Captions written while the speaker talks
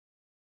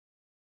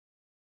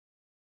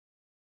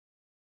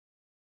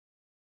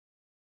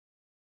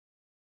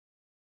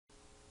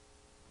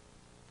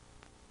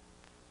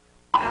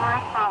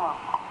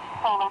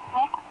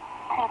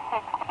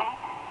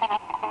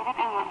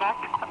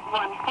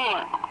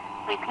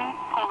Repeat,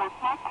 solar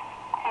flux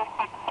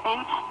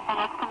 268 and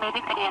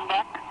estimated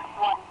index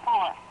 14.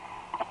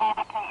 The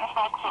Babacan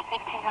index at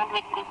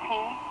 1500 UT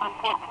on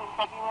 14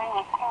 February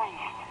was 3.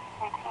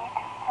 Repeat,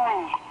 3.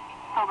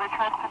 Solar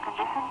transfer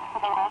conditions for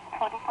the last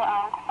 24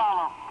 hours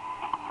follow.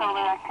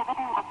 Solar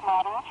activity was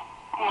moderate.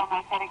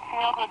 Geomagnetic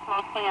field was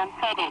mostly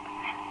unsettled.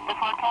 The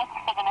forecast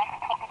for the next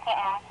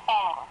 24 hours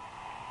follows.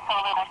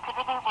 Solar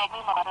activity will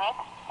be moderate.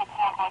 The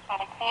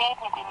geomagnetic field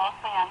will be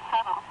mostly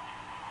unsettled.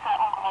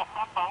 Satellite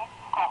number,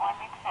 Scotland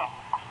exists.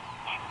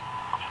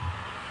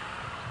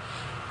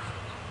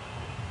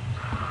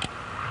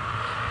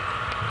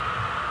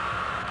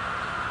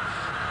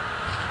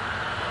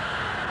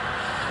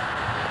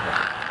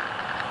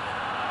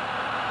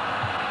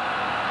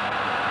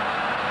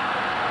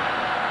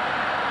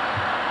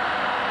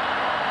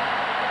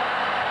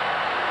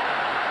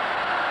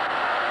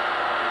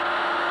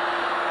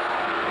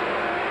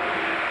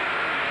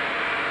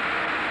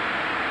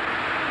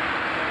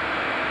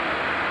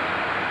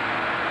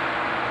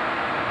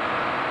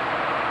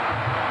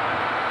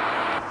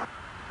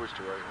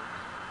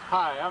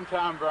 Hi, I'm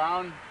Tom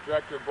Brown,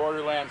 Director of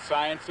Borderland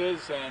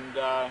Sciences,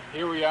 and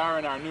here we are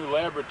in our new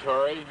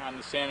laboratory on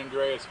the San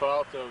Andreas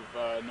Fault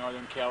of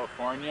Northern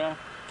California.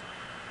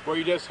 What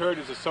you just heard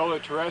is a solar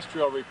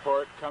terrestrial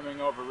report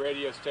coming over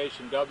radio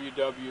station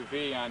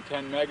WWV on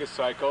 10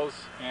 megacycles,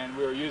 and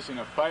we're using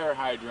a fire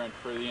hydrant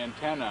for the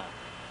antenna.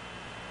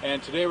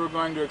 And today we're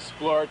going to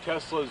explore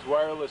Tesla's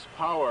wireless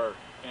power,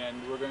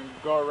 and we're going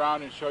to go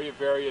around and show you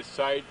various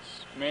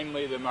sites,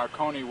 mainly the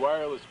Marconi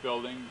wireless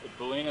building at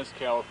Bolinas,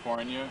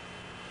 California,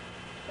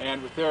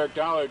 and with Eric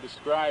Dollar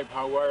describe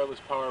how wireless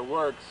power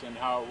works and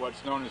how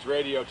what's known as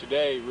radio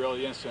today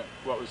really isn't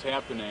what was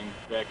happening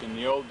back in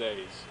the old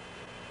days.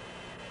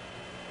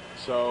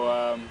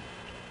 So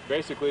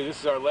basically this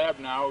is our lab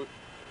now.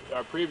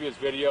 Our previous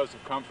videos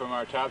have come from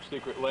our top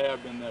secret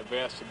lab in the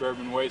vast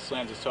suburban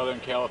wastelands of Southern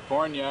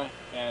California,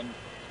 and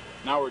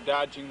now we're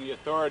dodging the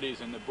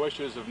authorities in the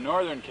bushes of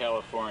Northern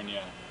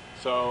California.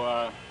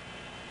 So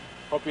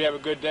hope you have a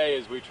good day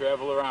as we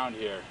travel around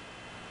here.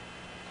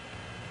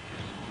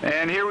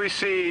 And here we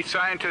see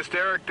scientist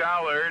Eric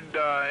Dollard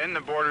in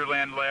the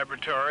Borderland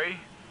Laboratory,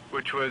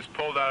 which was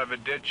pulled out of a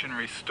ditch and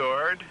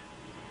restored.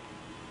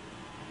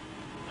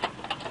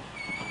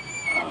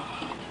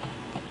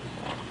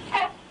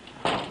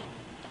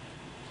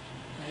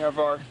 We have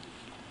our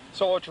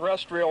solar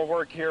terrestrial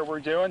work here we're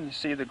doing. You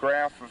see the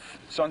graph of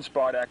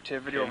sunspot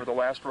activity over the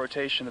last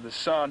rotation of the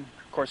sun.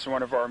 Of course,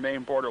 one of our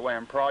main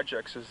Borderland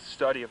projects is the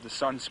study of the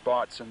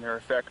sunspots and their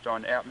effect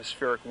on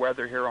atmospheric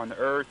weather here on the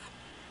Earth,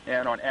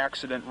 and on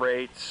accident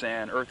rates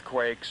and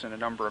earthquakes and a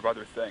number of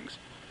other things.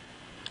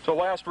 So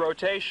last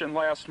rotation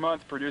last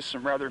month produced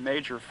some rather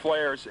major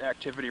flares.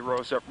 Activity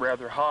rose up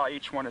rather high.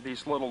 Each one of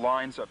these little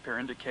lines up here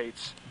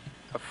indicates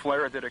a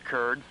flare that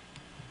occurred.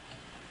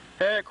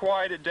 It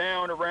quieted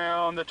down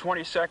around the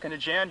 22nd of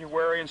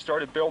January and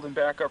started building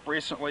back up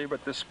recently,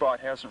 but this spot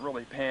hasn't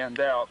really panned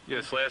out.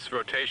 Yes, last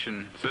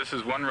rotation. So this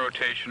is one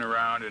rotation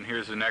around, and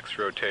here's the next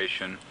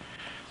rotation.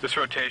 This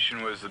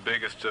rotation was the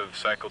biggest of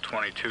cycle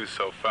 22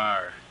 so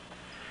far,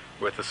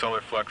 with the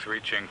solar flux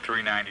reaching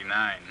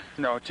 399.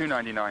 No,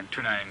 299.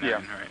 299,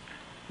 yeah. Right.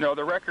 No,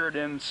 the record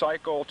in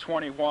cycle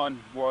 21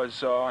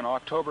 was on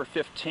October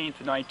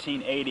 15th,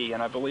 1980,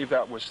 and I believe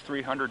that was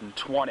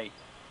 320.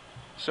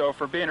 So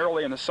for being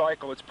early in the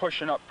cycle, it's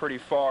pushing up pretty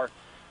far.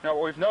 Now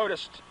what we've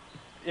noticed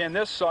in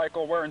this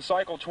cycle, where in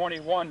cycle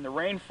 21 the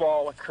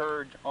rainfall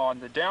occurred on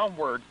the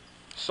downward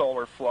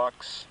solar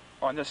flux,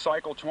 on this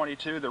cycle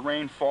 22 the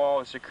rainfall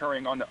is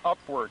occurring on the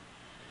upward.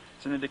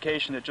 It's an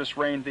indication it just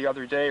rained the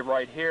other day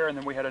right here, and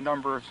then we had a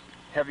number of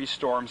heavy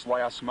storms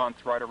last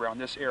month right around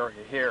this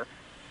area here.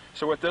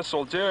 So what this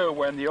will do,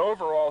 when the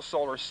overall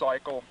solar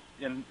cycle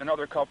in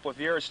another couple of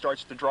years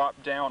starts to drop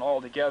down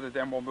altogether,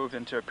 then we'll move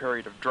into a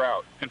period of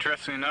drought.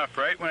 Interesting enough,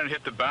 right when it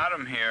hit the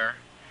bottom here,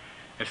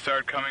 it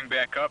started coming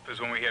back up is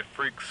when we had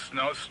freak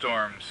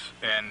snowstorms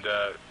and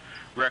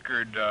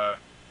record,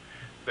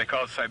 they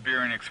call it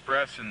Siberian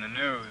Express in the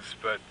news,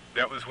 but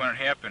that was when it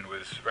happened,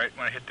 was right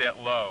when it hit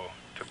that low.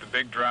 Took the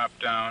big drop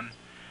down,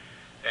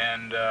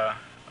 and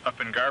up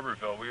in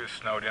Garberville we were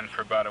snowed in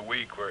for about a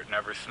week where it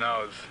never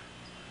snows.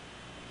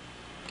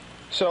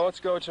 So let's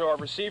go to our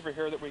receiver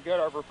here that we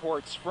got our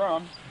reports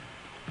from.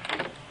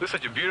 This is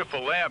such a beautiful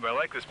lab. I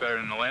like this better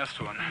than the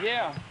last one.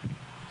 Yeah,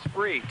 it's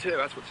free too.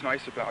 That's what's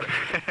nice about it.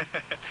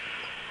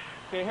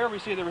 Okay, here we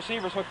see the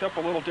receiver's hooked up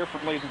a little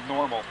differently than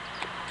normal.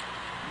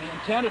 The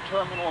antenna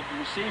terminal of the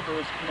receiver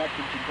is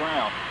connected to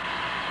ground.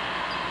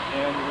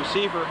 And the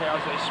receiver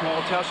has a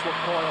small Tesla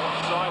coil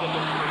inside of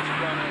it for its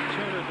front-end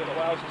tuner that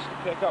allows us to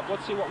pick up.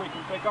 Let's see what we can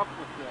pick up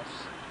with this.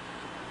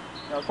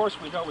 Now, of course,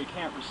 we know we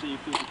can't receive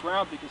through the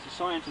ground because the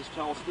scientists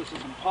tell us this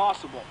is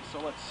impossible. So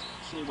let's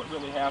see what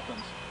really happens.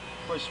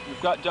 Of course,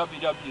 we've got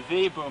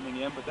WWV booming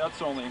in, but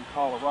that's only in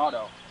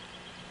Colorado.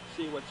 Let's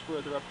see what's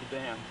further up the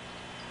band.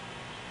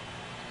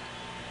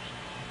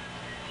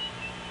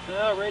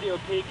 Radio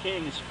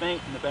Peking is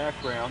faint in the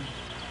background.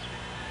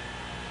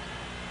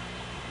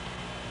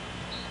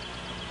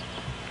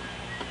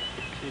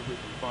 See if we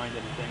can find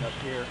anything up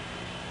here.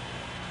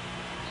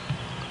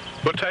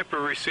 What type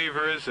of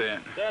receiver is it?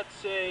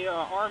 That's a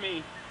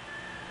Army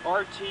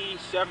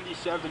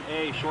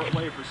RT-77A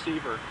shortwave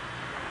receiver.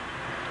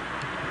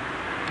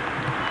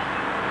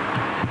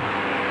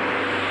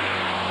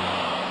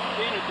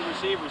 Being that the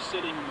receiver is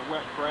sitting in the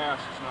wet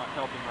grass is not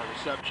helping our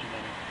reception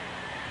any.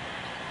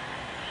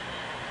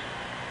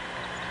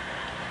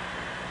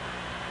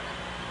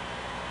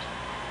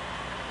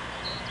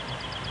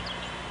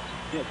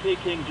 Yeah,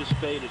 Peking just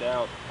faded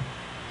out.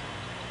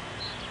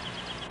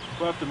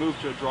 We'll have to move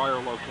to a drier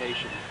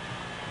location.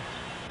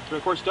 But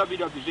of course,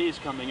 WWV is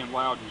coming in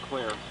loud and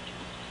clear.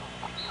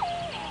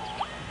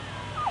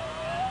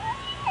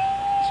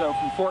 So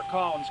from Fort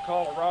Collins,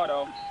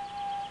 Colorado,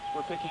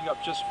 we're picking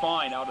up just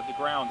fine out of the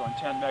ground on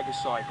 10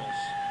 megacycles.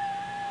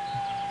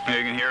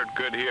 You can hear it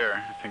good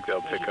here. I think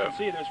they'll pick up. As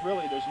you can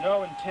see, there's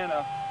no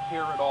antenna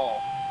here at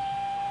all.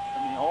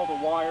 I mean, all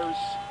the wires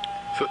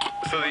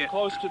are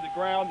close to the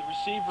ground. The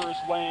receiver is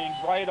laying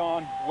right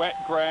on wet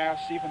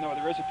grass. Even though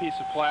there is a piece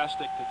of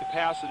plastic, the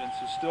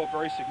capacitance is still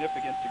very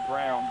significant to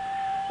ground.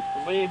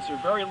 The leads are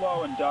very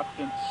low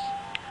inductance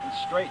and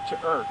straight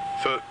to earth.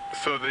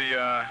 So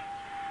the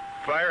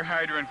fire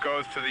hydrant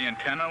goes to the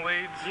antenna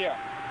leads? Yeah.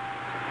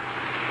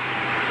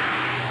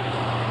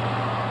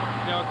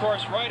 Now, of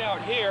course, right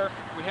out here,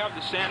 we have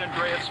the San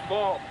Andreas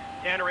Fault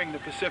entering the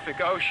Pacific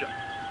Ocean.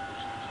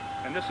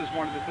 And this is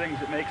one of the things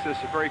that makes this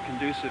a very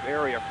conducive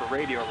area for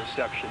radio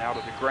reception out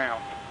of the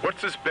ground. What's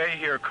this bay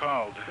here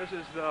called? This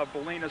is the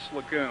Bolinas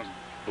Lagoon.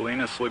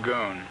 Bolinas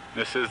Lagoon.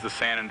 This is the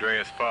San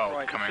Andreas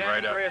Fault coming right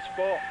up. The San Andreas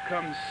Fault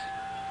comes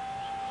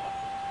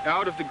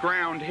out of the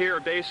ground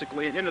here,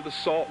 basically, and into the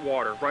salt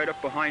water, right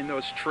up behind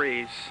those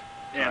trees,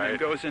 and then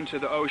goes into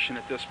the ocean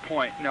at this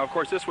point. Now, of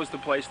course, this was the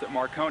place that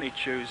Marconi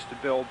chose to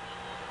build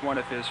one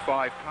of his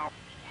 5 power.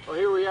 Well,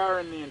 here we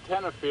are in the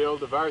antenna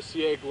field of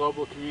RCA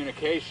Global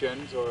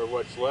Communications, or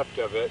what's left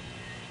of it.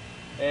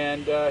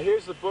 And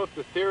here's the book,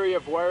 The Theory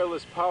of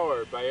Wireless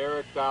Power by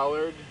Eric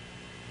Dollard.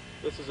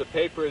 This is a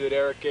paper that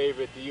Eric gave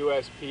at the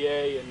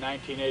USPA in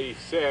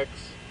 1986.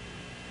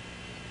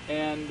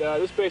 And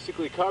this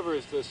basically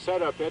covers the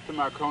setup at the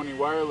Marconi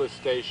wireless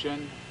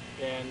station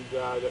and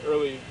the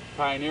early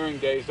pioneering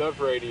days of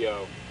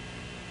radio.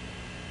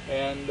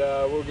 And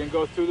we're going to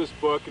go through this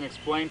book and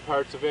explain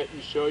parts of it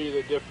and show you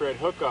the different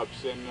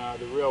hookups in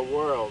the real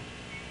world.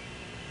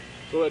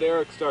 So let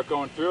Eric start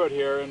going through it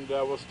here, and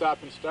we'll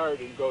stop and start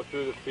and go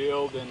through the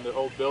field and the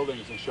old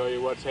buildings and show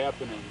you what's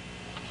happening.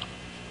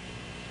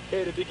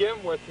 Okay, to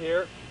begin with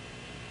here,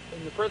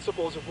 in the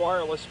principles of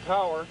wireless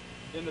power,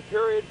 in the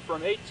period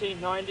from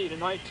 1890 to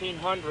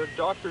 1900,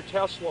 Dr.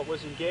 Tesla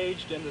was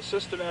engaged in the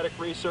systematic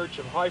research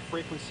of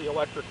high-frequency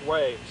electric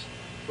waves,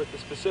 with the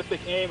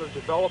specific aim of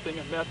developing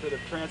a method of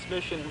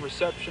transmission and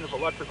reception of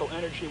electrical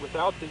energy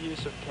without the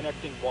use of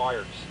connecting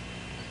wires.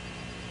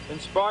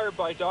 Inspired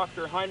by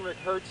Dr. Heinrich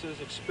Hertz's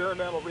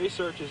experimental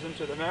researches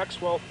into the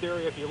Maxwell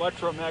theory of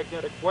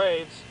electromagnetic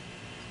waves,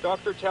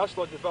 Dr.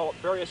 Tesla developed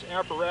various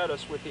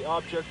apparatus with the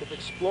object of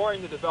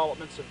exploring the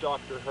developments of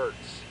Dr.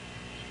 Hertz.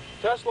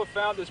 Tesla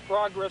found his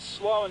progress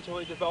slow until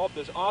he developed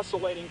his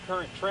oscillating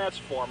current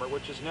transformer,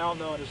 which is now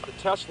known as the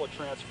Tesla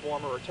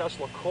transformer or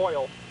Tesla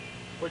coil,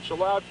 which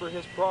allowed for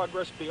his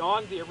progress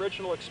beyond the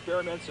original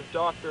experiments of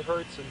Dr.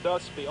 Hertz and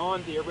thus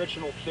beyond the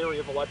original theory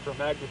of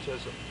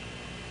electromagnetism.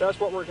 That's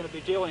what we're going to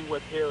be dealing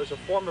with here, is a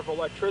form of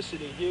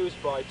electricity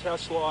used by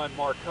Tesla and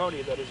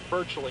Marconi that is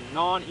virtually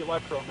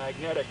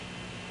non-electromagnetic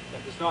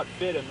and does not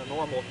fit in the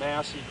normal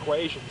mass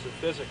equations of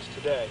physics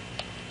today.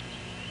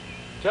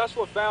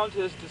 Tesla found to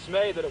his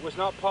dismay that it was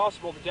not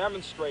possible to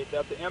demonstrate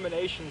that the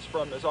emanations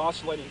from his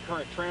oscillating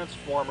current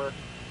transformer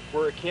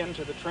were akin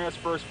to the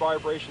transverse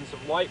vibrations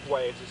of light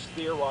waves as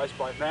theorized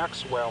by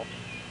Maxwell,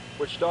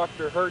 which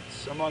Dr.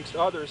 Hertz, amongst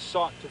others,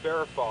 sought to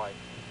verify.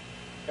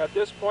 At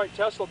this point,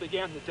 Tesla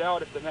began to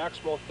doubt if the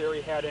Maxwell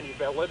theory had any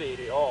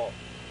validity at all.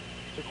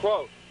 To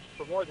quote,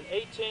 "For more than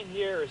 18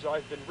 years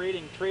I've been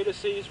reading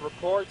treatises,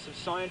 reports of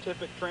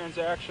scientific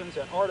transactions,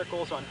 and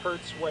articles on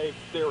Hertz wave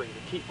theory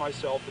to keep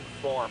myself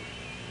informed.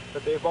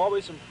 But they've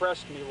always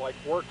impressed me like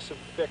works of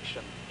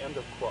fiction," end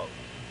of quote.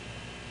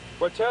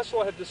 What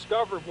Tesla had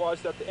discovered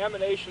was that the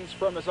emanations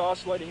from his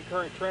oscillating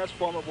current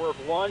transformer were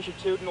of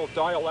longitudinal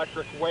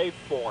dielectric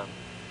waveform,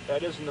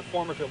 that is, in the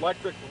form of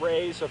electric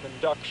rays of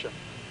induction.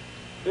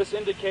 This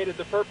indicated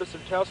the purpose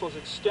of Tesla's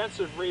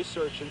extensive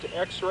research into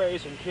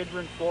X-rays and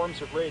Kidron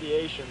forms of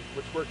radiation,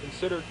 which were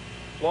considered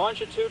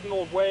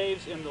longitudinal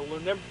waves in the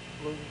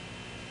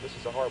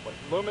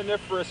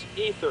luminiferous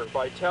ether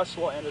by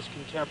Tesla and his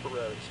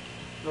contemporaries.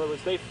 In other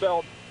words, they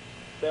felt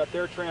that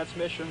their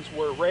transmissions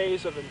were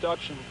rays of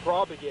induction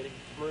propagating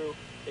through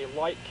a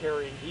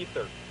light-carrying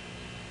ether.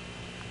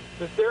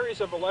 The theories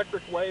of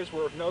electric waves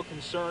were of no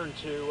concern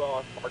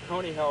to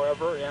Marconi,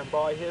 however, and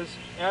by his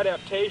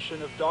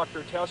adaptation of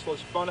Dr.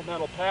 Tesla's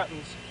fundamental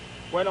patents,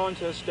 went on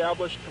to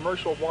establish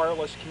commercial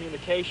wireless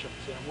communications.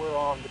 And we're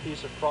on the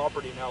piece of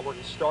property now where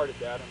he started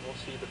that, and we'll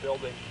see the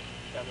building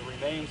and the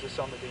remains of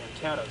some of the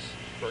antennas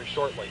very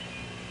shortly.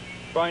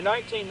 By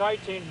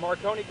 1919,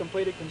 Marconi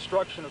completed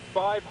construction of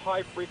 5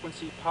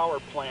 high-frequency power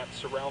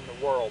plants around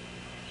the world.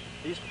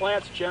 These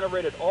plants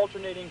generated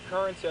alternating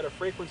currents at a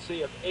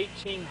frequency of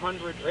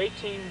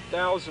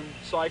 18,000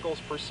 cycles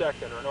per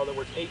second, or in other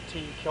words,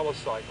 18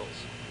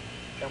 kilocycles,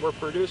 and were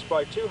produced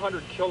by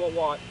 200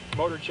 kilowatt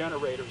motor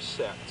generator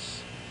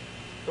sets.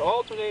 The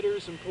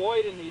alternators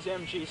employed in these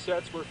MG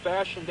sets were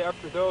fashioned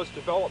after those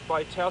developed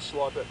by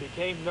Tesla but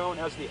became known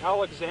as the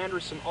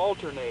Alexanderson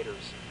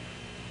alternators,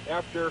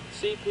 after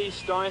C.P.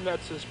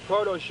 Steinmetz's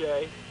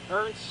protege,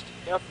 Ernst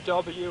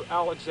F.W.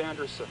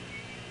 Alexanderson.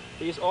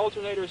 These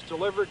alternators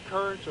delivered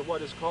current to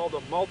what is called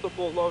a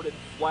multiple loaded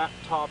flat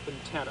top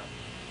antenna.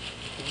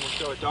 And we'll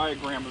show a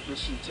diagram of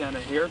this antenna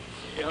here.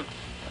 Yep.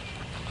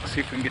 See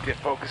if we can get that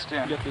focused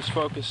in. Get this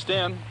focused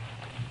in.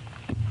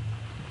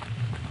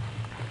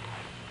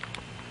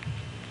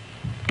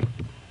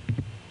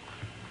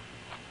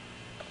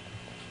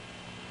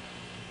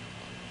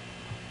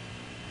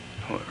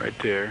 Hold it right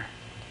there.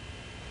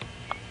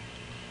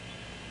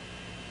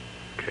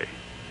 Okay.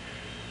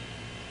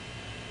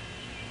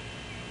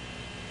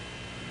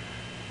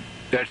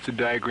 That's the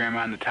diagram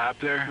on the top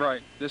there?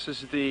 Right. This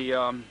is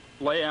the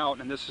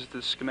layout, and this is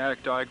the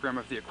schematic diagram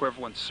of the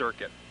equivalent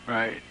circuit.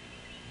 Right.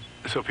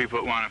 So people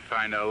that want to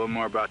find out a little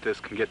more about this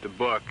can get the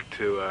book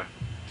to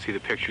see the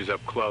pictures up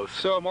close.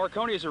 So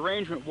Marconi's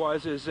arrangement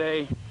is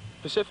a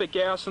Pacific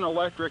Gas and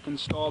Electric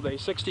installed a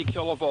 60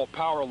 kilovolt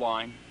power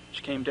line,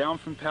 which came down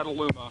from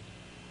Petaluma,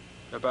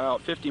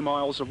 about 50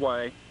 miles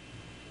away,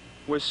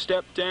 was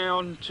stepped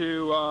down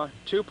to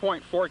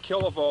 2.4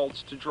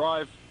 kilovolts to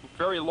drive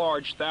very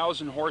large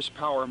 1,000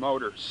 horsepower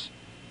motors,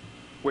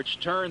 which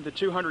turned the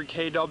 200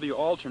 kW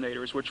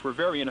alternators, which were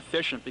very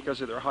inefficient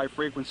because of their high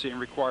frequency and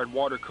required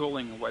water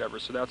cooling and whatever.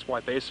 So that's why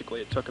basically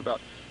it took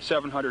about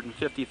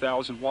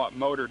 750,000 watt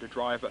motor to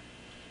drive a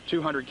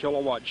 200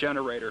 kilowatt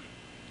generator.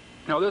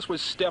 Now this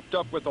was stepped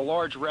up with a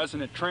large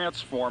resonant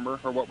transformer,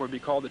 or what would be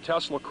called the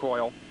Tesla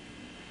coil,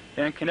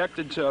 and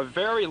connected to a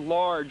very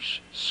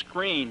large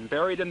screen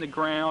buried in the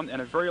ground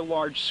and a very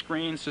large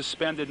screen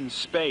suspended in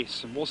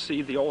space. And we'll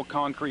see the old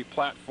concrete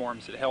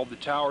platforms that held the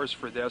towers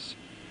for this.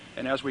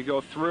 And as we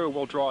go through,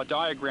 we'll draw a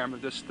diagram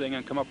of this thing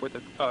and come up with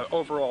an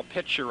overall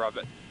picture of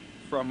it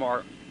from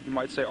our, you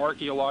might say,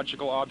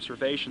 archaeological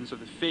observations of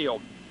the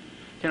field.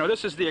 You know,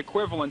 this is the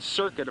equivalent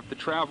circuit of the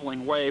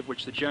traveling wave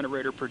which the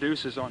generator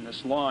produces on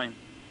this line,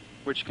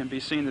 which can be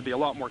seen to be a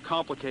lot more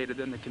complicated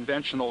than the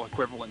conventional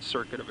equivalent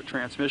circuit of a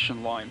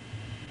transmission line.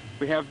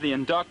 We have the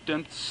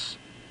inductance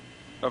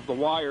of the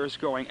wires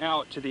going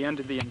out to the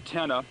end of the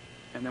antenna,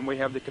 and then we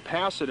have the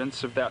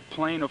capacitance of that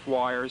plane of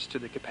wires to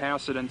the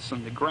capacitance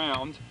on the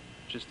ground,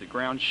 which is the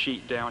ground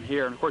sheet down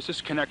here. And of course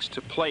this connects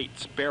to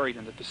plates buried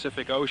in the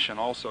Pacific Ocean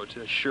also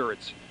to assure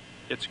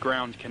its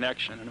ground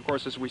connection. And of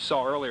course, as we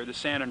saw earlier, the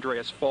San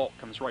Andreas Fault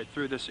comes right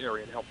through this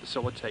area to help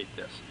facilitate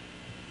this.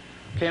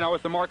 Okay, now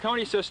with the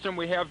Marconi system,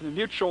 we have the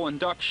mutual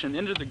induction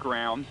into the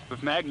ground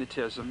of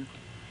magnetism,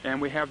 and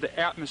we have the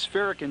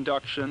atmospheric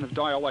induction of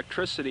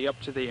dielectricity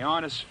up to the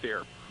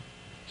ionosphere.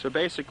 So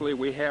basically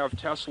we have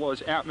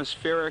Tesla's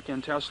atmospheric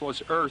and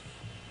Tesla's Earth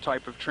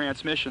type of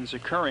transmissions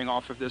occurring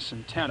off of this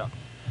antenna,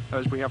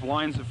 as we have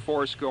lines of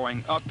force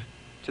going up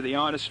to the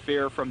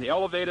ionosphere from the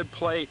elevated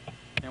plate,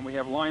 and we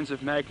have lines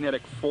of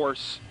magnetic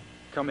force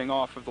coming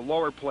off of the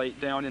lower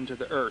plate down into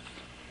the Earth.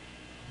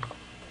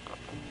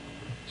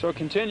 So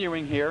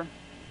continuing here,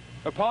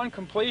 upon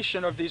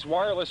completion of these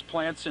wireless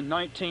plants in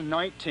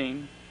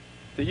 1919,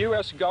 the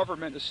U.S.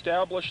 government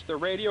established the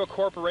Radio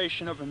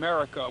Corporation of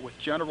America with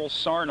General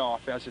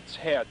Sarnoff as its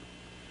head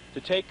to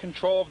take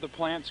control of the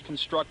plants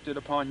constructed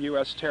upon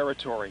U.S.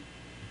 territory.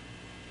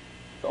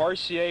 The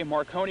RCA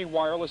Marconi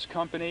Wireless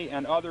Company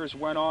and others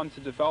went on to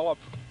develop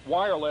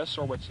wireless,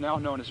 or what's now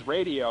known as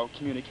radio,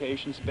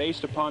 communications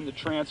based upon the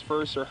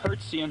transverse or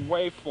Hertzian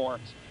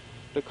waveforms.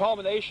 The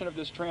culmination of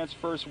this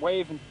transverse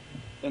wave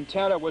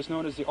antenna was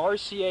known as the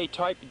RCA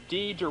Type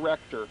D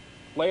director,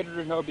 later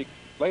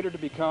to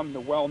become the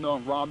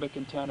well-known rhombic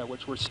antenna,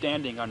 which we're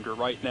standing under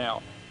right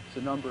now.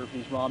 There's a number of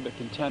these rhombic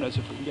antennas.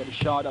 If we can get a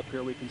shot up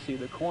here, we can see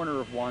the corner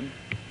of one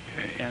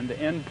and the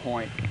end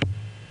point.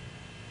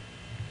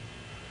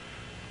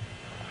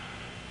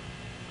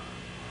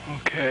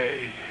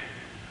 Okay.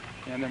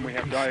 And then we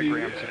have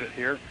diagrams of it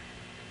here.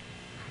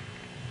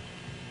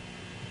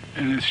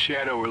 And this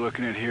shadow we're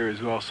looking at here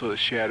is also the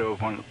shadow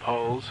of one of the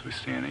poles we're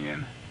standing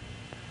in.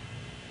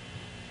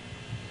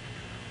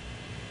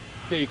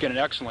 Yeah, you get an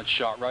excellent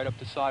shot right up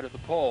the side of the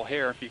pole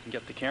here if you can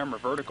get the camera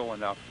vertical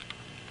enough.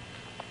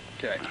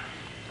 Okay.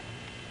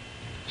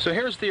 So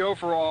here's the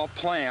overall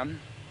plan.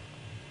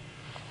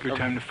 Good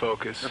time to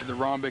focus. Of the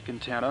rhombic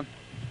antenna.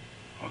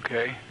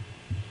 Okay.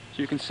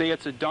 So you can see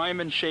it's a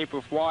diamond shape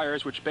of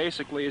wires, which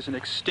basically is an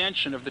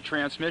extension of the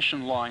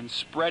transmission line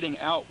spreading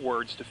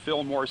outwards to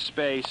fill more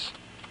space,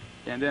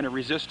 and then a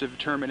resistive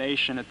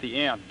termination at the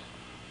end.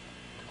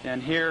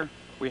 And here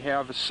we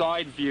have a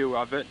side view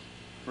of it,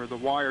 where the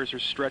wires are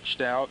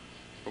stretched out,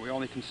 but we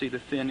only can see the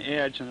thin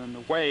edge, and then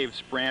the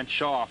waves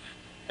branch off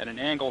at an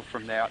angle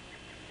from that.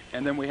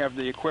 And then we have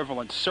the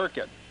equivalent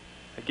circuit.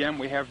 Again,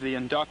 we have the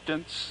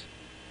inductance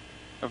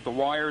of the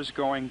wires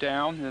going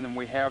down, and then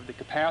we have the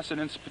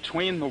capacitance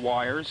between the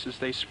wires as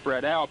they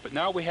spread out. But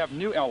now we have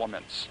new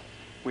elements.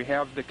 We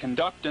have the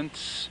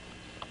conductance,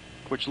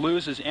 which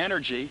loses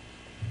energy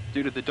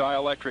due to the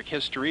dielectric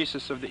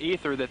hysteresis of the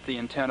ether that the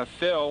antenna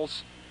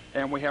fills,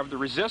 and we have the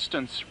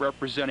resistance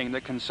representing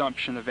the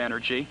consumption of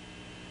energy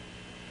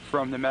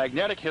from the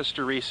magnetic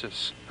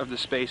hysteresis of the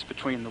space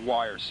between the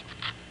wires.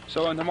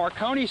 So in the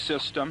Marconi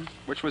system,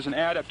 which was an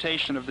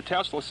adaptation of the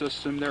Tesla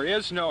system, there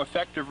is no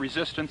effective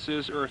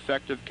resistances or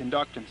effective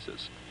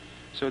conductances.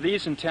 So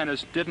these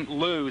antennas didn't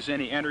lose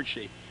any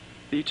energy.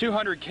 The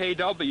 200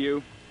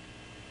 kW,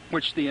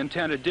 which the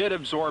antenna did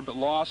absorb at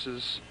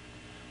losses,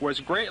 was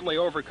greatly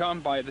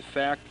overcome by the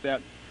fact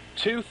that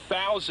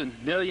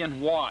 2,000 million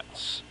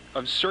watts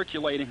of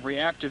circulating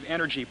reactive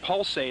energy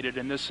pulsated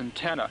in this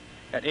antenna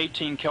at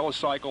 18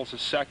 kilocycles a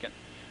second.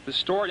 The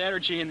stored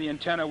energy in the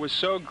antenna was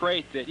so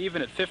great that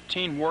even at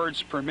 15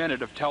 words per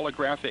minute of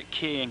telegraphic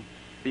keying,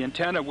 the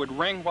antenna would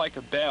ring like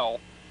a bell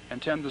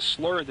and tend to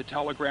slur the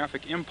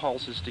telegraphic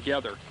impulses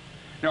together.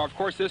 Now, of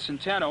course, this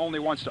antenna only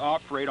wants to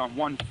operate on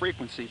one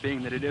frequency,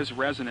 being that it is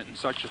resonant in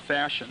such a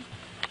fashion.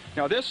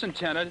 Now, this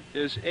antenna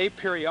is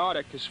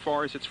aperiodic as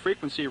far as its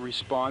frequency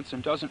response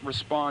and doesn't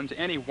respond to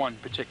any one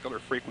particular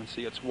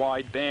frequency. It's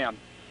wide band,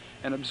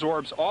 and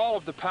absorbs all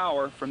of the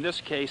power from this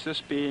case, this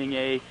being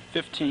a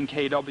 15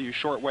 kW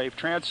shortwave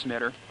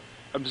transmitter,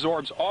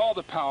 absorbs all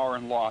the power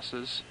and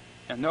losses,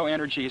 and no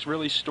energy is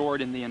really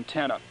stored in the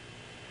antenna.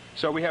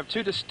 So we have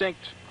two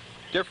distinct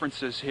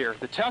differences here.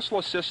 The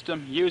Tesla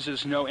system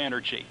uses no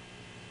energy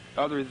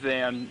other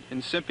than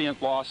incipient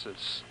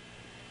losses.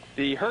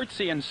 The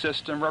Hertzian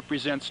system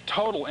represents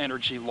total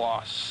energy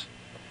loss.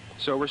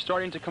 So we're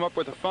starting to come up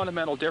with a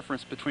fundamental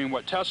difference between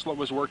what Tesla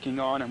was working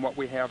on and what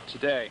we have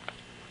today.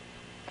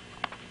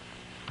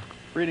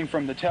 Reading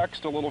from the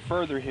text a little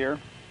further here.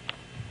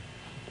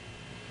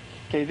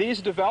 Okay,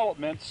 these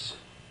developments,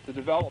 the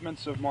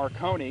developments of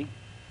Marconi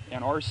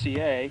and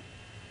RCA,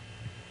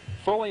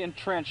 fully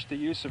entrenched the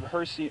use of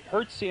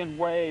Hertzian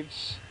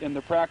waves in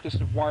the practice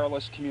of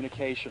wireless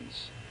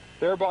communications,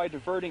 thereby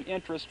diverting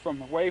interest from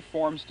the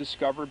waveforms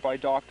discovered by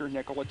Dr.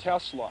 Nikola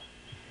Tesla.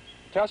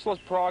 Tesla's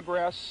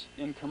progress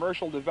in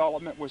commercial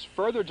development was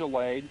further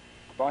delayed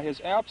by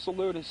his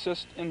absolute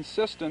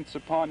insistence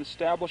upon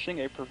establishing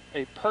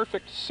a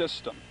perfect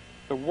system,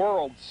 the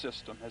world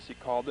system, as he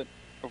called it,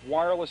 of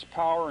wireless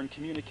power and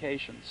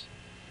communications.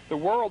 The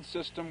world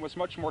system was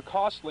much more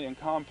costly and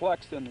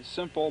complex than the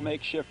simple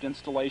makeshift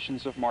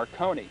installations of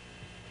Marconi.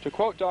 To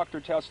quote Dr.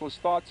 Tesla's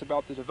thoughts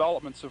about the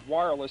developments of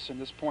wireless in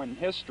this point in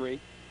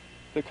history,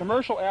 the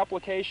commercial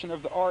application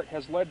of the art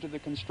has led to the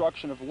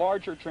construction of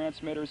larger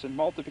transmitters and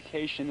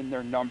multiplication in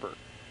their number.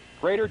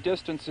 Greater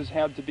distances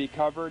had to be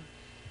covered,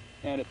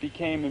 and it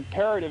became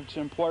imperative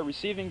to employ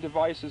receiving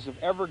devices of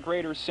ever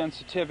greater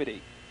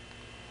sensitivity.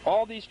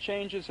 All these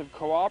changes have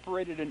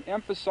cooperated in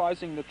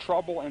emphasizing the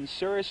trouble and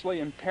seriously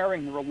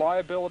impairing the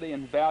reliability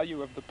and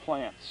value of the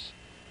plants.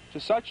 To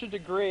such a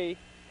degree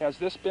has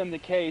this been the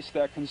case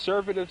that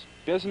conservative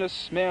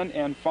businessmen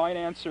and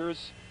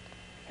financiers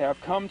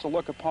have come to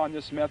look upon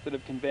this method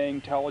of conveying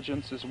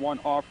intelligence as one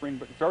offering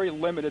but very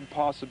limited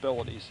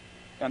possibilities,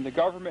 and the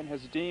government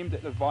has deemed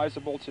it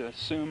advisable to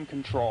assume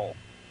control.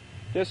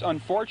 This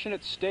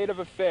unfortunate state of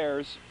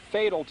affairs,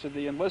 fatal to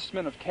the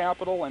enlistment of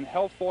capital and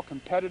healthful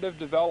competitive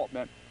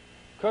development,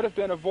 could have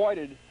been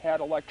avoided had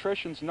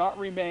electricians not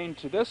remained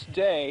to this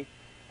day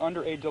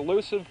under a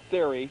delusive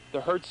theory,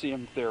 the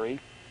Hertzian theory,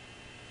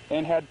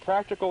 and had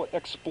practical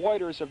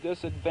exploiters of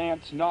this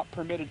advance not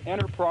permitted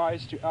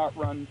enterprise to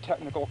outrun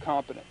technical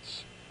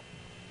competence.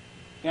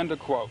 End of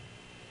quote.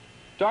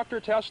 Dr.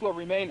 Tesla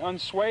remained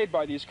unswayed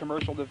by these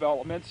commercial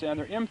developments and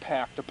their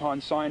impact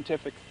upon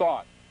scientific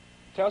thought.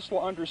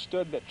 Tesla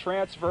understood that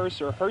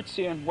transverse or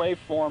Hertzian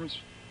waveforms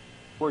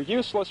were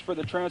useless for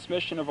the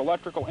transmission of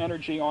electrical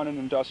energy on an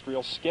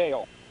industrial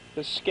scale.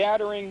 The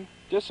scattering,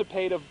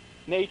 dissipative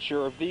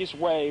nature of these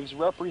waves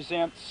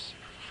represents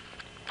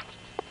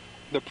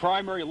the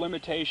primary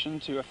limitation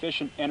to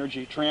efficient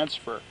energy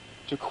transfer.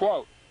 To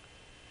quote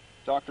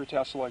Dr.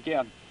 Tesla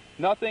again,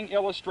 "Nothing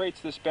illustrates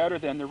this better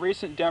than the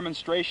recent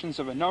demonstrations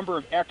of a number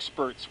of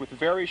experts with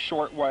very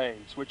short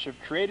waves, which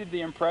have created the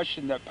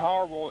impression that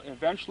power will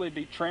eventually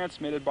be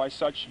transmitted by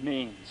such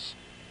means.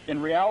 In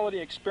reality,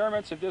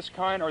 experiments of this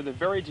kind are the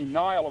very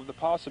denial of the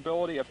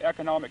possibility of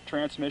economic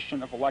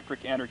transmission of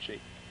electric energy."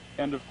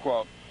 End of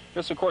quote.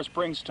 This, of course,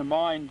 brings to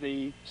mind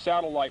the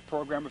satellite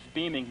program of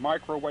beaming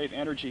microwave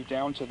energy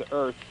down to the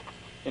Earth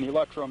in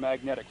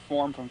electromagnetic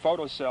form from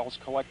photocells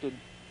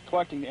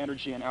collecting the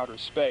energy in outer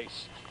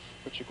space,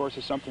 which, of course,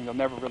 is something that'll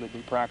never really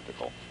be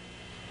practical.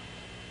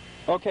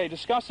 Okay,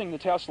 discussing the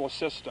Tesla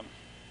system.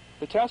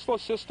 The Tesla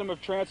system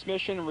of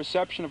transmission and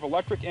reception of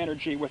electric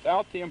energy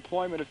without the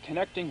employment of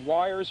connecting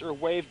wires or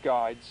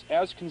waveguides,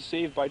 as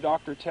conceived by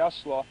Dr.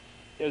 Tesla,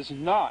 is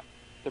not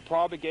the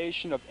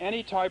propagation of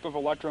any type of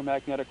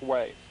electromagnetic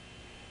wave,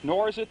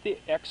 nor is it the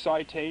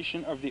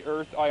excitation of the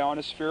Earth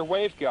ionosphere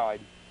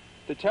waveguide.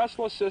 The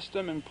Tesla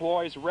system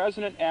employs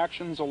resonant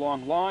actions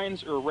along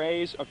lines or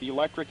rays of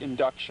electric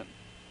induction.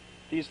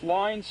 These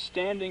lines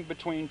standing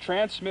between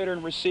transmitter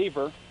and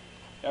receiver,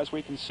 as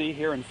we can see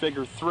here in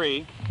figure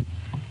 3.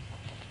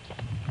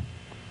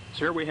 So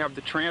here we have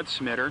the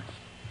transmitter,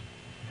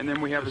 and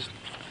then we have this.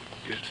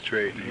 Get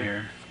straight in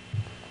here.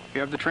 We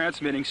have the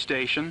transmitting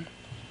station,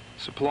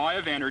 supply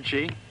of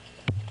energy.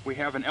 We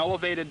have an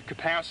elevated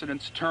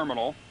capacitance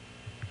terminal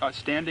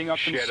standing up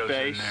in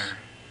space. In there.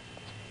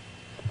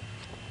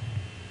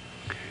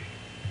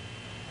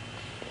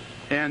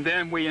 And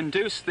then we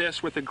induce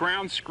this with a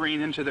ground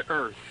screen into the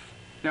Earth.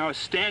 Now a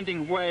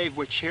standing wave,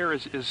 which here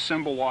is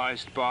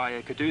symbolized by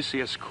a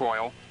caduceus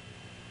coil,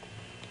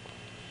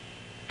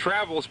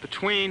 travels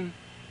between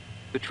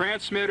the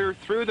transmitter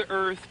through the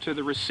Earth to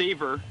the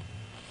receiver,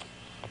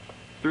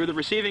 through the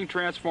receiving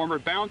transformer,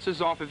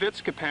 bounces off of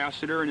its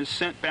capacitor and is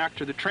sent back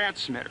to the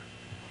transmitter.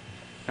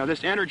 Now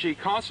this energy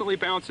constantly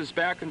bounces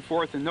back and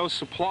forth and no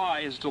supply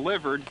is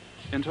delivered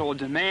until a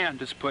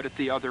demand is put at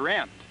the other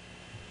end.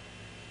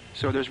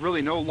 So there's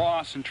really no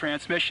loss in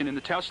transmission in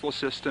the Tesla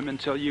system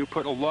until you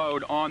put a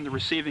load on the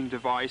receiving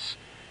device,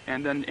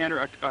 and then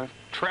a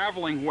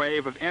traveling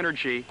wave of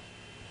energy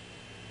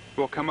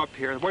will come up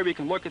here. The way we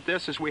can look at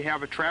this is we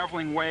have a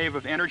traveling wave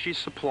of energy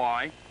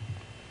supply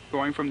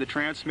going from the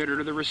transmitter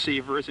to the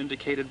receiver, as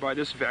indicated by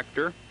this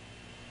vector,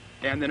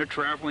 and then a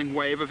traveling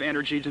wave of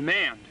energy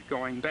demand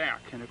going back.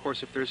 And of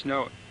course, if there's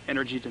no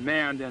energy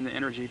demand, then the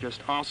energy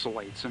just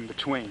oscillates in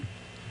between.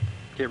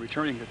 Okay,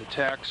 returning to the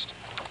text.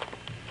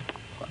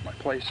 My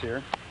place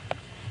here.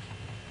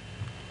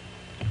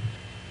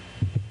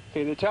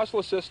 Okay, the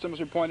Tesla system, as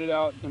we pointed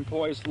out,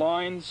 employs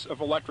lines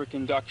of electric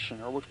induction,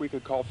 or what we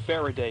could call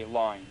Faraday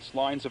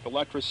lines of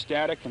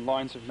electrostatic and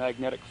lines of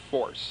magnetic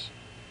force.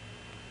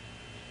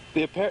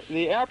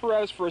 The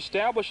apparatus for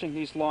establishing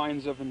these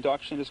lines of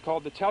induction is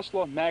called the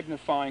Tesla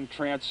magnifying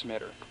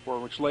transmitter,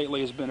 which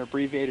lately has been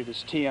abbreviated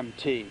as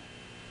TMT.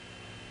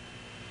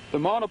 The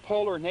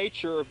monopolar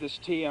nature of this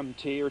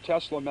TMT, or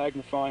Tesla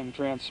magnifying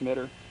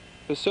transmitter,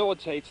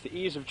 facilitates the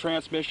ease of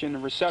transmission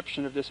and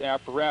reception of this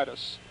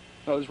apparatus.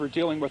 In other words, we're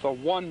dealing with a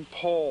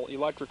one-pole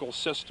electrical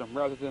system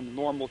rather than the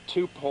normal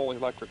two-pole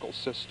electrical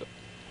system.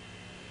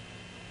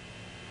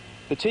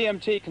 The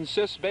TMT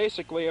consists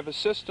basically of a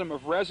system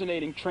of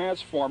resonating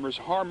transformers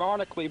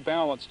harmonically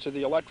balanced to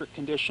the electric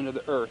condition of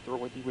the Earth, or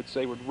what you would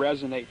say would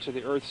resonate to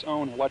the Earth's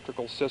own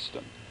electrical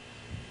system.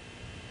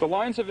 The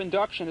lines of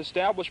induction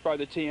established by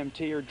the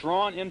TMT are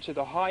drawn into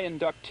the high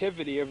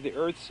inductivity of the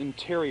Earth's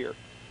interior,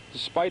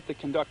 despite the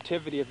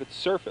conductivity of its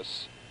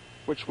surface,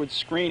 which would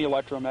screen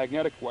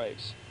electromagnetic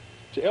waves.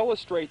 To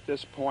illustrate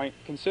this point,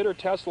 consider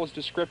Tesla's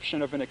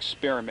description of an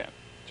experiment.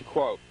 To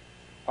quote,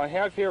 "I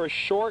have here a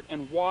short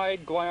and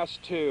wide glass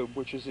tube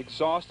which is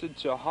exhausted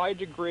to a high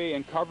degree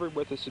and covered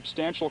with a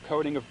substantial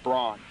coating of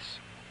bronze,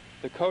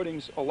 the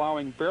coatings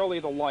allowing barely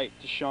the light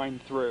to shine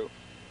through.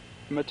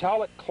 A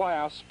metallic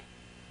clasp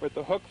with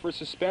the hook for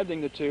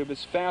suspending the tube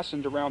is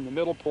fastened around the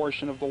middle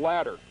portion of the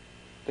latter,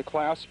 the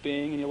clasp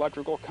being in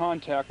electrical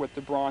contact with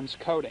the bronze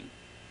coating.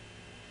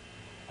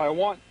 I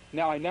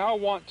now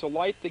want to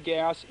light the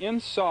gas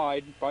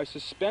inside by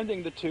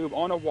suspending the tube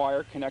on a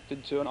wire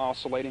connected to an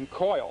oscillating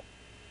coil.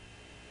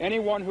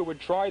 Anyone who would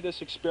try this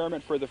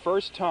experiment for the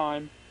first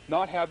time,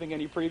 not having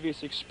any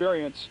previous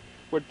experience,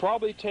 would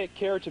probably take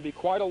care to be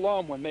quite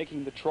alone when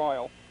making the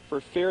trial, for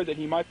fear that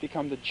he might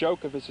become the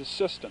joke of his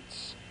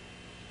assistants.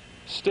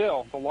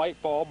 Still, the light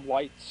bulb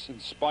lights in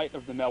spite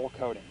of the metal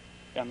coating,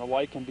 and the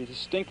light can be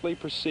distinctly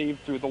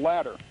perceived through the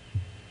latter.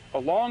 A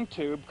long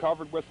tube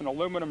covered with an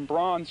aluminum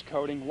bronze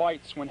coating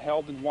lights when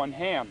held in one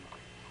hand,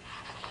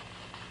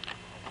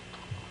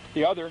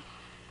 the other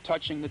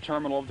touching the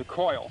terminal of the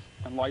coil,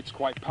 and lights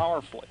quite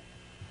powerfully.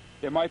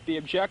 It might be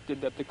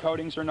objected that the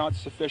coatings are not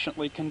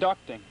sufficiently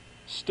conducting.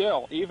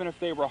 Still, even if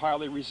they were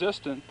highly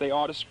resistant, they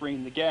ought to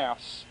screen the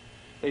gas.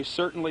 They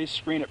certainly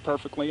screen it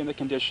perfectly in the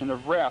condition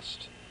of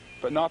rest,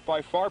 but not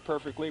by far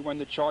perfectly when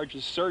the charge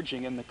is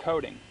surging in the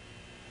coating.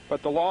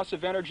 But the loss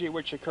of energy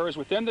which occurs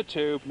within the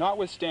tube,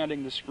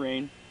 notwithstanding the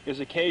screen, is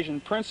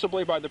occasioned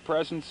principally by the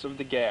presence of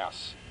the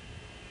gas.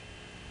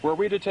 Were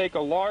we to take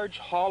a large,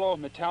 hollow,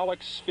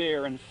 metallic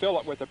sphere and fill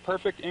it with a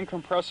perfect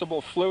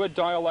incompressible fluid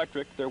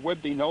dielectric, there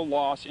would be no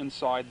loss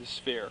inside the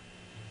sphere,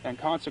 and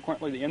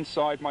consequently the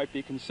inside might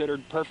be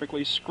considered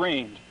perfectly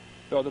screened,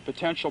 though the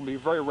potential would be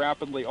very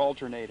rapidly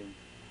alternating.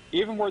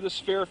 Even were the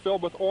sphere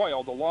filled with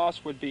oil, the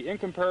loss would be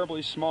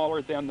incomparably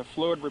smaller than the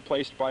fluid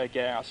replaced by a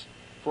gas,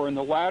 for in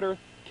the latter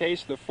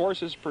case the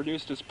forces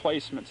produced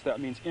displacements, that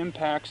means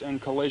impacts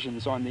and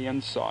collisions on the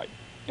inside."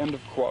 End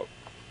of quote.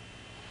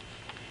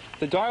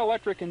 The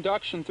dielectric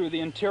induction through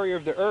the interior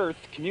of the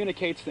Earth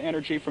communicates the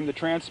energy from the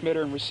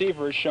transmitter and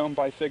receiver as shown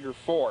by figure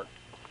 4.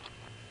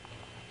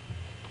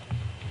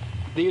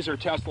 These are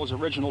Tesla's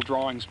original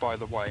drawings, by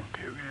the way.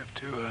 Okay, we're going to have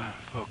to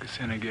focus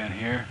in again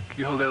here. Can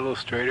you hold that a little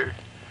straighter?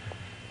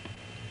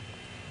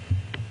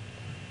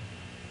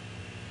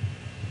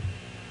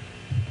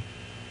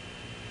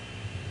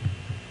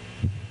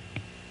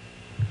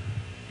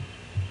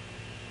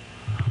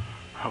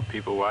 hope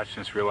people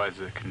watching this realize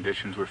the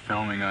conditions we're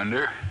filming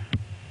under.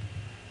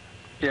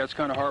 Yeah, it's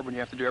kind of hard when you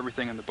have to do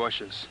everything in the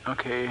bushes.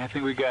 Okay, I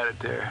think we got it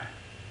there.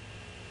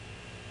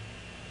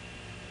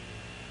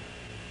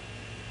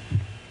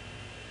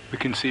 We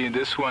can see in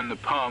this one the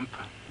pump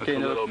with the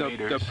little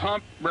meters. The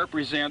pump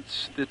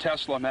represents the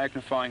Tesla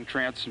magnifying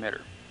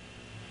transmitter.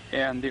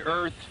 And the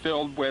Earth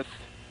filled with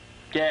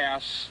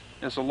gas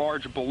is a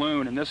large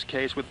balloon, in this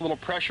case, with little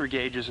pressure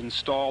gauges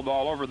installed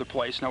all over the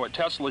place. Now what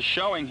Tesla is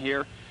showing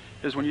here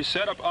is when you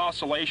set up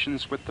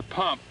oscillations with the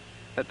pump,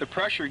 that the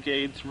pressure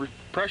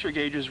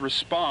gauges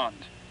respond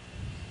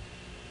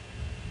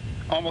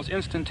almost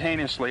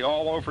instantaneously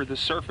all over the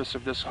surface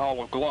of this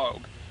hollow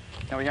globe.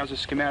 Now he has a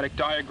schematic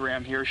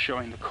diagram here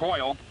showing the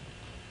coil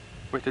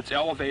with its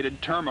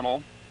elevated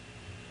terminal,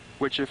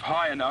 which if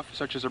high enough,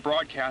 such as a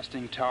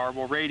broadcasting tower,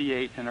 will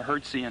radiate in a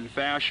Hertzian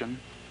fashion.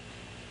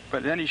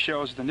 But then he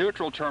shows the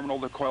neutral terminal,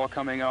 the coil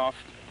coming off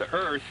the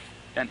Earth,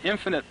 and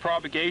infinite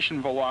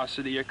propagation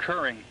velocity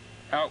occurring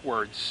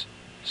outwards,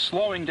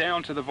 slowing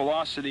down to the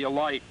velocity of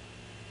light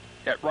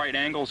at right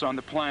angles on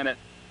the planet,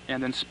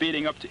 and then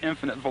speeding up to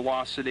infinite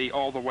velocity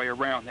all the way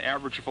around, the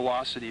average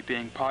velocity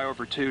being pi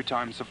over 2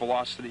 times the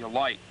velocity of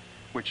light,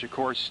 which of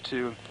course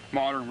to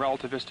modern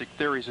relativistic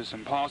theories is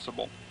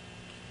impossible.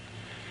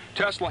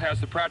 Tesla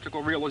has the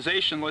practical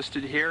realization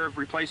listed here of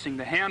replacing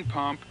the hand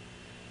pump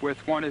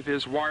with one of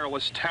his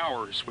wireless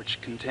towers,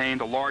 which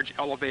contained a large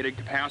elevated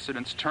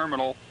capacitance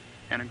terminal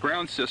and a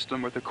ground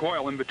system with a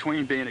coil in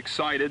between being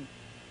excited,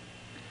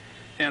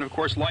 and of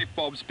course light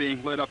bulbs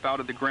being lit up out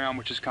of the ground,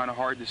 which is kind of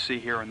hard to see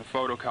here in the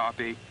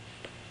photocopy,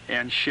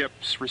 and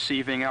ships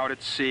receiving out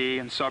at sea,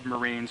 and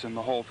submarines, and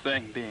the whole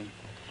thing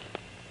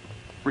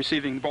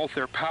receiving both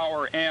their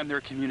power and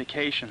their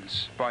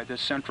communications by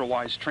this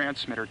centralized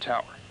transmitter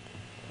tower.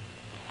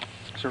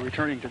 So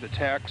returning to the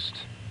text.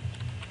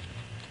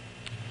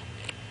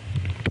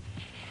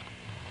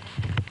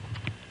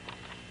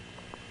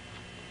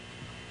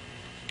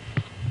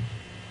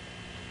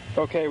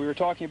 Okay, we were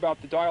talking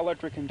about the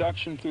dielectric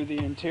induction through the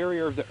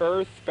interior of the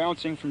Earth,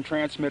 bouncing from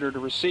transmitter to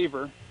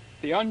receiver.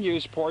 The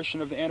unused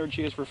portion of the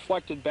energy is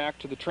reflected back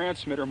to the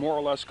transmitter more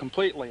or less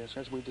completely,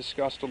 as we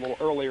discussed a little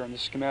earlier in the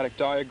schematic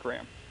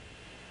diagram.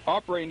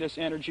 Operating this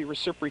energy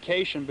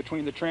reciprocation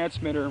between the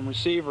transmitter and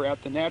receiver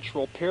at the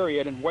natural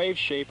period and wave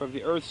shape of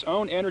the Earth's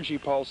own energy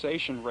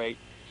pulsation rate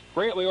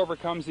greatly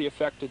overcomes the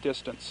effect of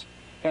distance.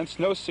 Hence,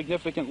 no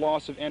significant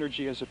loss of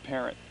energy is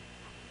apparent.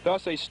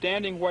 Thus, a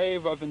standing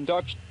wave of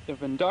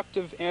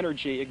inductive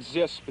energy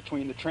exists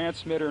between the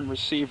transmitter and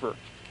receiver,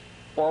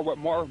 or what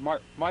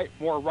might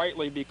more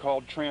rightly be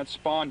called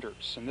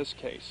transponders in this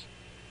case,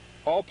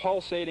 all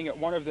pulsating at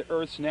one of the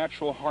Earth's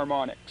natural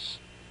harmonics.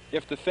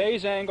 If the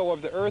phase angle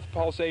of the Earth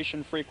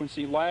pulsation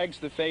frequency lags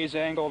the phase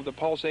angle of the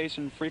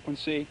pulsation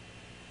frequency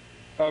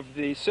of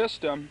the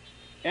system,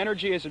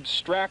 energy is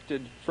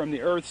abstracted from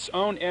the Earth's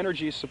own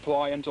energy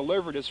supply and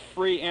delivered as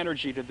free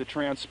energy to the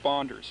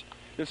transponders.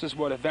 This is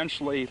what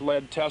eventually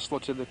led Tesla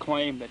to the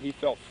claim that he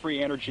felt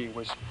free energy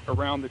was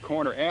around the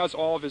corner, as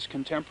all of his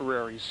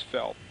contemporaries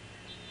felt.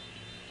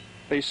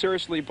 They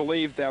seriously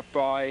believed that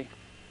by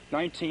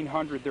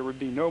 1900 there would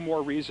be no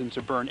more reason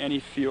to burn any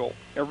fuel.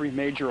 Every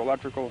major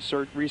electrical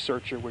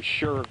researcher was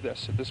sure of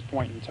this at this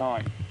point in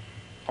time.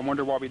 I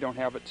wonder why we don't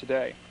have it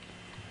today.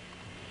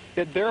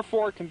 It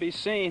therefore can be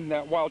seen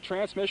that while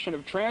transmission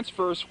of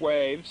transverse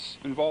waves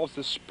involves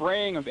the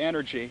spraying of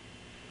energy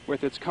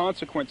with its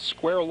consequent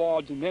square law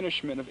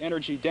diminishment of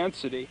energy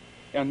density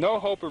and no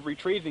hope of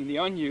retrieving the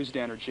unused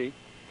energy,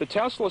 the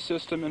Tesla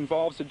system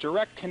involves a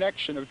direct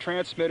connection of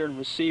transmitter and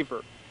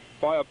receiver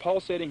via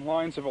pulsating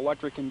lines of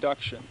electric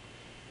induction.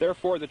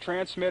 Therefore, the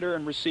transmitter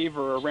and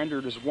receiver are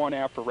rendered as one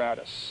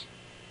apparatus.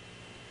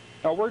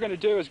 Now, what we're going to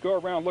do is go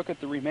around and look at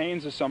the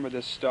remains of some of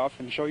this stuff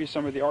and show you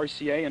some of the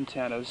RCA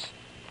antennas,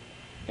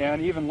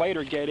 and even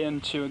later get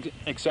into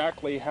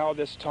exactly how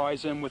this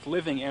ties in with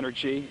living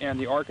energy and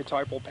the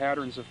archetypal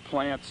patterns of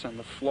plants and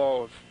the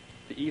flow of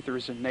the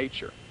ethers in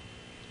nature.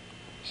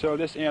 So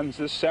this ends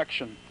this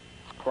section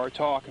of our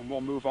talk, and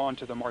we'll move on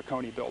to the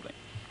Marconi building.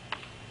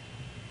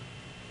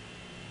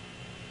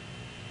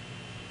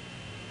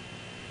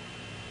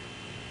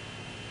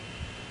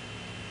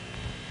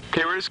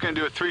 Okay, we're just going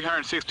to do a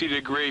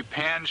 360-degree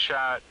pan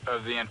shot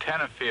of the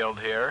antenna field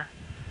here.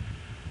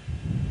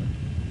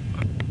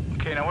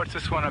 Okay, now what's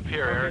this one up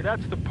here, Eric? Okay,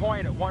 that's the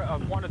point of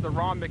one of the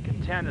rhombic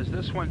antennas,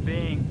 this one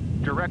being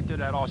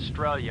directed at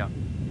Australia.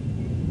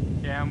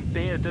 And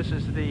being that this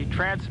is the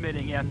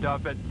transmitting end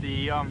of it,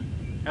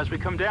 as we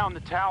come down the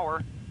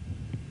tower,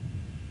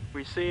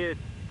 we see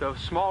the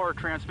smaller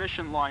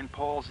transmission line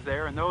poles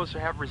there, and those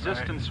have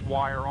resistance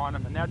wire on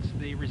them, and that's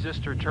the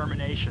resistor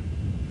termination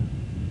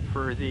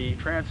for the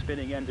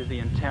transmitting end of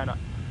the antenna.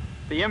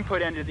 The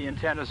input end of the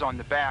antenna is on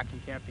the back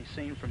and can't be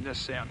seen from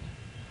this end.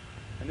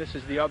 And this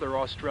is the other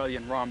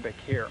Australian rhombic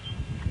here.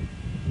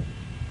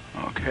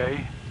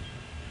 Okay.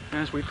 And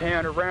as we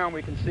pan around,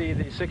 we can see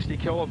the 60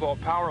 kilovolt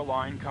power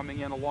line coming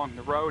in along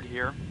the road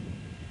here.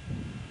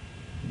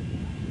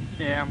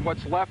 And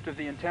what's left of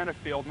the antenna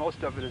field,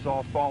 most of it is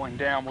all falling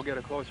down. We'll get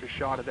a closer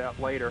shot of that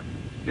later.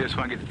 You just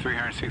want to get the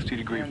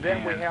 360-degree And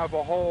pan. then we have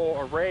a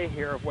whole array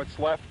here of what's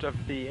left of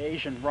the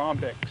Asian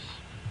rhombics,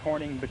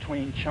 pointing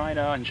between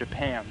China and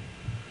Japan.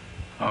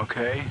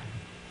 Okay.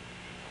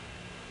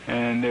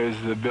 And there's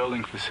the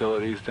building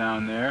facilities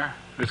down there.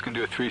 I'm just going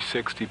to do a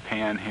 360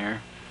 pan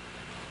here.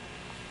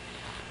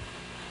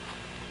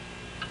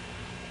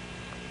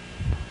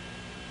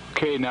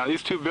 Okay, now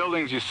these two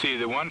buildings you see,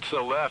 the one to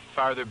the left,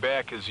 farther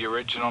back, is the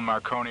original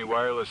Marconi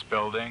wireless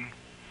building.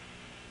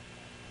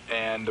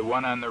 And the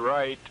one on the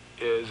right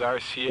is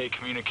RCA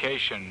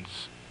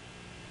Communications.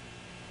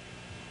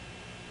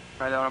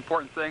 Right, now, an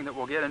important thing that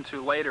we'll get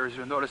into later is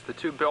you'll notice the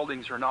two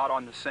buildings are not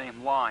on the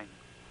same line.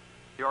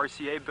 The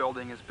RCA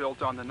building is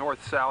built on the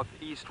north-south,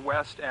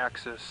 east-west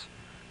axis,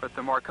 but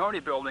the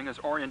Marconi building is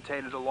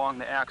orientated along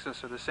the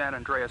axis of the San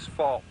Andreas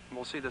Fault. And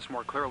we'll see this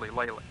more clearly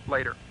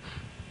later.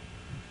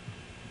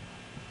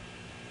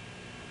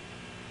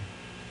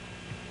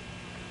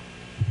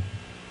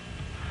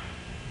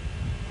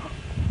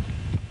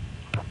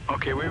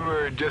 Okay, we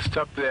were just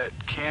up that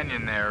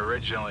canyon there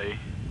originally.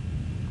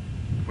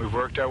 We've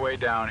worked our way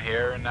down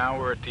here, and now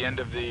we're at the end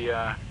of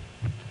the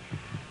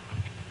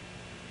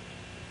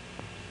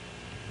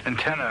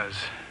antennas,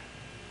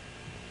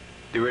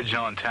 the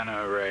original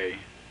antenna array.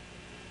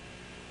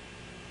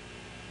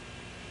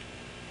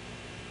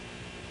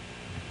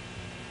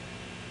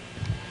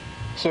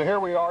 So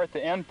here we are at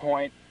the end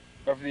point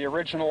of the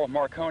original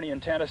Marconi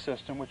antenna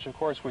system, which of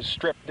course was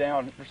stripped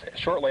down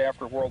shortly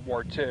after World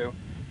War II.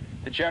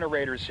 The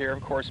generators here,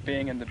 of course,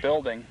 being in the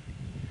building.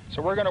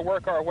 So we're going to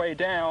work our way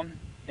down,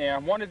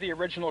 and one of the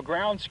original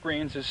ground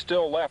screens is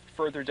still left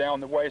further down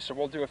the way, so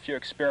we'll do a few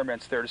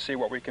experiments there to see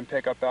what we can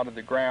pick up out of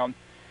the ground.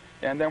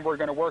 And then we're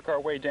going to work our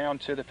way down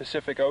to the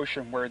Pacific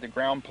Ocean where the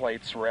ground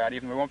plates were at.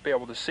 Even though we won't be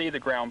able to see the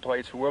ground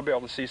plates, we will be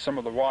able to see some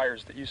of the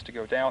wires that used to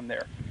go down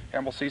there.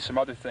 And we'll see some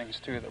other things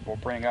too that we'll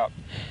bring up.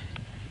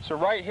 So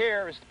right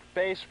here is the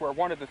base where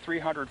one of the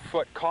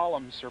 300-foot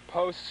columns or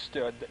posts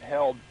stood that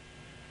held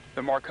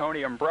the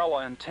Marconi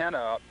umbrella antenna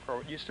up, or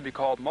what used to be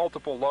called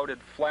multiple loaded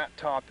flat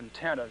top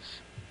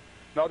antennas.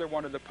 Another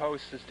one of the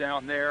posts is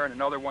down there, and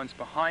another one's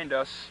behind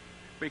us.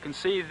 We can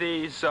see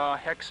these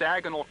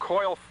hexagonal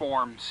coil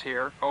forms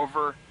here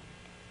over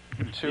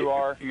to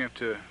our... You have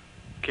to...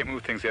 Can't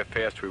move things that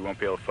fast or we won't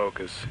be able to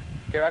focus.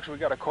 Here, actually,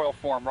 we've got a coil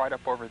form right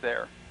up over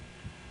there.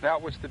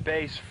 That was the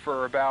base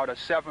for about a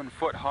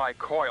 7-foot high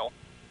coil,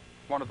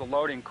 one of the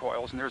loading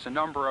coils, and there's a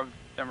number of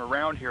them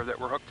around here that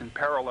were hooked in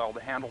parallel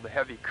to handle the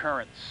heavy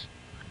currents.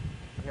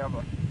 We have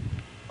a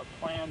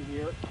plan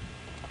here.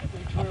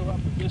 We drew up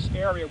this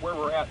area where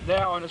we're at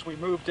now, and as we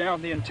move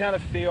down the antenna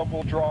field,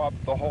 we'll draw up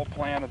the whole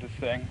plan of the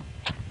thing.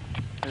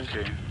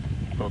 Okay,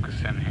 focus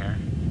in here.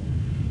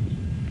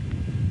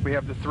 We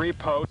have the 3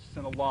 posts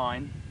in a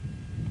line.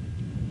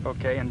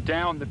 Okay, and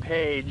down the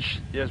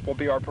page will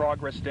be our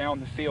progress down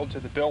the field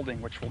to the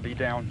building, which will be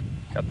down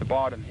at the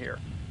bottom here.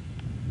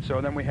 So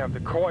then we have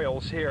the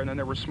coils here, and then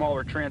there were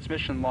smaller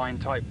transmission line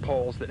type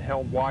poles that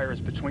held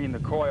wires between the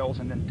coils,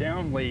 and then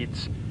down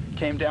leads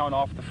came down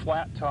off the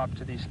flat top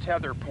to these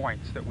tether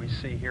points that we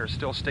see here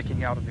still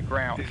sticking out of the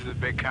ground. These are the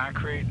big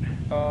concrete?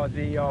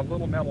 The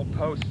little metal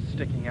posts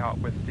sticking out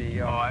with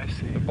the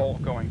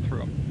bolt going through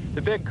them.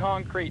 The big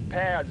concrete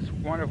pads,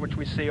 one of which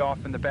we see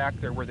off in the back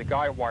there, were the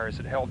guy wires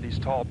that held these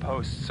tall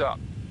posts up.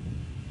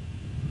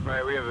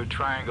 Right, we have a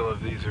triangle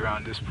of these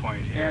around this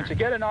point here. And to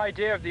get an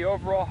idea of the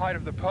overall height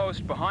of the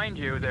post behind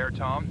you there,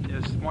 Tom,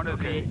 is one of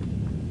the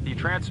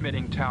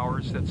transmitting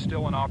towers that's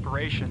still in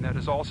operation that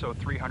is also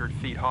 300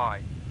 feet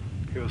high.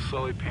 Okay, we'll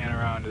slowly pan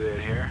around to that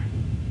here.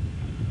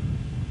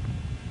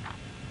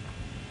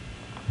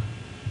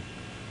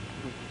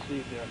 You can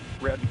see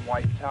the red and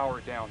white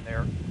tower down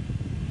there,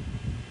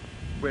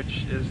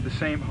 which is the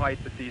same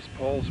height that these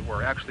poles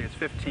were. Actually, it's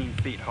 15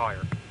 feet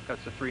higher.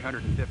 That's a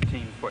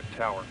 315-foot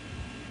tower.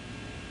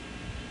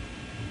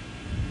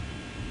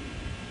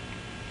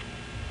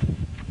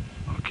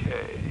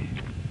 Okay.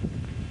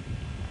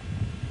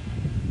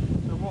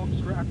 So we'll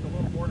extract a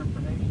little more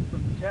information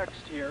from the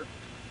text here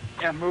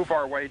and move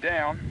our way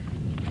down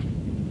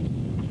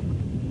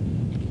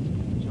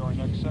to our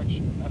next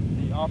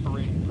section, the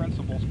operating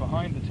principles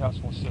behind the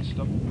Tesla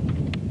system.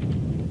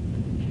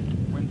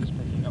 Wind is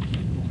picking up, a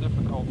little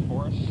difficult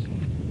for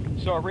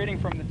us. So reading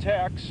from the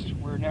text,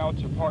 we're now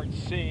to part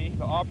C,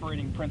 the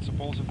operating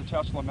principles of the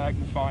Tesla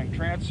magnifying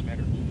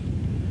transmitter.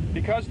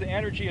 Because the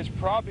energy is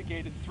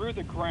propagated through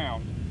the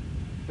ground,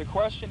 the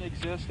question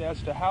exists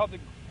as to how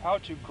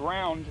to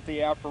ground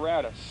the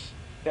apparatus,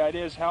 that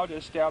is, how to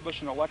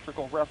establish an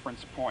electrical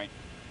reference point.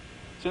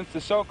 Since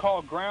the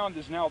so-called ground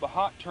is now the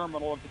hot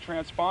terminal of the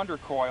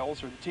transponder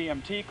coils, or the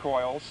TMT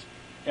coils,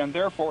 and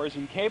therefore is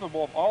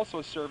incapable of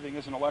also serving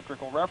as an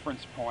electrical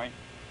reference point,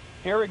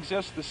 here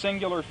exists the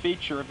singular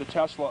feature of the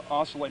Tesla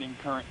oscillating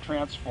current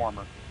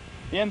transformer,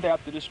 in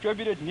that the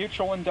distributed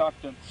mutual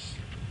inductance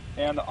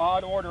and the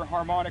odd-order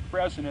harmonic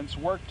resonance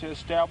work to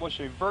establish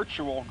a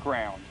virtual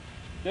ground.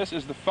 This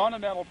is the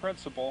fundamental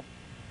principle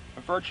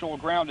of virtual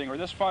grounding, or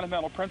this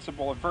fundamental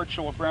principle of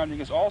virtual grounding,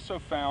 is also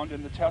found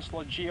in the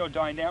Tesla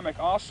geodynamic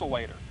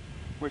oscillator,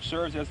 which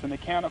serves as the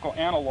mechanical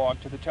analog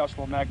to the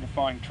Tesla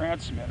magnifying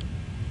transmitter.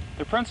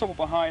 The principle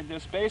behind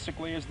this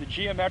basically is the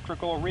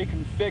geometrical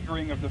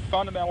reconfiguring of the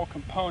fundamental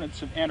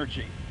components of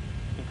energy,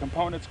 the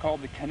components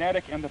called the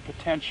kinetic and the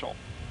potential.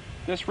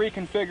 This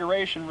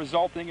reconfiguration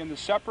resulting in the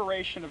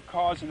separation of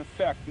cause and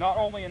effect, not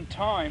only in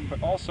time,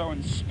 but also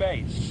in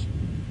space.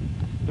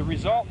 The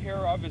result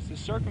hereof is the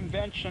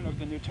circumvention of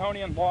the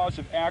Newtonian laws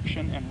of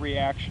action and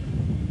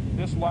reaction.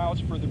 This allows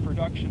for the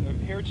production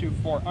of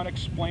heretofore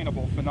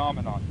unexplainable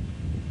phenomenon.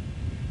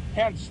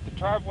 Hence, the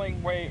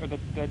traveling wave, or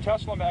the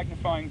Tesla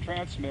magnifying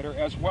transmitter,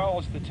 as well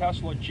as the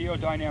Tesla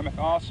geodynamic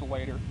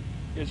oscillator,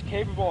 is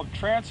capable of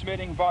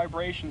transmitting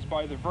vibrations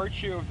by the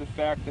virtue of the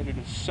fact that it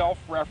is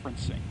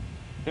self-referencing,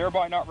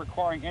 thereby not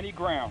requiring any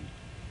ground,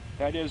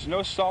 that is,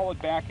 no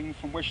solid backing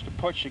from which to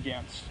push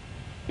against.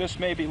 This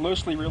may be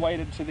loosely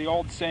related to the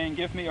old saying,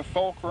 "Give me a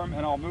fulcrum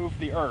and I'll move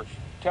the earth."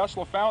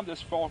 Tesla found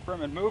this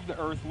fulcrum and moved the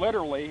earth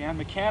literally and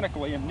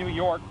mechanically in New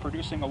York,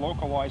 producing a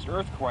localized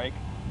earthquake,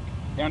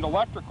 and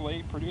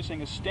electrically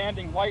producing a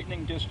standing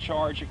lightning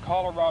discharge at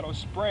Colorado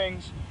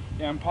Springs,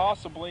 and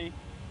possibly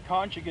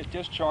conjugate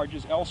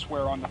discharges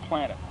elsewhere on the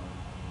planet.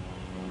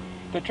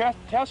 The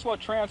Tesla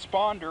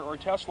transponder, or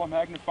Tesla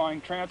magnifying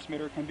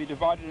transmitter, can be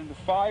divided into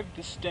 5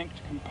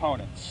 distinct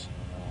components.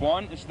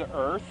 1 is the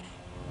earth.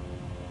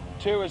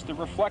 2 is the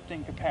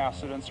reflecting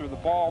capacitance, or the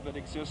ball that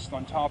exists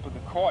on top of the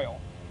coil.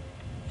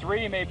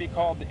 3 may be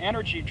called the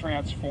energy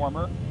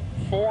transformer,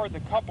 4 the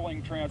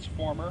coupling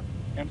transformer,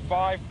 and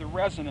 5 the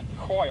resonant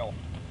coil.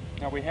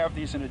 Now we have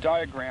these in a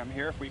diagram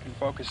here, if we can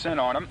focus in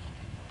on them.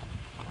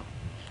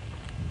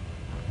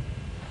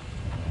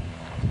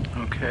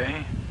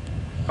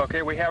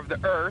 Okay, we have the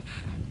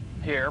earth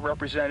here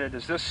represented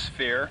as this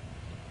sphere,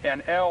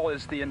 and L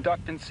is the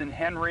inductance in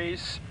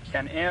henries,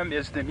 and M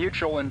is the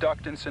mutual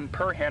inductance in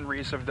per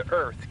henries of the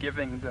earth,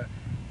 giving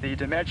the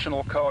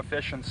dimensional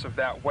coefficients of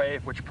that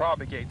wave which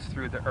propagates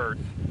through the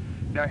earth.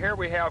 Now here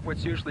we have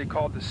what's usually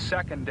called the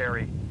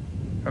secondary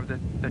of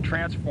the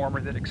transformer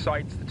that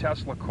excites the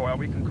Tesla coil.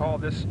 We can call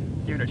this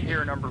unit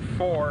here, number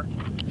 4,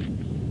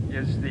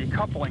 is the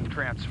coupling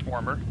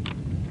transformer,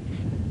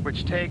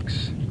 which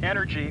takes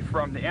energy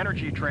from the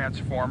energy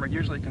transformer,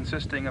 usually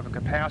consisting of a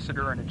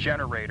capacitor and a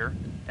generator,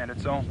 and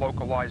its own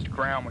localized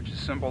ground, which is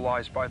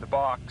symbolized by the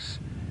box,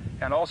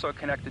 and also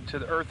connected to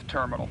the earth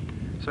terminal.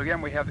 So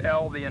again, we have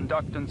L, the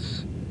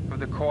inductance of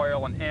the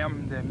coil, and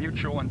M, the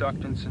mutual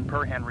inductance in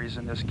per henries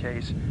in this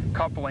case,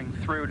 coupling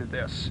through to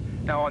this.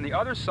 Now on the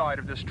other side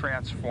of this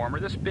transformer,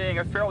 this being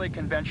a fairly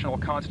conventional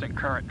constant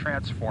current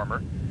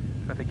transformer,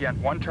 with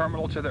again one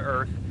terminal to the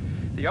earth,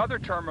 the other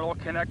terminal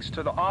connects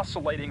to the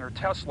oscillating or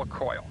Tesla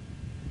coil.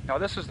 Now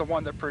this is the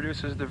one that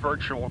produces the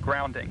virtual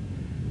grounding.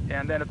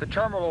 And then at the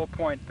terminal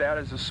point, that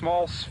is a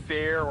small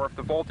sphere, or if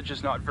the voltage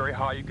is not very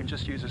high, you can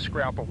just use a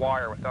scrap of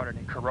wire without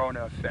any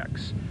corona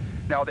effects.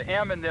 Now the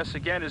M in this,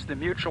 again, is the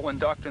mutual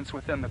inductance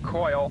within the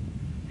coil,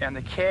 and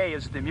the K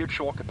is the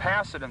mutual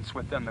capacitance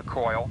within the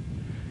coil.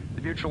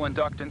 The mutual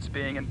inductance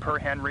being in per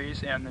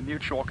henries, and the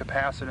mutual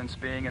capacitance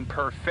being in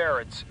per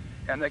farads.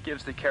 And that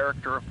gives the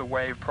character of the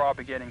wave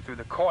propagating through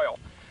the coil.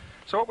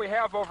 So what we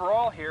have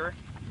overall here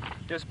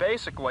is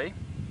basically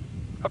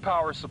a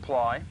power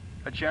supply,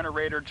 a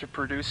generator to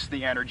produce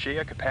the energy,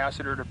 a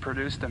capacitor to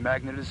produce the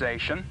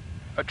magnetization,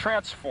 a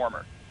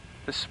transformer.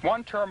 This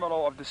one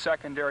terminal of the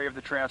secondary of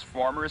the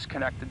transformer is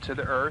connected to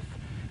the earth.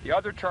 The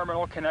other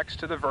terminal connects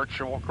to the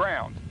virtual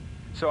ground.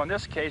 So in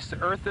this case,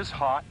 the earth is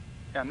hot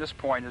and this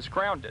point is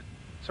grounded.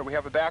 So we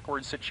have a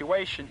backward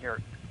situation here,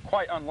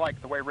 quite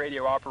unlike the way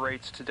radio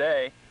operates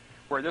today,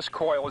 where this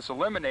coil is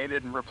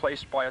eliminated and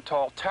replaced by a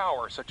tall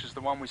tower, such as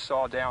the one we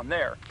saw down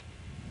there.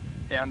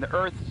 And the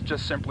earth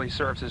just simply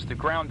serves as the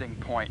grounding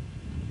point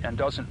and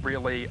doesn't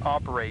really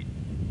operate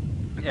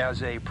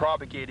as a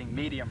propagating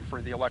medium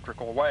for the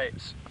electrical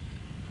waves.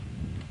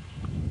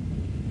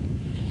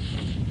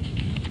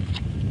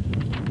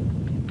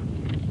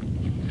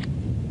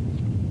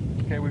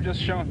 Okay, we've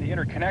just shown the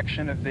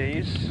interconnection of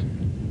these.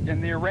 In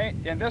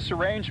this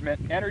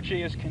arrangement,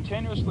 energy is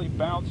continuously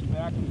bounced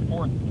back and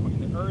forth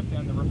between the earth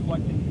and the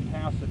reflecting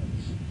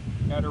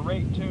capacitance at a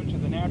rate tuned to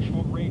the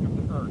natural rate of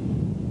the earth.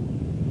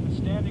 The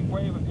standing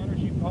wave of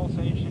energy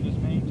pulsation is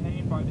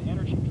maintained by the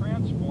energy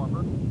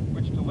transformer,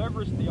 which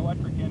delivers the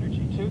electric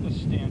energy to the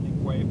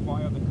standing wave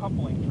via the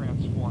coupling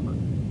transformer.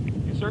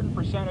 A certain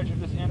percentage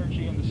of this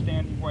energy in the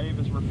standing wave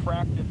is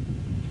refracted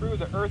through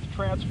the earth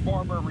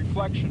transformer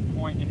reflection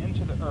point and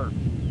into the earth.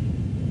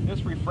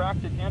 This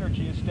refracted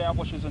energy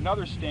establishes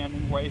another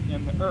standing wave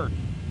in the earth.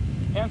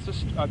 Hence,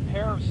 a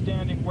pair of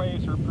standing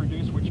waves are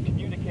produced which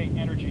communicate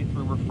energy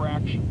through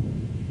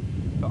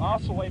refraction. The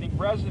oscillating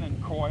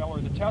resonant coil, or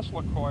the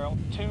Tesla coil,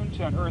 tuned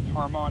to an earth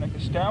harmonic,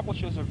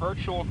 establishes a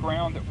virtual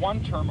ground at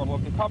one terminal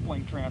of the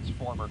coupling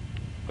transformer,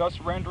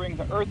 thus rendering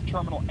the earth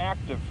terminal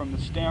active from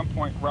the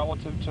standpoint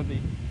relative to the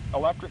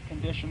electric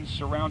conditions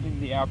surrounding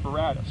the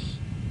apparatus.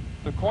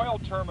 The coil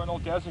terminal,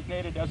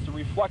 designated as the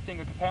reflecting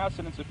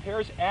capacitance,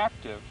 appears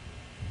active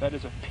that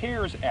is,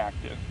 appears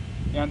active,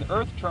 and the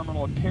Earth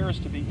terminal appears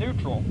to be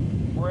neutral,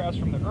 whereas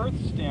from the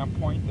Earth's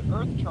standpoint, the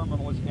Earth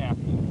terminal is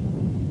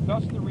active.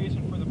 Thus the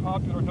reason for the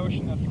popular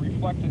notion that the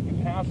reflected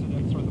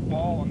capacitance, or the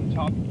ball on the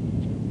top,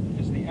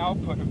 is the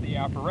output of the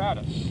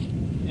apparatus.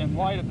 In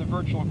light of the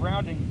virtual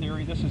grounding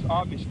theory, this is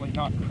obviously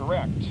not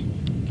correct.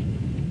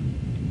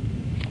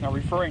 Now,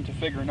 referring to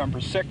figure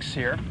number 6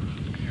 here.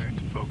 You have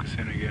to focus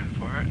in again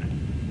for it.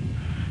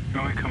 You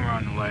only come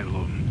around the light a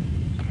little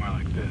more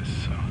like this,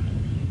 so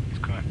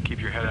just go ahead and keep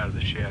your head out of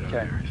the shadow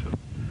there.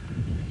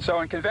 So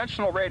in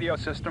conventional radio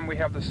system, we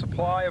have the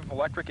supply of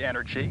electric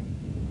energy.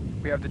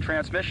 We have the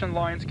transmission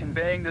lines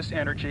conveying this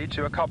energy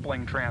to a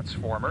coupling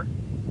transformer.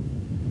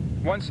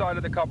 One side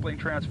of the coupling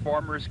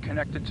transformer is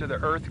connected to the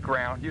earth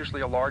ground,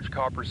 usually a large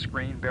copper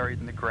screen buried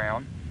in the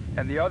ground,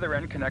 and the other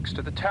end connects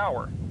to the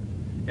tower.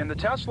 In the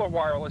Tesla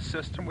wireless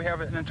system, we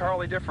have an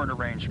entirely different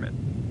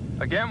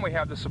arrangement. Again, we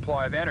have the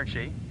supply of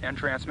energy and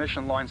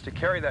transmission lines to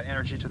carry that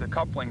energy to the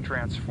coupling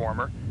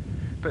transformer,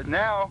 but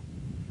now,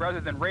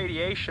 rather than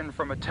radiation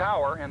from a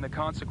tower and the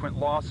consequent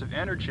loss of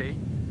energy,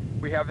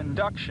 we have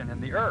induction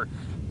in the earth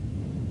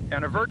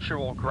and a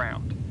virtual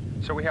ground.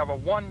 So we have a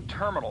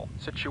one-terminal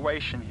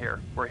situation here,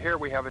 where here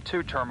we have a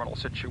two-terminal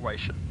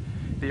situation.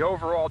 The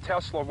overall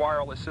Tesla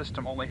wireless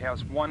system only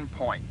has 1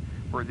 point,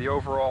 where the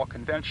overall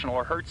conventional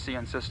or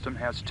Hertzian system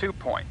has 2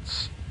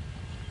 points.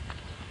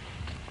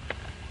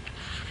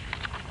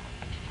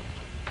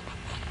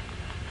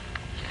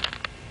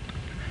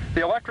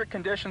 The electric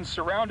conditions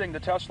surrounding the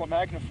Tesla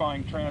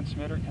magnifying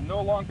transmitter can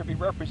no longer be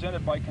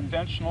represented by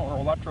conventional or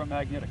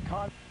electromagnetic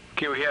concepts.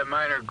 Okay, we had a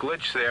minor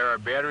glitch there. Our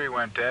battery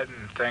went dead,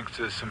 and thanks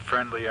to some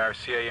friendly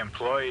RCA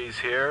employees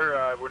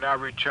here, we're now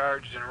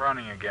recharged and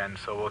running again,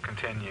 so we'll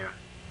continue.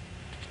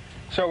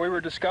 So we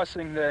were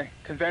discussing the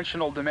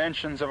conventional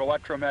dimensions of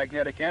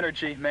electromagnetic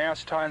energy,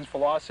 mass times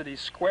velocity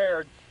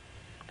squared.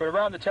 But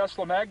around the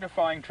Tesla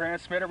magnifying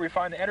transmitter, we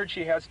find the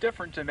energy has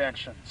different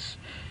dimensions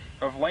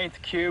of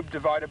length cubed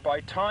divided by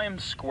time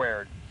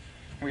squared.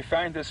 We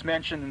find this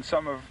mentioned in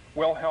some of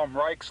Wilhelm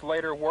Reich's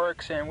later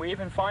works, and we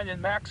even find in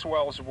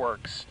Maxwell's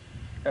works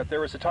that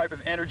there was a type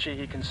of energy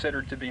he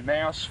considered to be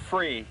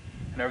mass-free,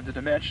 and of the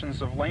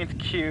dimensions of length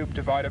cubed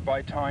divided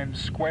by time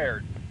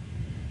squared.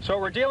 So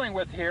what we're dealing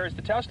with here is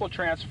the Tesla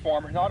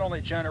transformer not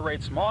only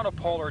generates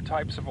monopolar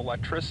types of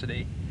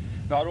electricity,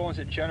 not only does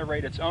it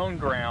generate its own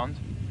ground,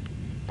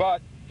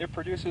 but it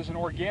produces an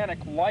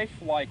organic,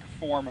 lifelike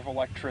form of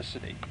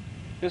electricity.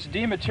 This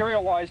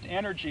dematerialized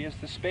energy is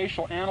the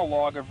spatial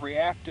analog of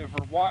reactive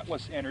or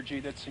wattless energy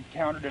that's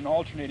encountered in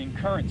alternating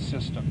current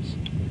systems.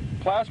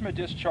 Plasma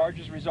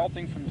discharges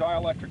resulting from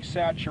dielectric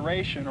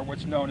saturation, or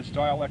what's known as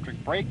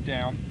dielectric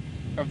breakdown,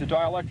 of the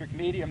dielectric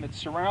medium that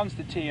surrounds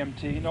the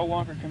TMT no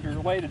longer can be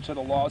related to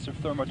the laws of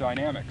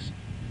thermodynamics,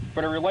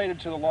 but are related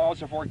to the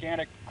laws of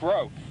organic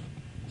growth,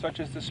 such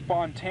as the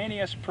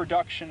spontaneous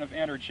production of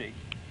energy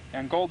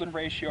and golden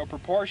ratio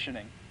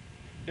proportioning.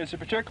 It's of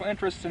particular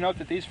interest to note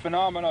that these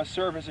phenomena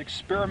serve as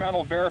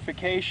experimental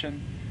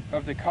verification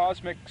of the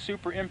cosmic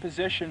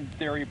superimposition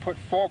theory put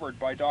forward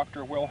by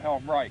Dr.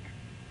 Wilhelm Reich.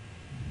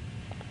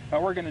 Now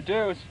what we're going to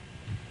do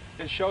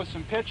is show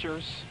some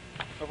pictures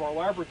of our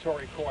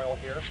laboratory coil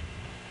here,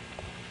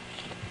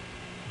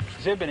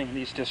 exhibiting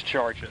these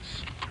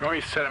discharges. We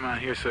always set them on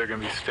here so they're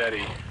going to be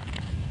steady.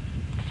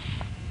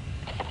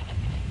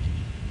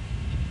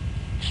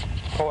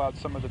 Pull out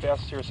some of the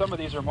best here. Some of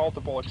these are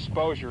multiple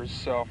exposures,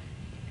 so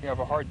you have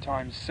a hard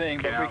time seeing,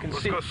 Okay, but now, we can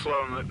let's see. go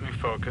slow and let me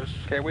focus.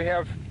 Okay, we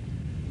have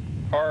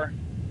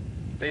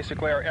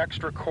basically our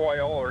extra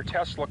coil or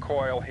Tesla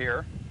coil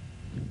here,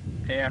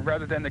 and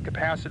rather than the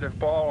capacitive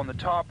ball on the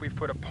top, we've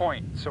put a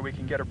point so we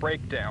can get a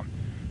breakdown.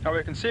 Now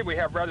we can see we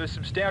have rather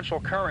substantial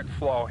current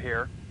flow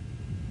here,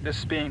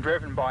 this being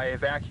driven by a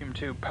vacuum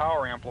tube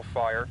power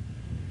amplifier.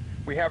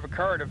 We have a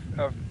current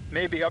of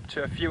maybe up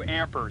to a few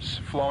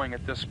amperes flowing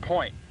at this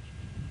point,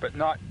 but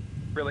not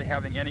really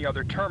having any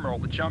other terminal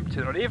to jump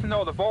to. And even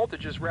though the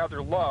voltage is rather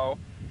low,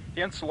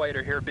 the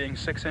insulator here being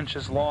 6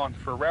 inches long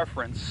for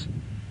reference,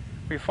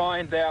 we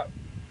find that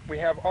we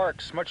have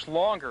arcs much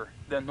longer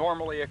than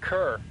normally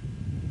occur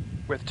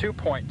with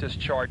 2-point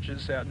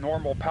discharges at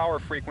normal power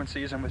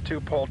frequencies and with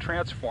 2-pole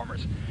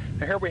transformers.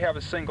 Now here we have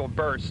a single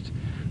burst.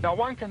 Now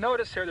one can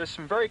notice here there's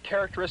some very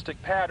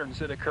characteristic patterns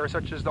that occur,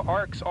 such as the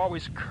arcs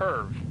always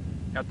curve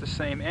at the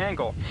same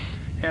angle,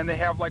 and they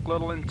have like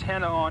little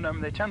antennae on them.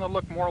 They tend to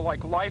look more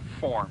like life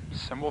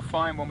forms, and we'll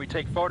find when we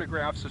take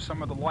photographs of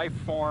some of the life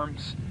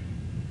forms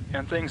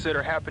and things that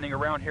are happening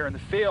around here in the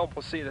field,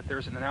 we'll see that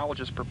there's an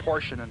analogous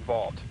proportion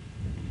involved.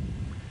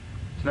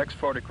 This next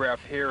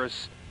photograph here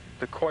is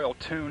the coil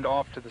tuned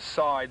off to the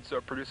side so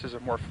it produces a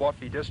more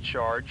fluffy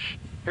discharge.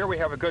 Here we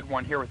have a good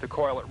one here with the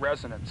coil at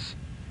resonance.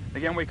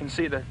 Again, we can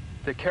see the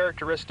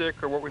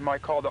characteristic, or what we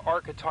might call the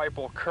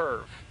archetypal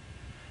curve.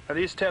 Now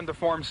these tend to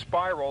form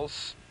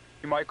spirals.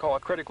 You might call a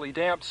critically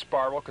damped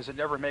spiral because it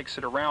never makes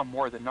it around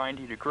more than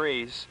 90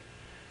 degrees.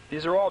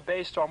 These are all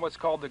based on what's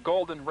called the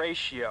golden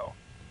ratio,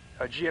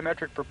 a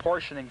geometric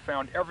proportioning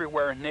found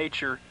everywhere in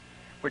nature,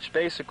 which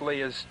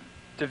basically is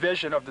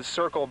division of the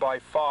circle by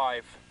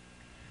 5,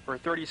 or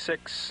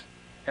 36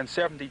 and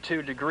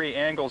 72 degree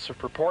angles of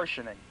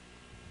proportioning.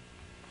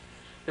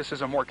 This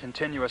is a more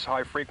continuous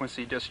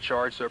high-frequency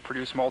discharge, so it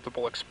produced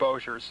multiple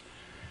exposures.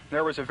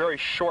 There was a very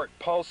short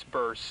pulse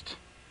burst,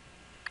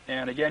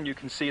 and again you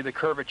can see the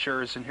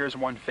curvatures, and here's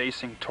one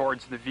facing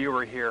towards the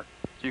viewer here.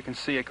 You can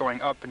see it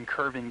going up and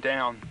curving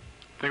down.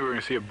 I think we're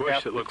going to see a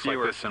bush that looks like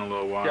this in a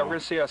little while. Yeah, we're going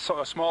to see a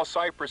small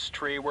cypress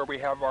tree where we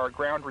have our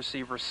ground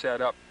receiver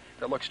set up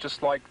that looks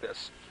just like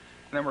this.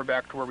 And then we're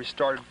back to where we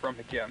started from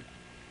again.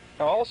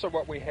 Now also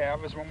what we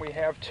have is when we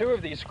have two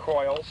of these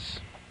coils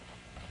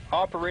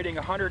operating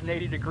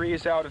 180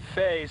 degrees out of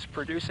phase,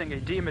 producing a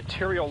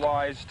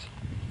dematerialized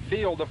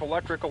field of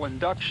electrical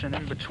induction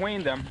in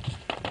between them,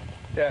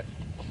 that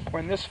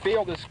when this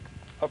field is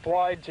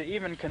applied to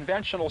even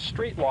conventional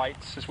street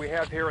lights, as we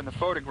have here in the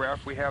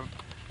photograph, we have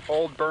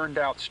old burned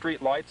out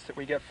street lights that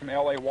we get from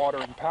LA Water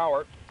and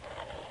Power.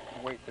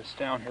 I'll weight this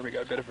down here, we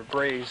got a bit of a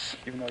breeze,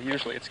 even though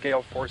usually it's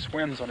gale force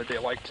winds on a day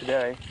like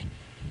today.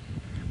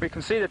 We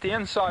can see that the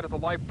inside of the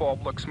light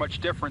bulb looks much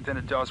different than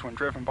it does when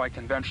driven by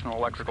conventional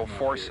electrical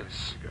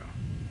forces.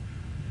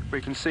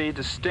 We can see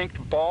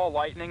distinct ball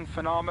lightning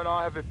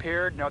phenomena have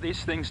appeared. Now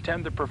these things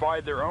tend to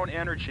provide their own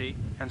energy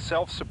and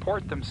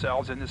self-support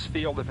themselves in this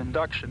field of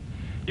induction,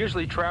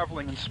 usually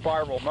traveling in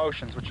spiral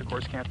motions, which of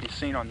course can't be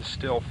seen on the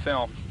still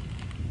film.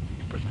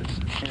 Put this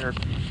in here.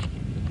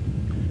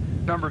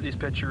 A number of these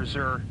pictures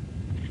are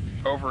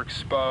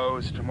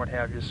overexposed and what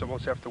have you, so we'll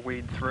just have to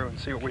weed through and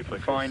see what we can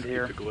find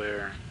here. The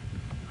glare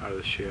out of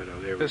the shadow. There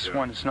we go. This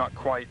one is not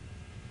quite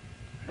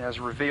as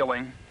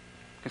revealing.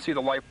 You can see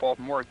the light bulb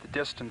more at the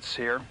distance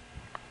here.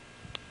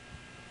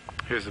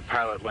 Here's the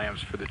pilot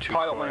lamps for the two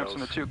pilot coils. lamps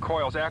and the two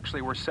coils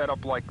actually were set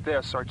up like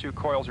this. Our two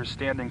coils are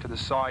standing to the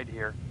side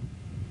here.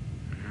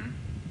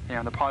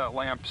 And the pilot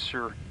lamps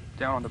are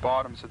down on the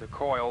bottoms of the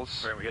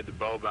coils. Right, we had the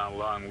bulb on a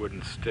long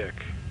wooden stick.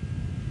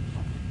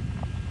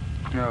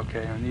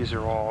 Okay, and these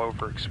are all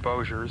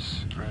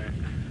overexposures.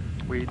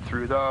 Right. Weed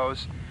through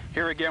those.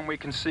 Here again we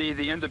can see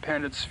the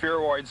independent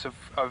spheroids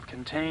of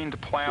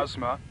contained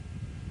plasma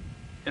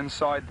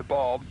inside the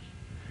bulb.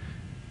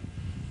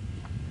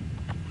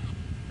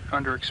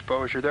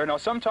 Underexposure there. Now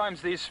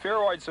sometimes these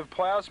spheroids of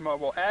plasma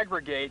will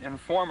aggregate and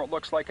form what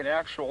looks like an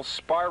actual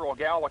spiral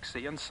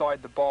galaxy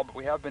inside the bulb, but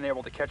we haven't been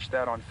able to catch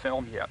that on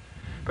film yet.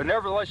 But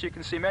nevertheless, you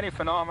can see many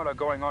phenomena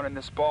going on in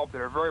this bulb that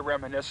are very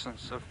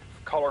reminiscent of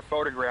color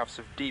photographs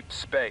of deep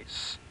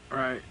space.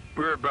 Right.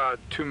 We're about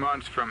 2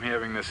 months from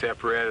having this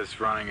apparatus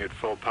running at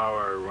full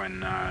power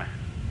when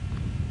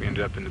we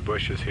ended up in the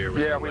bushes here.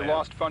 Yeah, we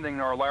lost funding in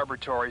our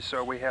laboratory,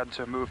 so we had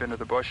to move into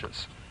the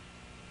bushes.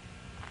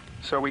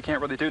 So we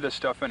can't really do this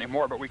stuff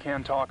anymore, but we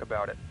can talk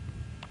about it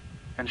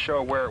and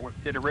show where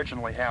it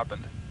originally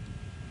happened.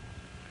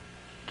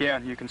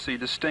 Again, you can see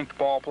distinct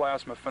ball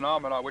plasma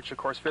phenomena, which of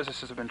course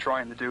physicists have been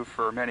trying to do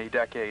for many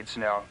decades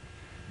now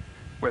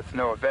with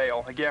no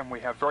avail. Again,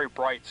 we have very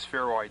bright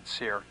spheroids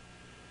here.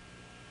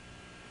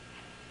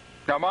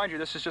 Now mind you,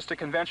 this is just a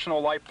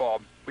conventional light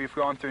bulb. We've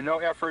gone through no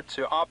effort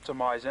to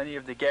optimize any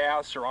of the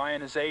gas or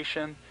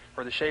ionization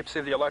or the shapes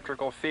of the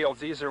electrical fields.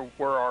 These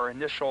were our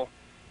initial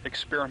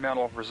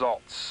experimental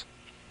results.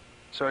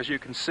 So as you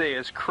can see,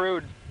 as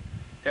crude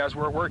as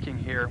we're working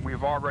here,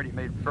 we've already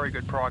made very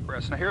good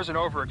progress. Now here's an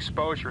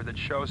overexposure that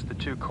shows the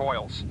two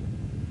coils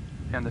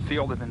and the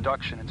field of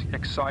induction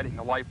exciting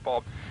the light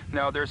bulb.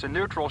 Now there's a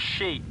neutral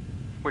sheet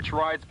which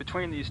rides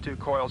between these two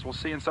coils. We'll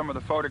see in some of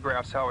the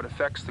photographs how it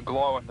affects the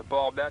glow in the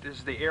bulb. That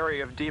is the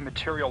area of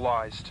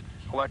dematerialized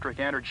electric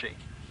energy.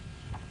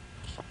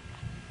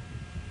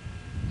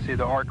 See,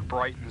 the arc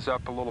brightens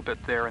up a little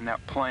bit there in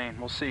that plane.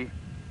 We'll see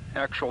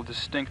actual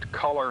distinct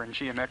color and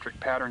geometric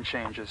pattern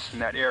changes in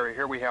that area.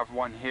 Here we have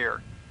one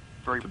here.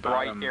 Very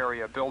bright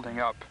area building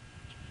up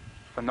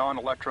a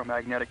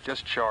non-electromagnetic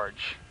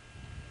discharge.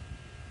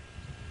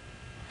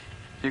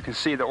 You can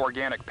see the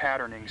organic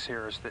patternings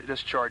here as the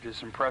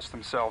discharges impress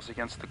themselves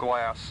against the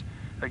glass.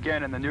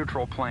 Again, in the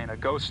neutral plane, a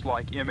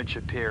ghost-like image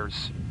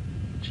appears.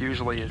 It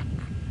usually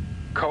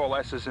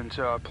coalesces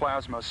into a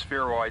plasma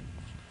spheroid,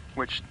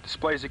 which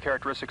displays the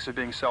characteristics of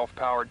being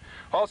self-powered.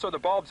 Also, the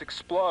bulbs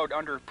explode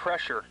under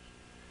pressure,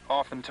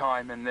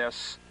 oftentimes in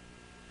this,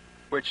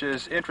 which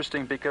is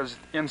interesting because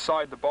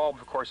inside the bulb,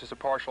 of course, is a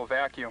partial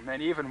vacuum.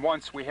 And even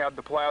once we had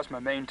the plasma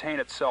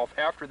maintain itself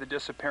after the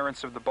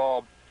disappearance of the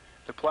bulb,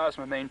 the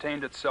plasma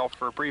maintained itself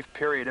for a brief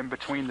period in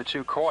between the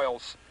two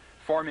coils,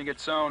 forming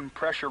its own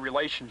pressure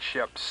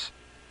relationships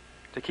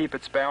to keep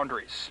its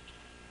boundaries,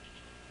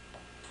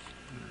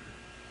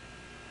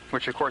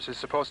 which of course is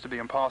supposed to be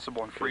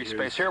impossible in free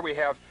space. Here we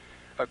have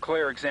a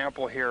clear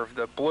example here of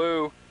the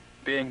blue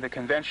being the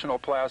conventional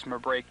plasma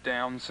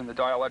breakdowns in the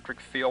dielectric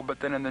field, but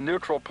then in the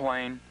neutral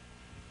plane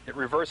it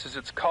reverses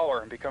its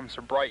color and becomes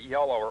a bright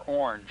yellow or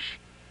orange.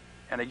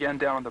 And again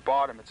down on the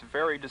bottom it's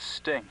very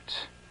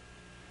distinct.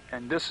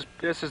 And this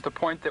is the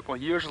point that will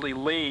usually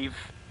leave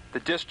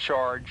the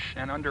discharge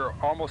and under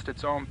almost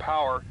its own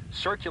power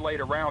circulate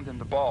around in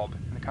the bulb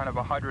in a kind of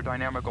a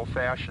hydrodynamical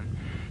fashion.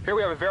 Here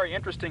we have a very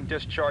interesting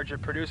discharge.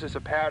 It produces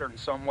a pattern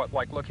somewhat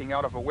like looking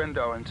out of a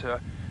window into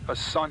a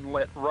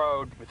sunlit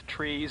road with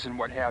trees and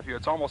what have you.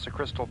 It's almost a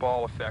crystal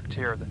ball effect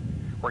here. The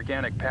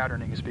organic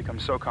patterning has become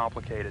so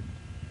complicated.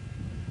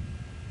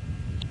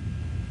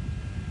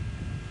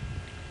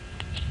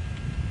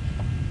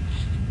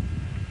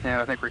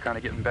 And I think we're kind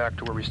of getting back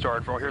to where we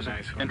started. Well, here's an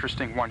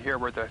interesting one here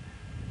where the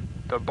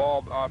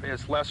bulb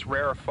is less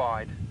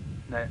rarefied.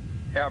 The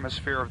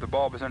atmosphere of the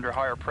bulb is under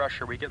higher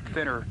pressure. We get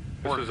thinner,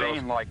 more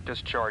vein-like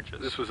discharges.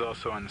 This was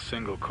also on the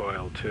single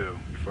coil, too,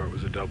 before it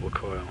was a double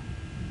coil.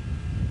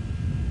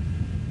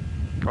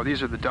 Oh,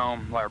 these are the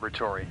dome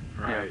laboratory.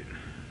 Right. Yeah.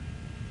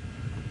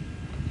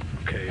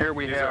 Okay. Here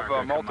we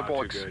have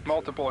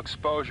multiple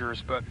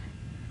exposures, but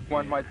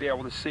one might be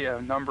able to see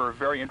a number of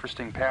very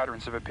interesting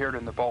patterns have appeared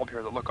in the bulb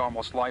here that look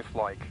almost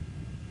lifelike.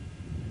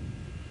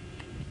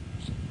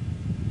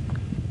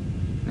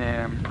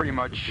 And pretty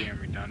much... Being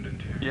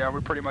redundant here. Yeah,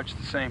 we're pretty much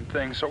the same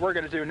thing. So what we're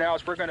going to do now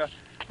is we're going to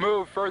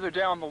move further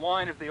down the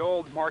line of the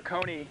old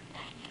Marconi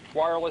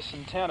wireless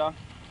antenna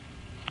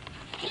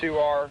to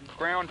our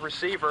ground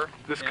receiver.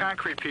 This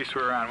concrete piece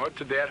we're on, what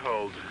did that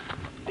hold?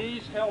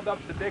 These held up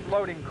the big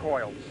loading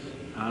coils.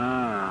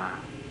 Ah.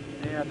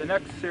 And the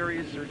next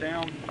series are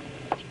down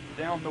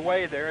the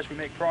way there as we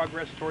make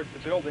progress towards the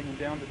building and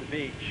down to the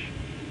beach.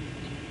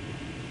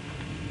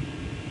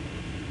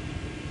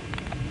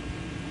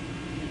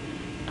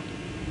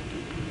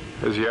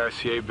 There's the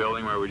RCA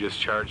building where we just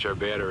charged our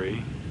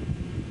battery.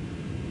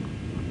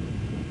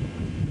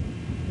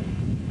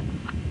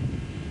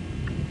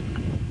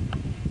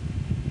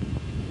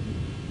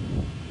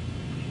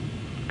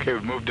 Okay,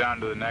 we've moved down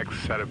to the next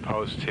set of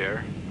posts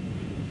here.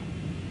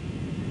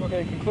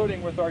 Okay,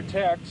 concluding with our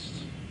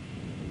text.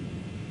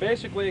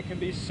 Basically, it can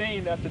be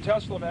seen that the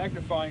Tesla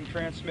magnifying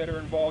transmitter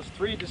involves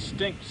 3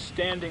 distinct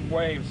standing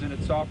waves in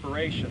its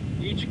operation,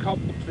 each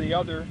coupled to the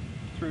other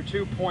through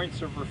 2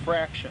 points of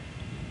refraction.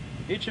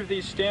 Each of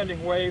these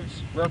standing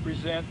waves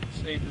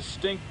represents a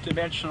distinct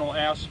dimensional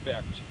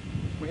aspect.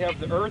 We have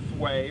the Earth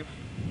wave,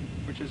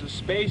 which is a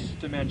space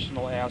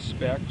dimensional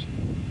aspect.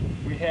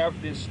 We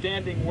have the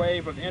standing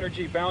wave of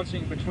energy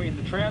bouncing between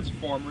the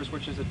transformers,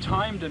 which is a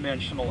time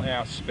dimensional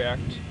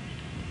aspect.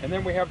 And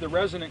then we have the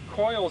resonant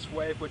coils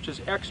wave, which is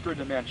extra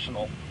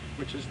dimensional,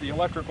 which is the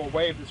electrical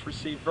wave that's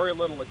received very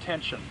little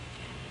attention.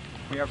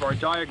 We have our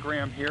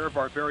diagram here of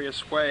our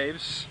various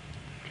waves.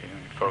 Okay,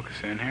 let me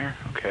focus in here.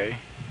 Okay.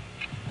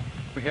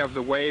 We have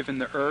the wave in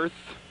the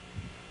Earth.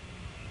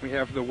 We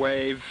have the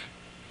wave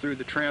through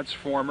the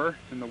transformer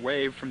and the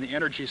wave from the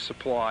energy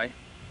supply.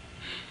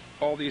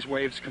 All these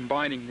waves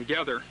combining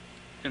together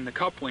in the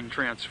coupling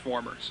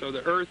transformer. So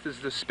the Earth is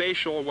the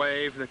spatial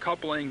wave, the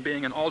coupling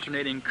being an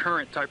alternating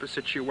current type of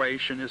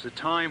situation is a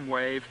time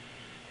wave,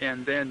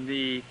 and then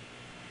the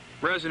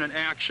resonant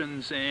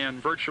actions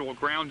and virtual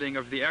grounding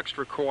of the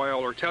extra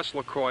coil or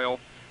Tesla coil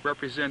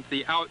represent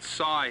the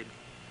outside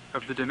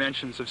of the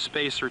dimensions of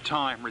space or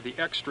time, or the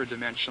extra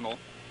dimensional.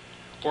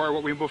 Or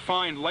what we will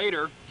find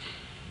later,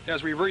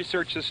 as we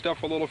research this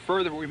stuff a little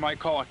further, what we might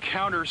call a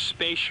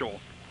counter-spatial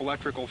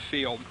electrical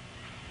field.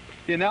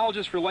 The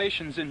analogous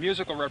relations in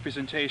musical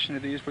representation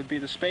of these would be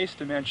the space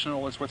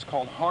dimensional is what's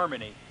called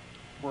harmony,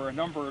 where a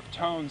number of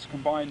tones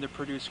combine to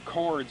produce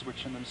chords,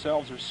 which in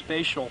themselves are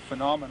spatial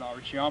phenomena or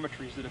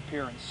geometries that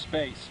appear in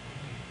space.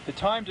 The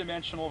time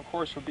dimensional, of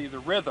course, would be the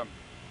rhythm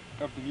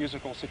of the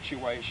musical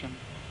situation,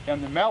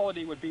 and the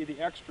melody would be the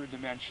extra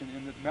dimension,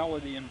 in that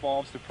melody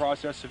involves the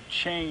process of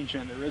change,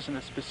 and there isn't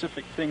a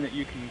specific thing that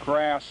you can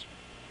grasp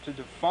to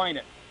define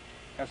it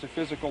as a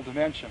physical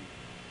dimension.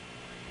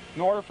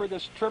 In order for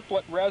this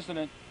triplet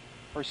resonant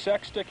or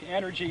sextic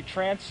energy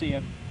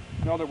transient,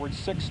 in other words,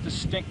 6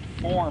 distinct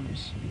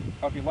forms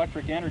of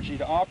electric energy,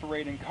 to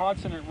operate in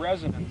consonant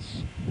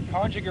resonance,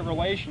 conjugate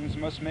relations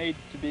must be made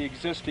to be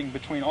existing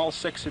between all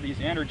 6 of these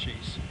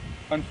energies.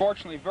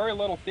 Unfortunately, very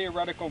little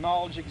theoretical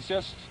knowledge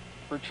exists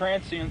for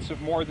transients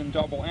of more than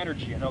double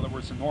energy, in other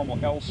words, a normal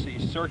LC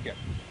circuit.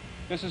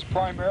 This is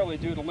primarily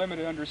due to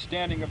limited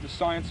understanding of the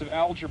science of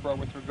algebra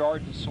with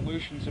regard to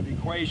solutions of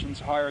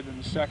equations higher than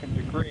the 2nd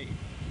degree.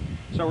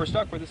 So we're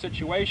stuck with a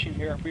situation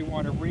here if we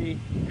want to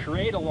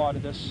recreate a lot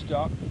of this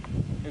stuff,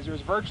 is there's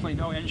virtually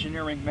no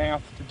engineering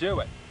math to do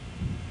it.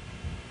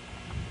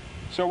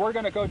 So we're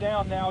going to go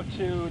down now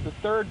to the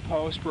 3rd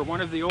post, where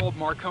one of the old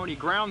Marconi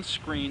ground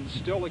screens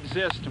still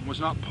exists and was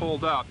not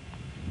pulled up.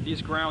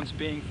 These grounds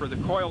being for the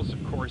coils,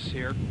 of course,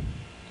 here.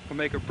 We'll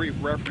make a brief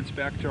reference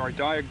back to our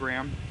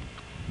diagram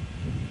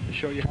to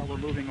show you how we're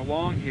moving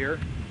along here.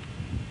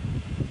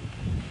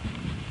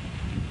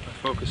 I'll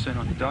focus in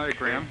on the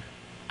diagram.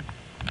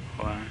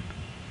 Hold on.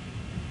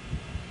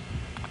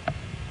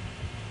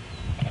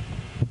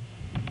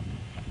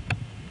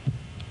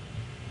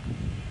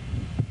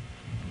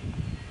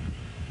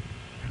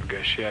 We've got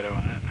a shadow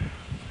on it.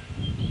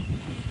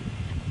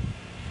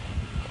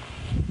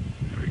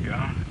 There we go.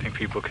 I think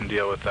people can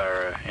deal with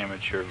our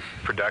amateur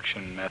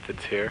production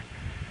methods here.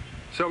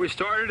 So we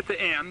started at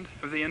the end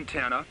of the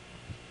antenna,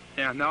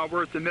 And now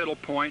we're at the middle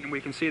point, and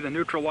we can see the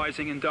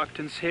neutralizing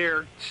inductance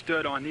here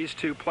stood on these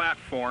two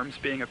platforms,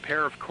 being a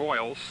pair of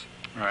coils.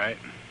 Right.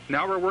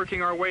 Now we're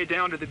working our way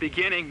down to the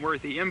beginning where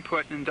the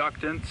input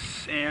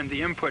inductance and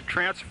the input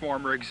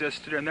transformer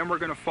existed, and then we're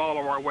going to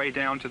follow our way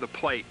down to the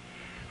plate.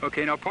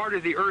 Okay, now part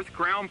of the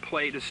earth-ground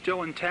plate is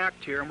still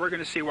intact here, and we're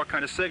going to see what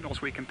kind of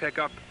signals we can pick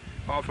up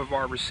off of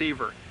our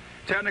receiver.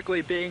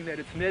 Technically, being that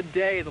it's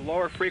midday, the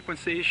lower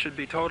frequencies should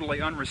be totally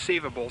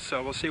unreceivable,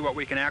 so we'll see what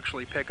we can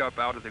actually pick up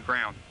out of the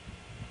ground.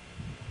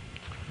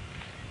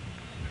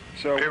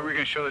 So here we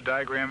can show the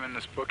diagram in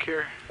this book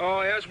here. Oh,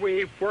 as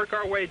we work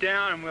our way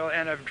down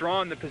and have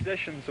drawn the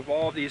positions of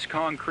all these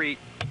concrete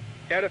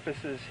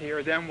edifices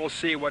here, then we'll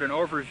see what an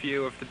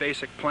overview of the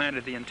basic plan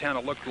of the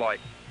antenna looked like.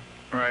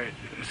 Right.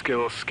 Let's get a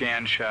little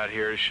scan shot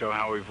here to show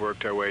how we've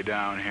worked our way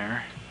down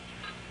here.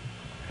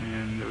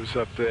 And it was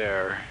up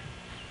there.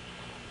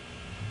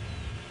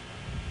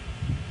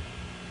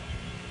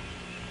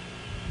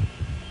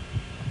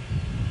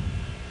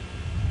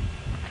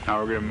 Now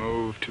we're going to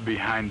move to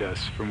behind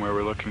us from where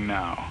we're looking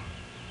now.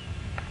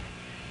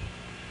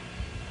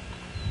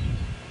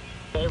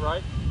 Okay,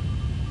 right?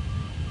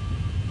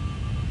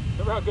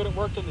 Remember how good it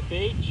worked on the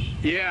beach?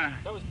 Yeah.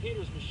 That was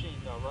Peter's machine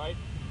though, right?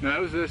 No, that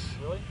was this.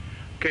 Really?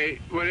 Okay,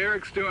 what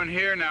Eric's doing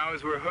here now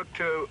is we're hooked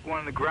to one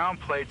of the ground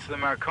plates of the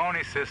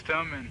Marconi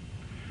system, and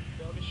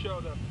Okay, let me show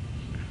them.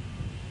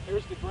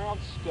 Here's the ground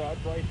stud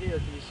right here.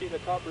 Can you see the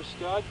copper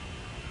stud?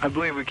 I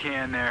believe we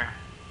can there.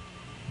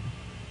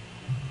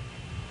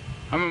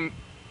 I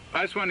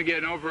just want to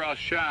get an overall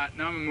shot.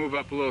 Now I'm going to move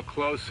up a little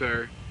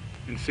closer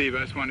and see, but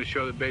I just wanted to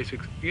show the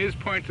basics. Can you just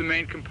point to the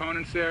main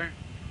components there?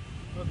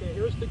 Okay,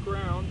 here's the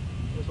ground.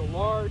 There's a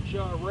large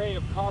array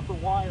of copper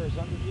wires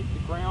underneath the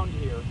ground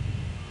here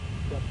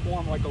that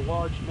form like a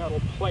large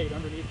metal plate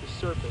underneath the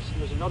surface.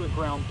 And there's another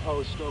ground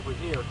post over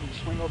here. Can you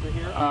swing over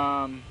here?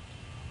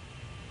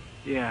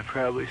 Yeah,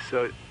 probably.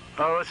 So,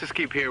 oh, let's just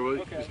keep here.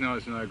 Okay. Just know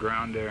there's another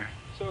ground there.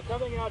 So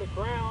coming out of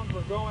ground,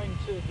 we're going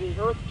to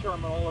the earth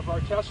terminal of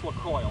our Tesla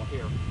coil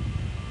here,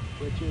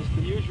 which is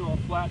the usual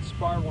flat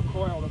spiral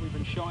coil that we've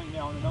been showing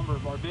now in a number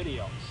of our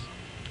videos.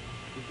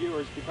 The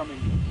viewer's becoming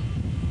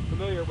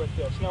familiar with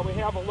this. Now we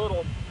have a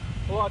little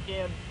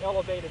plug-in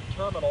elevated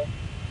terminal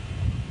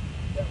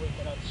that we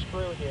can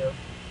unscrew here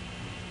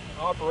and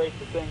operate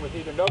the thing with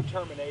either no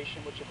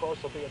termination, which of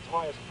course will be its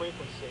highest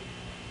frequency,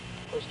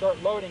 or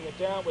start loading it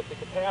down with the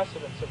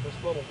capacitance of this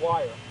little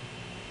wire.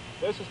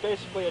 This is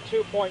basically a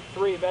 2.3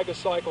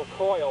 megacycle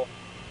coil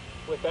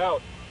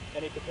without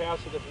any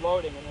capacitive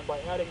loading, and then by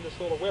adding this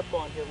little whip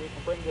on here, we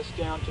can bring this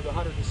down to the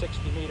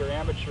 160 meter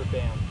amateur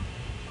band.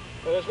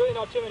 Now, there's really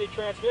not too many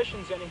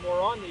transmissions anymore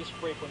on these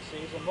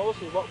frequencies, and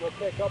mostly what we'll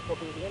pick up will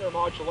be the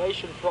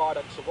intermodulation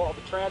products of all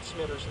the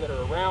transmitters that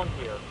are around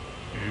here.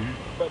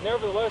 But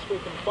nevertheless, we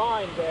can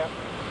find that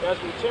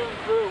as we tune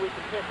through, we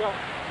can pick up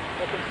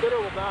a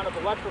considerable amount of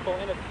electrical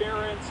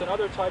interference and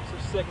other types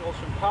of signals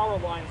from power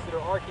lines that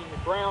are arcing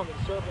the ground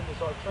and serving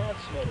as our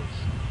transmitters.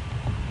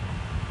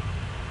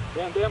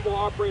 And then we'll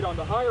operate on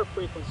the higher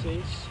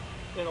frequencies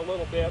in a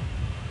little bit,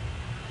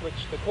 which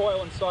the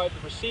coil inside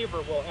the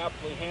receiver will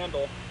aptly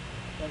handle,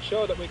 and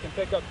show that we can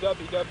pick up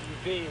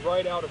WWV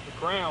right out of the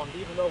ground,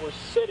 even though we're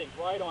sitting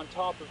right on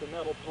top of the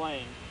metal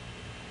plane.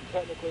 And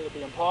technically it'll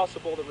be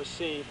impossible to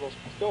receive. We'll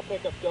still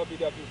pick up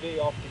WWV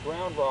off the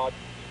ground rod.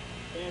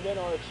 And in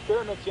our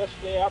experiments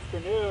yesterday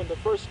afternoon, the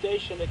first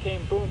station that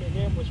came booming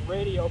in was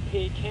Radio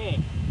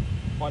Peking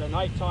on a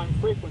nighttime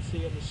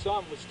frequency, and the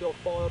sun was still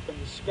far up in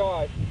the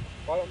sky.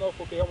 I don't know if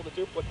we'll be able to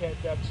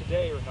duplicate that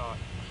today or not.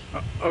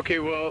 Okay,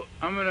 well,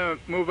 I'm going to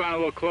move on a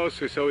little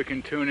closer so we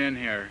can tune in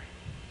here.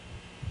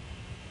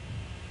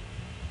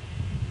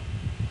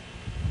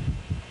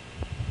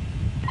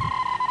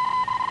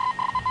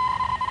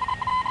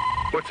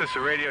 What's this, a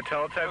radio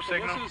teletype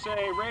signal? This is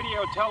a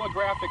radio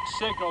telegraphic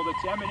signal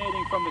that's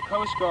emanating from the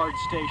Coast Guard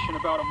station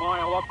about a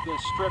mile up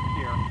this strip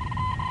here.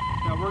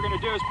 Now what we're going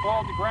to do is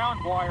pull the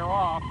ground wire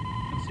off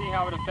and see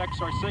how it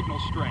affects our signal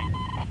strength.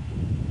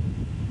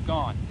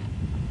 Gone.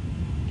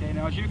 Okay,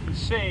 now as you can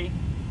see,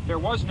 there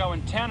was no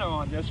antenna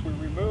on this. We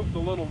removed the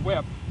little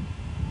whip.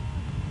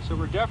 So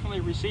we're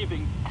definitely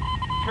receiving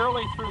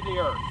purely through the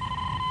earth.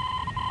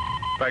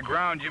 By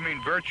ground, you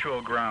mean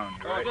virtual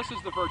ground, right? This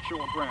is the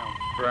virtual ground.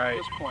 Right. At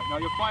this point. Now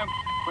you'll find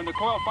when the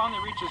coil finally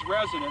reaches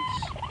resonance,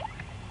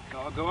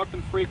 I'll go up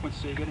in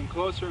frequency, getting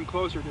closer and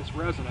closer to its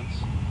resonance.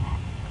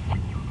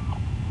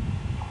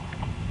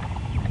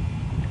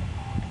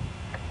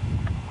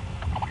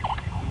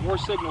 And more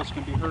signals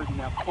can be heard in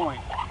that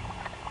point.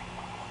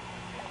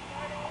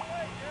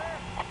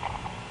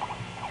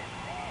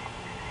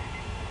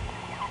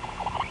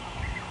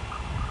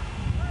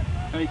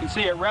 Now you can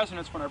see at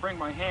resonance when I bring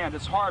my hand,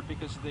 it's hard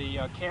because the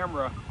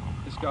camera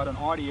has got an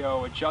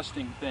audio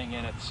adjusting thing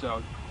in it.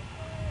 So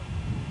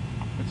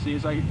let's see,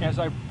 as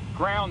I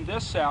ground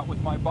this out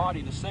with my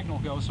body, the signal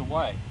goes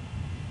away.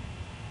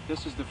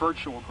 This is the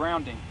virtual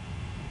grounding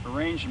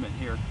arrangement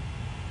here.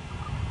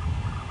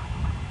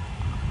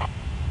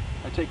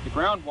 I take the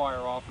ground wire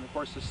off and of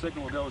course the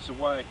signal goes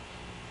away.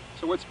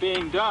 So what's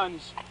being done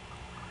is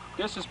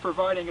This is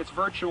providing its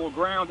virtual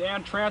ground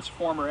and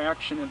transformer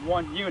action in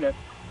one unit,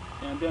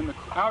 and then the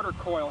outer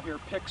coil here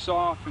picks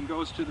off and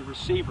goes to the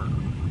receiver.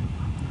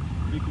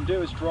 What you can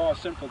do is draw a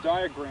simple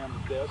diagram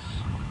of this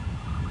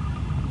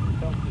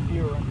to help the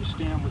viewer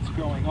understand what's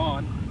going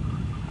on.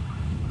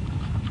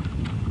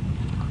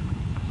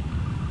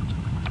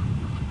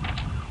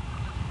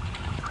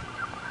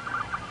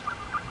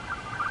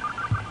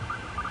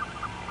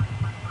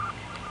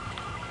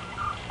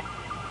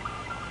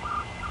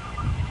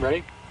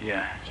 Ready?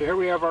 Yeah. So here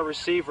we have our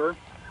receiver,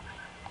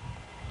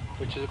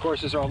 which is, of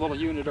course, is our little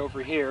unit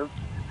over here.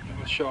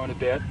 We'll show in a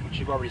bit, which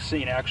you've already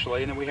seen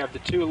actually. And then we have the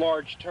two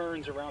large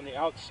turns around the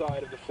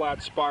outside of the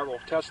flat spiral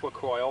Tesla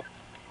coil.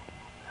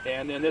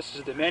 And then this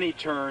is the many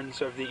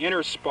turns of the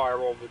inner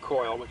spiral of the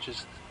coil, which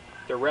is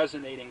the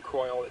resonating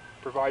coil that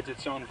provides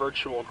its own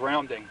virtual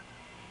grounding.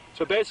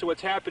 So basically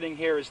what's happening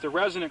here is the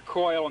resonant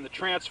coil and the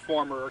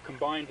transformer are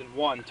combined in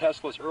one.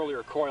 Tesla's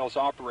earlier coils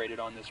operated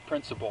on this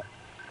principle.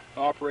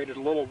 Operated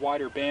a little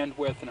wider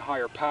bandwidth and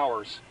higher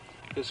powers,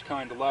 this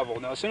kind of level.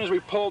 Now as soon as we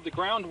pulled the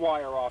ground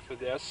wire off of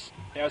this,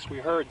 as we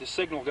heard, the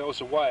signal goes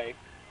away.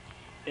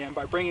 And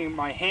by bringing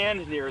my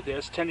hand near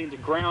this, tending to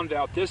ground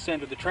out this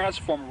end of the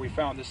transformer, we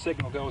found the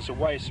signal goes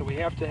away. So we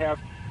have to have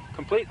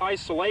complete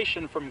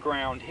isolation from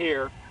ground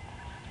here,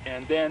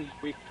 and then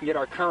we can get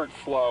our current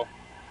flow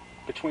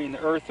between the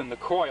earth and the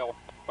coil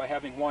by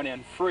having one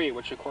end free,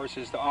 which of course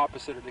is the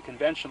opposite of the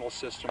conventional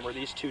system where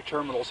these two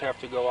terminals have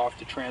to go off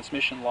to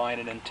transmission line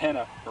and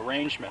antenna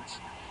arrangements.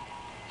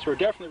 So we're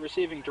definitely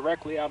receiving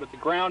directly out of the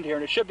ground here,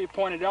 and it should be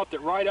pointed out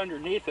that right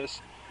underneath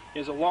us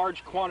is a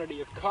large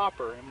quantity of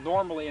copper, and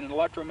normally in an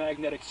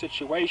electromagnetic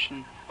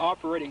situation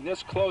operating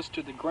this close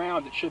to the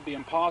ground it should be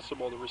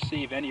impossible to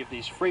receive any of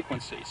these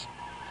frequencies.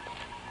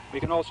 We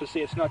can also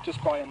see it's not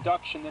just by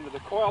induction into the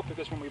coil,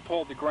 because when we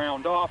pull the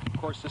ground off, of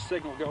course, the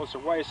signal goes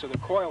away, so the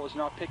coil is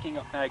not picking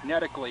up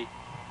magnetically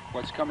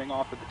what's coming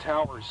off of the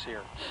towers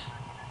here.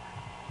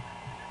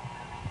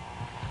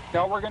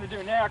 Now what we're going to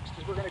do next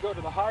is we're going to go to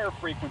the higher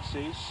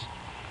frequencies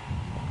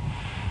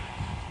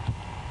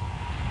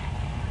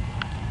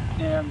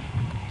and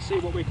see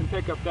what we can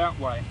pick up that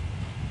way,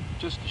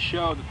 just to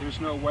show that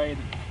there's no way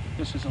that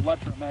this is an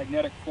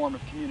electromagnetic form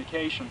of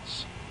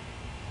communications.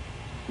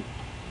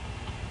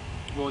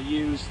 We'll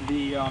use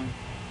the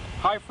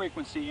high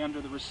frequency end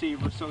of the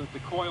receiver so that the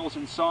coils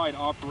inside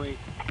operate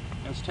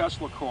as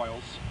Tesla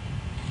coils.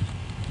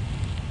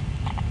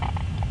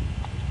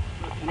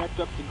 We'll connect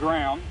up the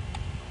ground.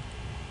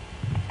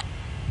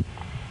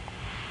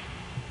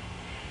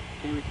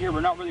 Okay, here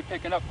we're not really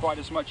picking up quite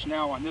as much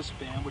now on this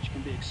band, which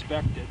can be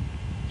expected.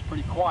 It's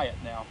pretty quiet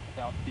now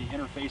without the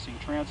interfacing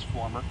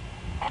transformer.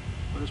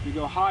 But as we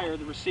go higher,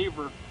 the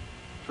receiver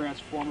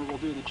transformer will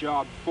do the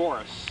job for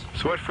us.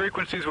 So what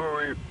frequencies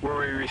were we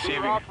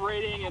receiving? We're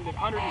operating in the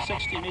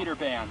 160 meter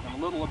band and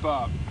a little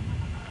above.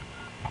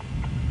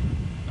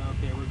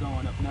 Okay, we're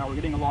going up now. We're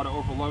getting a lot of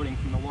overloading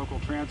from the local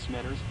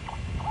transmitters.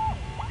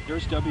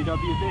 There's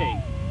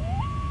WWV.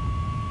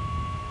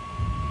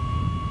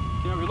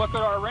 Now we look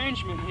at our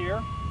arrangement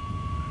here.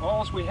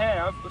 All we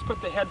have, let's put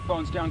the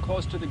headphones down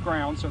close to the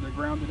ground so they're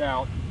grounded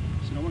out,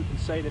 so no one can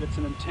say that it's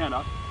an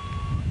antenna.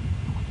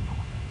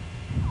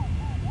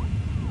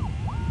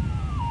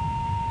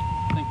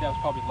 I think that was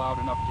probably loud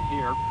enough to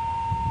hear.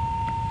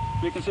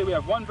 You can see we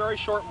have one very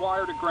short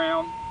wire to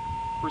ground.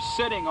 We're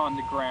sitting on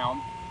the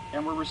ground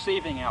and we're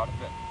receiving out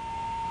of it.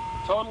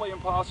 Totally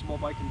impossible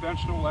by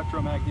conventional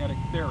electromagnetic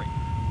theory.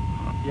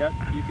 Yet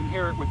you can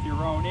hear it with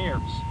your own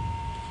ears.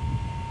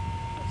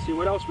 Let's see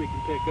what else we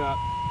can pick up.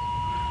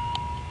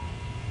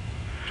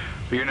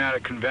 You're not a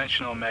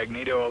conventional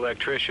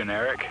magneto-electrician,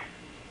 Eric.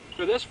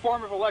 So this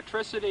form of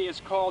electricity is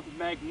called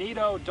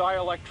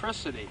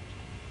magnetodielectricity,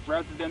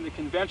 rather than the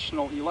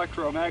conventional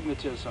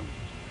electromagnetism.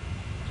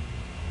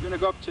 We're going to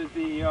go up to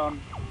the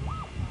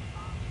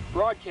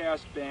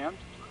broadcast band.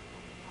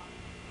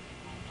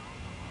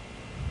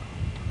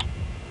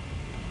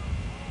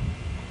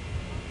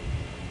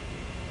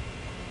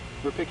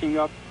 We're picking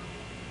up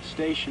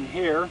station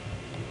here,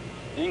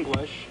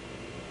 English.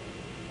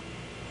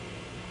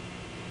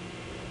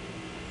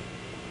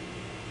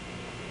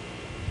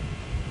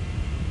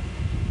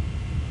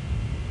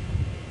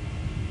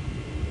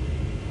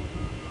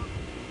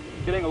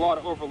 Getting a lot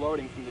of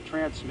overloading from the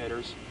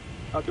transmitters.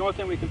 The only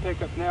thing we can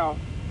pick up now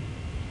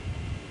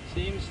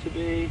seems to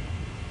be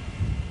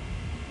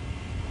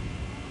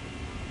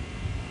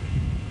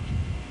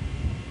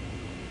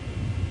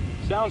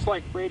sounds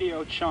like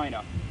Radio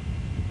China.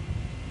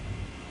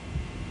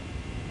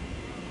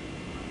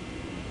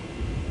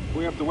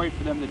 We have to wait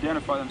for them to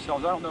identify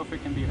themselves. I don't know if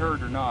it can be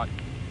heard or not.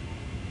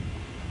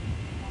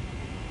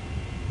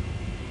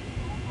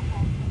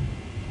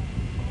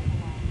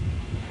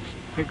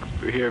 I think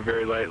we're here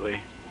very lightly.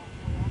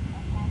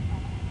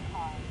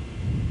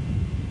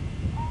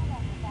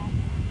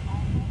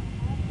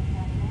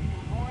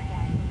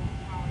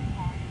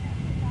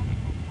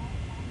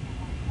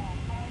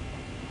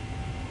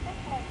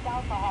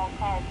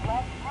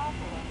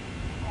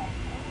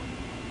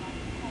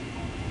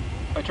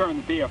 I turn on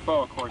the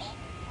BFO, of course.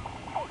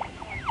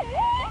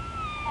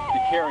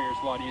 carrier,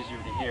 it's a lot easier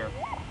to hear.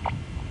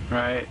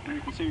 Right. And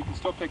you can see you can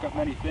still pick up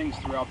many things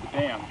throughout the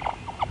band.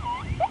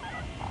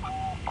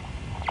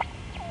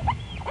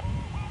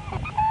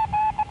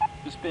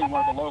 This being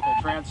one of the local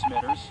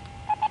transmitters.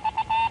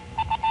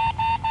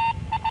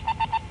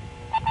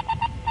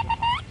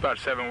 About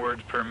 7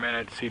 words per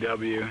minute,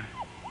 CW.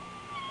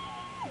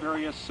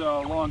 Various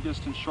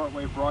long-distance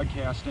shortwave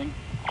broadcasting.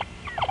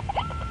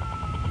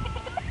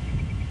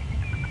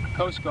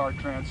 Coast Guard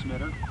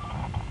transmitter.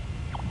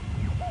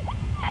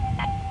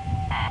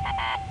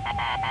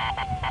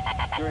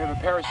 Here we have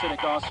a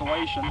parasitic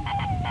oscillation.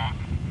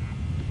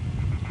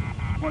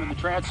 One of the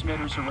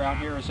transmitters around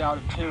here is out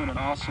of tune and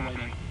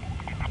oscillating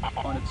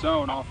on its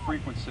own off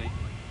frequency.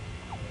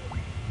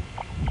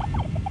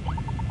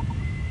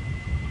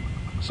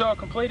 So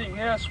completing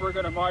this, we're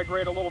going to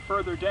migrate a little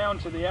further down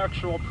to the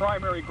actual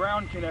primary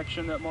ground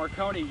connection that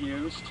Marconi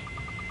used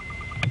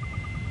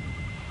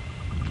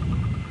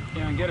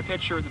and get a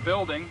picture of the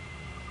building.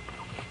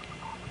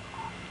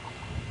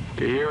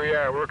 Okay, here we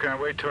are, working our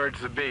way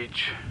towards the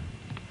beach.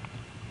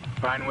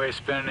 Fine way to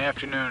spend an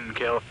afternoon in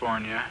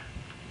California.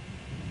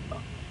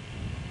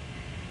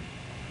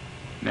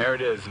 And there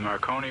it is, the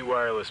Marconi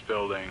Wireless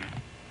Building.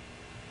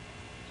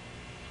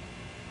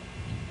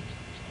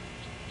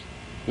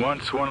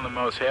 Once one of the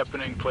most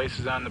happening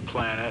places on the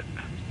planet,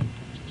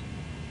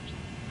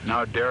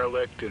 now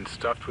derelict and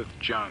stuffed with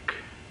junk.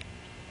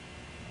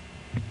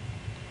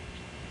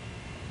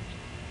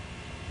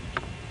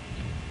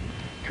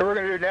 What we're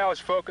going to do now is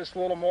focus a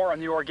little more on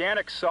the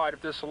organic side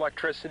of this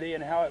electricity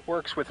and how it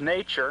works with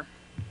nature,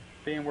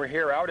 being we're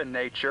here out in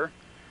nature.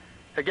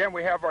 Again,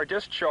 we have our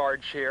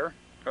discharge here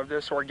of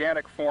this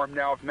organic form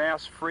now of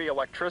mass-free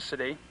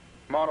electricity,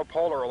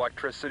 monopolar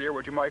electricity, or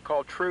what you might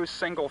call true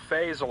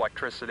single-phase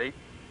electricity.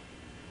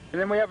 And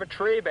then we have a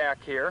tree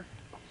back here.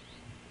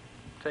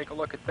 Take a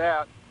look at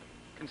that.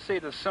 You can see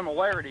the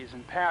similarities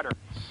and patterns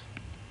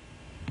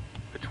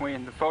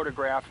between the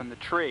photograph and the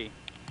tree.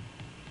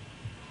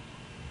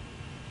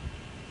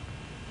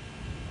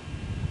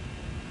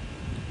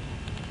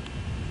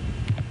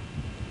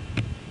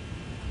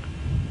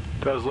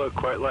 Does look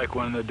quite like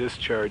one of the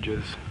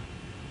discharges.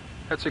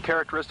 That's a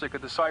characteristic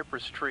of the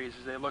cypress trees,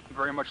 is they look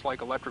very much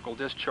like electrical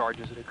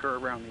discharges that occur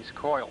around these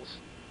coils.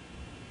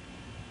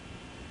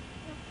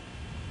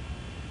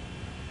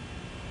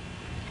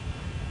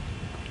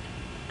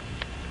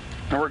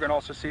 And we're going to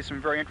also see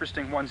some very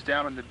interesting ones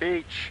down on the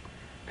beach,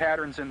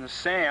 patterns in the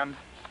sand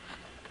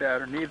that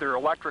are neither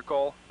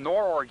electrical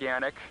nor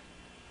organic,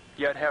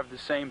 yet have the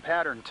same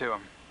pattern to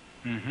them.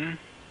 Mm-hmm.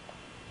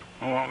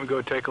 Well, why don't we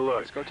go take a look?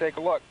 Let's go take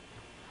a look.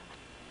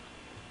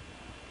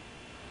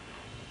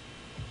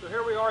 So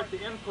here we are at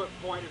the input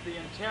point of the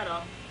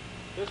antenna.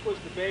 This was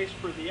the base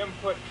for the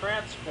input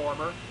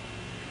transformer,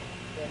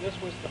 and this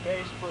was the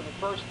base for the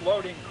first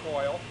loading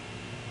coil.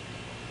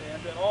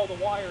 And then all the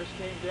wires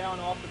came down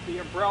off of the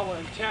umbrella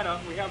antenna.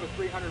 We have a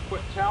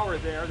 300-foot tower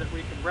there that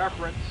we can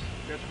reference.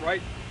 It's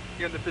right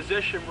in the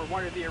position where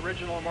one of the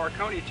original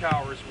Marconi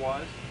towers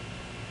was.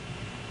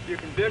 You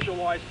can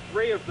visualize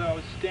 3 of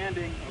those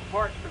standing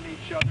apart from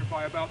each other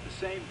by about the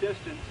same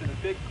distance in a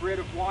big grid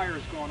of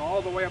wires going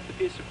all the way up the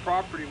piece of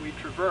property we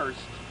traversed.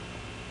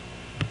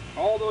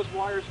 All those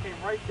wires came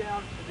right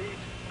down to these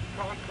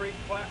concrete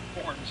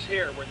platforms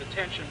here where the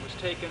tension was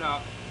taken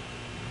up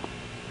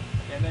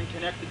and then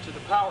connected to the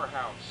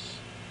powerhouse.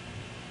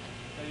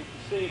 And you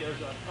can see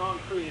there's a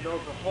concrete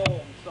over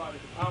hole inside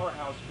of the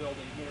powerhouse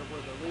building here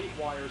where the lead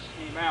wires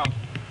came out.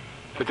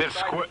 But this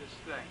square,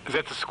 is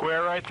that the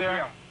square right there?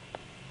 Yeah.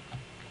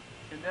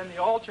 And then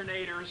the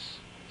alternators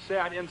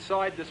sat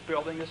inside this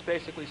building, this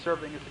basically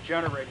serving as a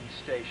generating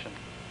station.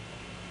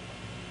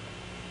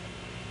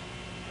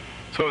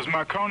 So is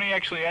Marconi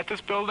actually at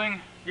this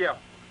building? Yeah.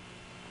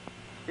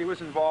 He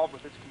was involved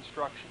with its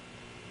construction.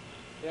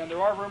 And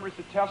there are rumors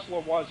that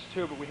Tesla was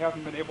too, but we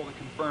haven't been able to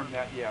confirm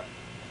that yet.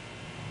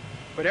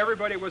 But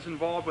everybody was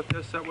involved with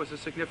this. That was a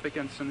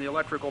significance in the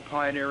electrical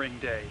pioneering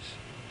days.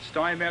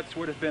 Steinmetz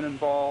would have been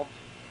involved.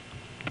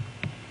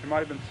 There might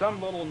have been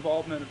some little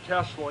involvement of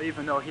Tesla,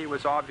 even though he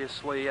was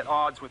obviously at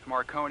odds with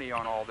Marconi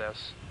on all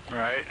this.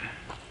 Right.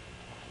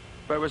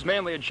 But it was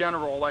mainly a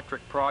General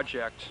Electric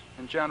project,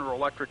 and General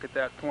Electric at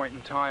that point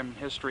in time in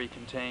history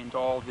contained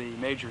all the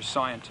major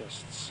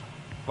scientists,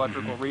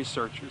 electrical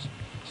researchers.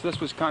 So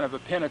this was kind of a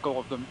pinnacle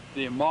of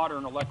the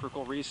modern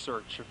electrical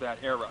research of that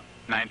era.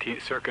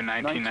 Circa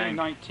 1990.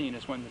 1919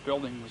 is when the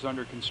building was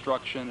under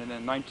construction, and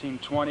in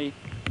 1920,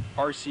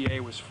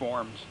 RCA was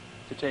formed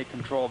to take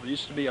control. There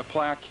used to be a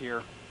plaque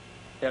here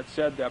that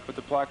said that, but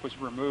the plaque was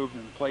removed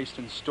and placed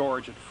in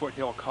storage at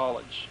Foothill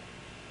College.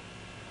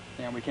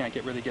 And we can't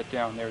really get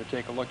down there to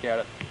take a look at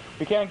it.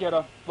 We can get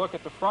a look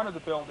at the front of the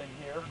building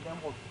here, then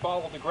we'll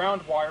follow the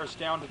ground wires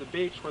down to the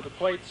beach where the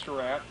plates are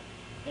at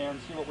and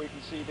see what we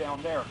can see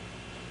down there.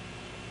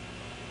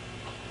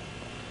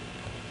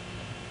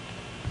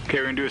 Okay,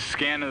 we're going to do a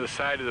scan of the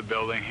side of the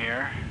building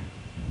here.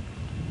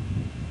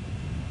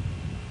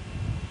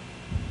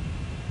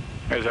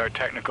 There's our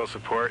technical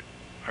support,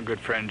 our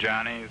good friend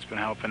Johnny, who's been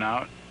helping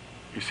out.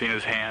 You've seen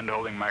his hand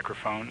holding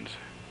microphones.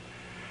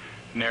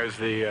 And there's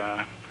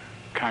the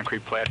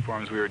concrete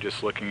platforms we were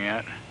just looking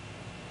at.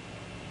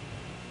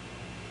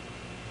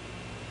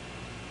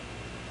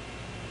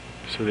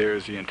 So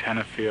there's the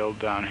antenna field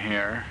down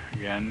here.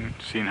 Again,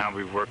 seeing how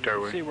we've worked our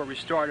way. See where we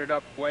started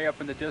up, way up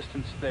in the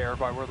distance there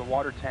by where the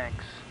water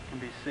tanks can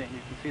be seen.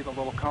 You can see the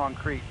little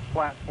concrete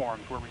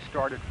platforms where we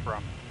started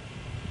from.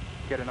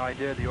 Get an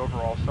idea of the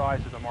overall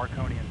size of the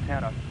Marconi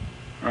antenna.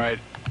 Right.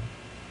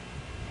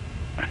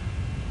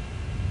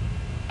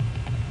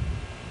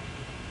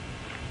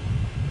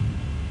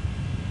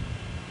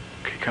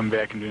 Okay, come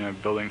back and do a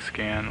building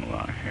scan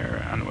along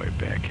here on the way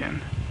back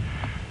in.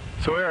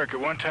 So Eric, at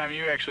one time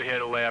you actually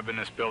had a lab in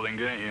this building,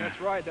 didn't you? That's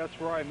right. That's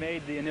where I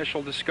made the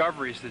initial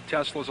discoveries that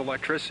Tesla's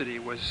electricity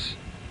was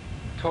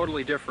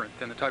totally different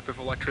than the type of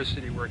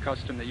electricity we're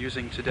accustomed to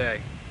using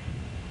today.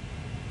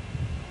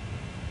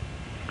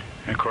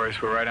 And of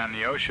course, we're right on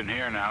the ocean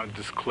here now,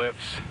 just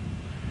cliffs.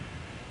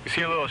 You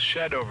see a little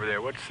shed over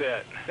there. What's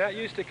that? That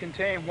used to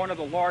contain one of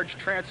the large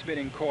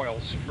transmitting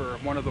coils for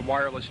one of the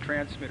wireless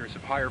transmitters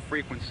of higher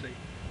frequency.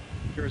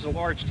 There's a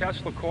large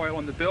Tesla coil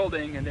in the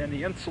building, and then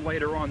the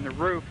insulator on the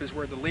roof is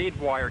where the lead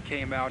wire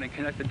came out and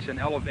connected to an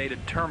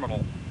elevated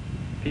terminal.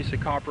 Piece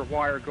of copper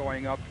wire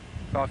going up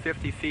about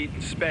 50 feet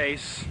in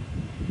space,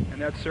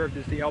 and that served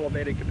as the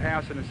elevated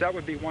capacitance. That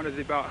would be one of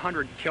the about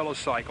 100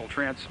 kilocycle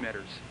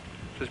transmitters,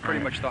 which is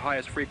pretty much the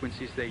highest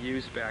frequencies they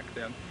used back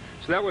then.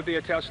 So that would be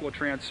a Tesla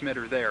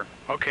transmitter there.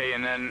 Okay,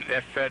 and then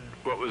that fed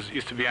what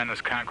used to be on this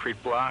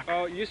concrete block?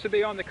 Oh, it used to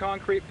be on the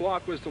concrete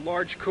block was the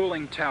large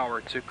cooling tower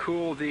to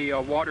cool the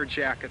water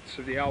jackets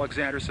of the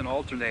Alexanderson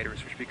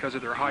alternators, which because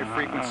of their high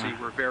frequency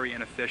were very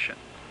inefficient.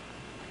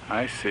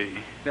 I see.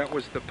 That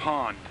was the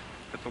pond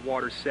that the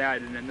water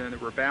sat in, and then there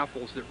were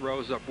baffles that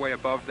rose up way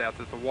above that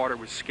the water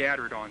was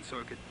scattered on so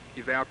it could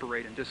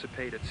evaporate and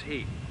dissipate its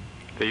heat.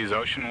 They use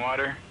ocean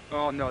water?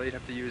 Oh, no, they'd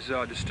have to use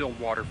distilled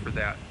water for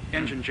that.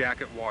 Engine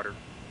jacket water.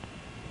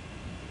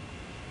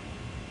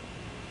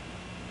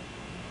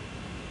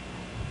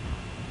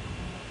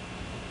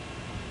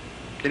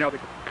 You know,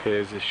 okay,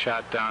 there's a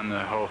shot down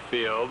the whole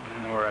field,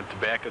 and we're at the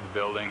back of the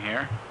building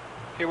here.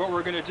 Okay, what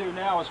we're going to do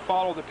now is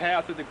follow the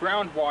path of the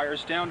ground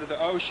wires down to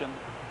the ocean.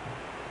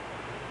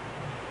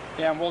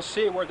 And we'll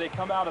see where they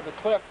come out of the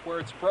cliff, where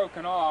it's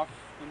broken off,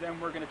 and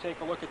then we're going to take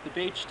a look at the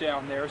beach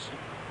down there. So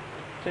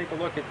take a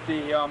look at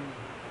the,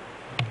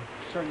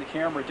 turn the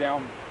camera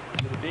down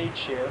to the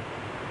beach here.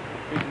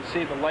 You can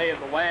see the lay of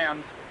the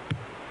land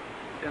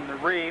in the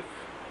reef.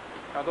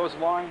 Now those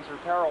lines are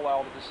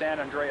parallel to the San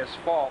Andreas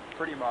Fault,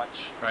 pretty much.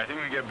 Right, I think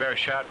we can get a better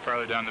shot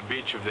farther down the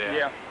beach of that.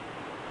 Yeah.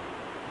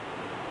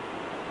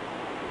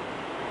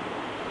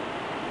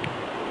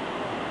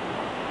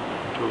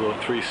 Do a little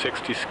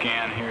 360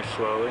 scan here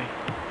slowly.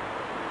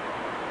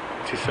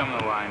 See some of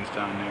the lines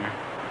down there.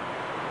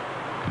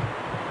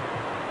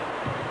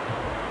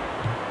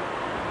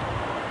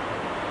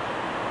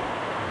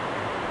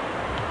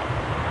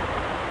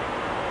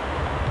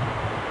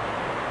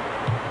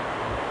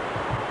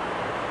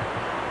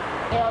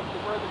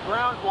 Where the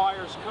ground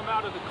wires come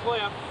out of the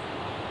cliff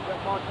that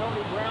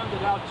Marconi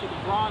grounded out to the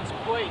bronze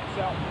plates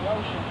out in the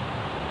ocean.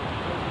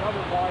 There's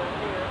another wire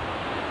here.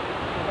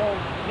 The whole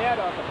net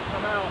of it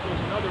come out. There's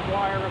another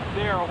wire up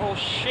there, a whole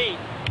sheet.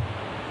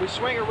 If we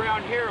swing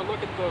around here and look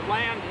at the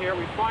land here,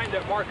 we find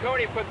that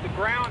Marconi put the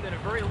ground in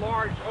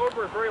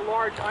over a very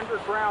large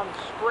underground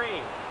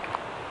stream.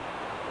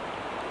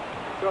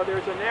 So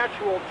there's a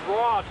natural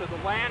draw to the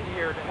land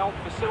here to help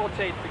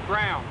facilitate the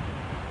ground.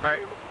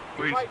 Right.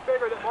 You might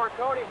figure that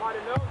Marconi might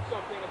have known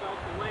something about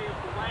the lay of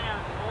the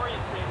land and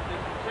orientated his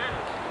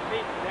antennas to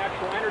meet the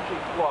natural energy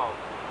flow.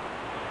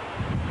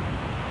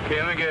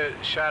 Okay, let me get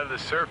a shot of the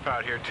surf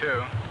out here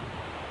too.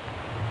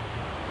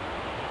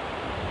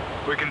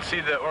 We can see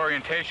the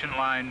orientation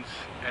lines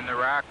in the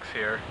rocks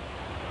here.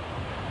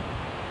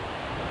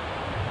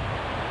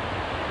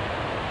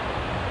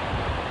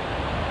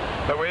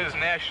 But we have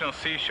national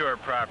seashore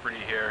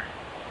property here.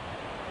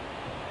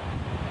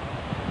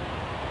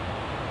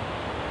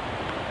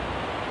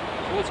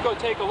 So let's go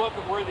take a look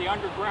at where the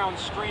underground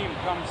stream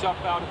comes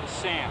up out of the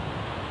sand.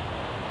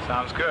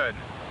 Sounds good.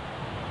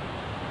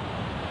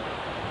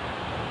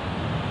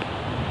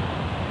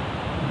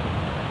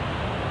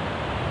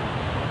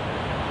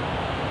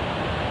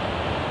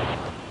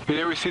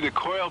 There we see the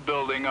coil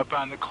building up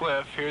on the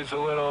cliff. Here's a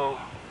little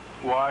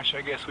wash,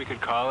 I guess we could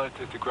call it,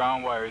 that the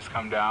ground wires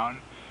come down.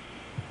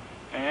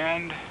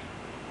 And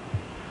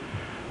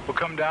we'll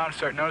come down and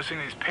start noticing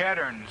these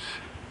patterns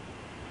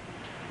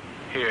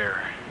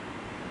here.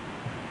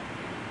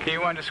 Can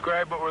you want to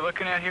describe what we're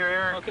looking at here,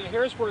 Eric? Okay,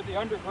 here's where the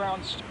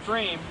underground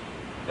stream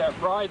that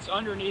rides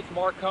underneath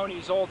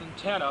Marconi's old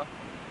antenna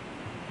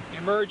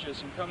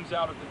emerges and comes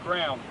out of the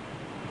ground.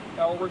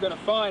 Now what we're going to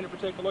find, if we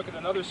take a look at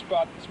another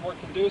spot that's more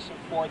conducive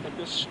for it, that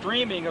this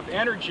streaming of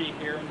energy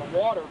here in the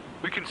water...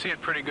 We can see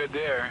it pretty good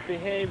there.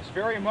 ...behaves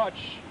very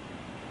much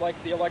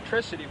like the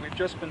electricity we've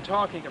just been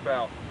talking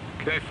about.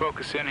 Can we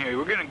focus in here?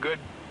 We're getting good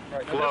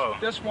flow.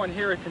 This one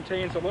here, it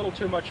contains a little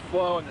too much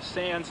flow, and the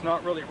sand's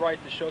not really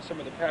right to show some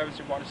of the patterns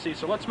we want to see.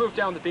 So let's move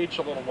down the beach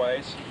a little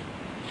ways.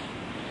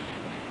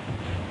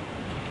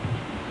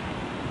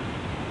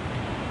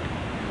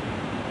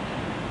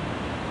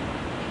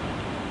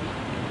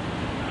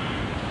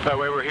 By the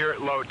way, we're here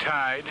at low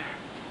tide.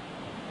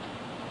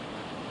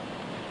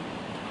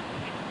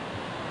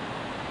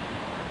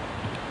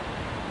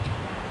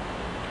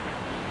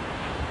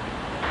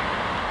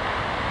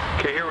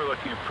 Okay, here we're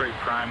looking at pretty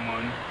prime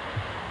moon.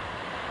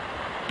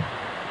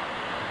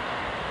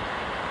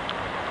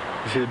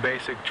 You see the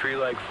basic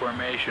tree-like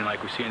formation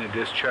like we see in the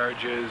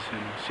discharges,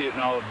 and you see it in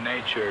all of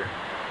nature.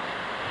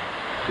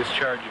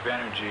 Discharge of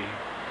energy.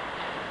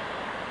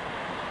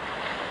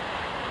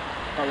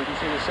 We can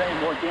see the same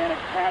organic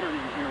patterning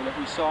here that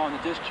we saw in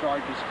the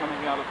discharges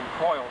coming out of the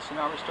coils. So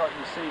now we're starting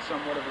to see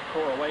somewhat of a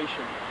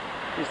correlation.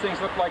 These things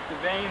look like the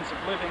veins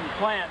of living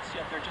plants,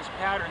 yet they're just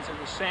patterns in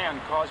the sand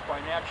caused by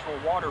natural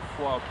water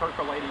flow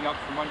percolating up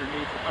from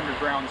underneath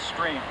underground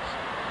streams.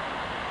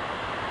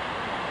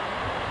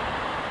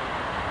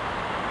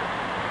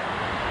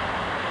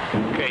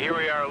 Okay, here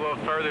we are a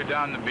little further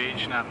down the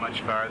beach, not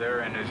much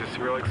farther, and there's this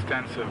real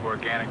extensive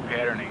organic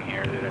patterning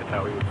here that I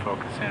thought we would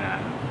focus in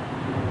on.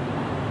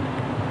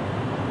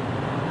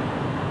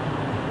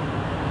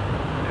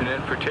 And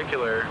in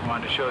particular, I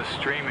wanted to show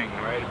streaming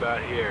right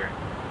about here.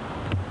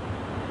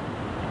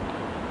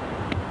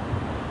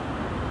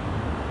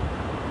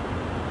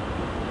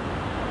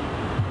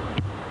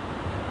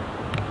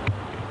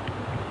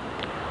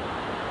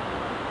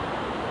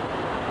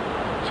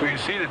 So you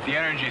see that the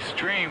energy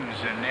streams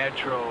in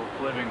natural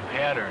living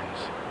patterns.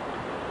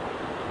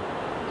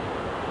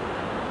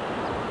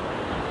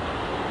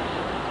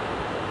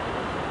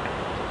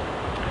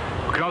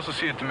 We can also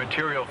see that the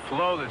material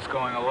flow that's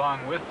going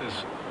along with this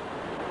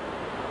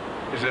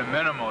is at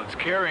minimal. It's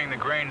carrying the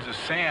grains of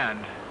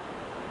sand,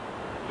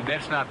 but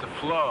that's not the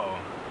flow.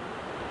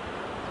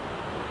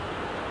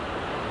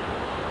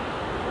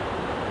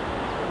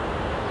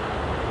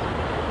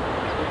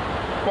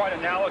 Quite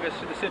analogous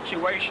to the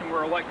situation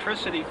where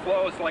electricity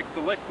flows like the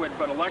liquid,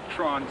 but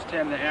electrons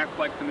tend to act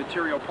like the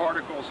material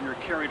particles and are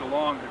carried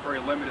along at a very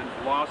limited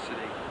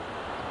velocity.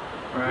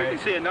 Right. We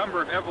can see a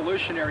number of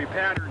evolutionary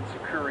patterns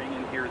occurring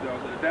in here, though,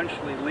 that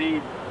eventually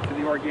lead to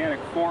the organic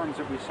forms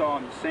that we saw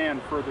in the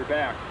sand further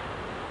back.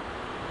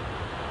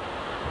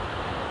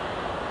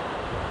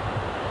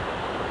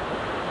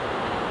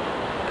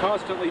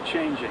 Constantly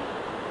changing.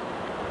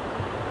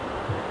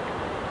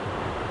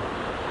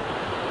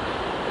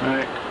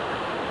 Right.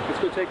 Let's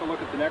go take a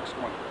look at the next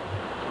one.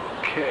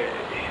 Okay.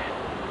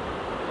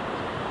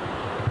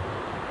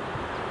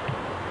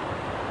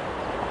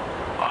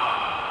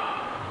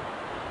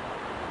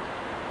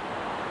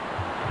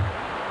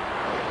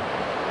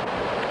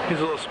 Here's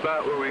a little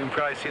spot where we can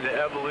probably see the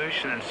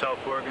evolution and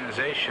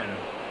self-organization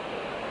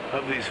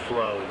of these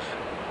flows.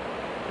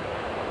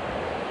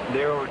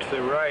 There over to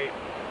the right,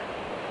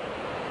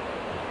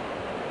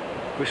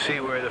 we see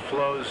where the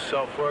flows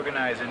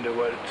self-organize into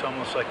what it's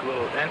almost like a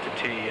little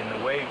entity in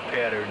the wave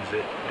patterns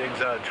that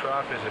digs out a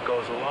trough as it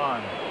goes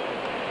along.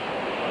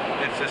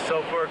 It's this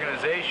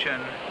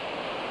self-organization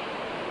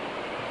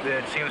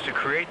that seems to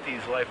create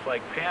these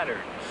lifelike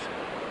patterns.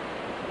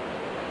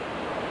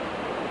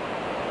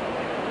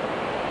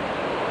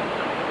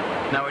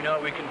 Now we know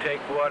that we can take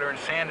water and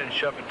sand and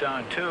shove it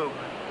down a tube.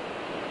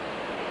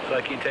 It's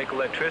like you can take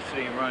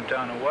electricity and run it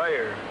down a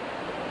wire.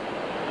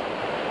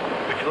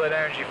 If you let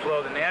energy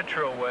flow the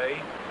natural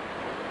way,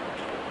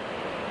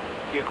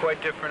 you get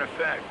quite different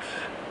effects.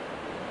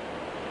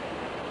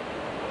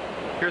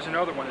 Here's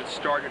another one that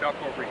started up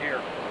over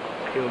here.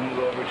 Okay, we'll move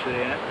over to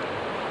that.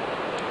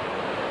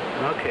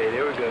 Okay,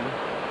 there we go.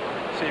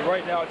 See,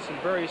 right now it's in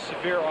very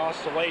severe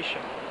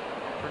oscillation,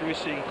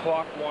 producing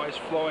clockwise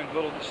flowing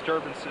little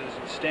disturbances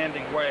and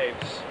standing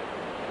waves.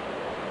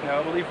 Now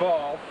it'll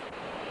evolve,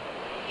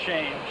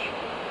 change.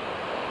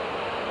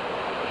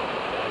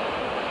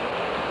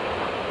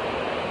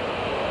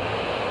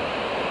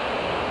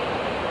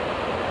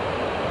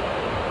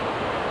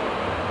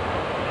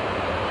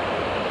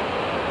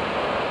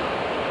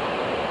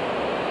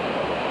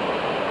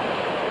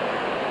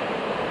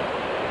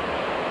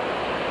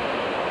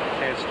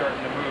 Okay, it's starting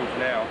to move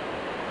now.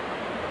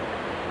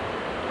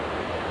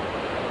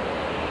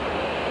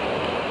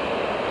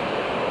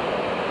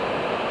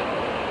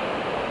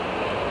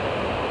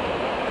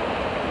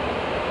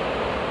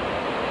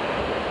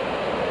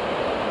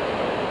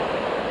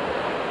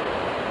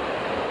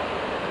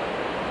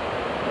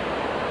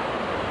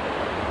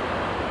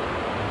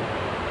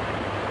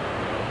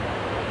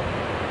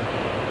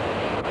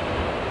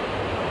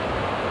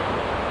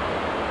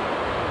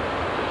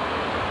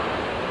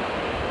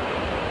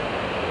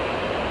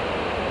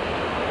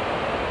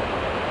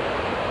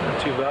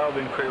 It's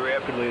evolving pretty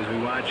rapidly as we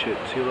watch it.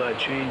 See a lot of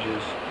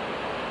changes.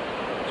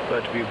 It's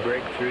about to be a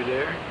breakthrough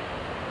there.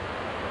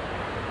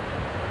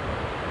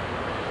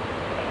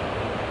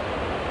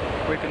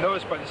 We can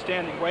notice by the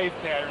standing wave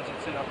patterns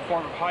it's in a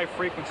form of high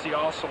frequency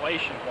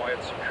oscillation while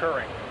it's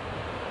occurring.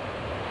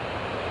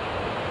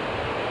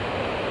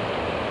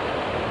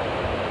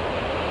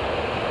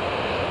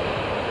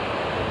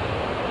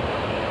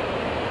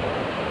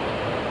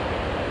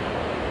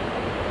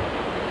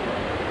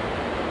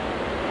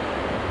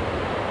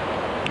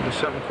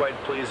 There's something quite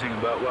pleasing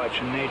about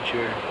watching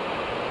nature.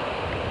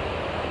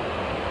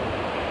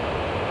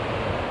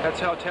 That's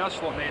how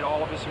Tesla made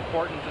all of his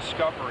important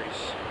discoveries.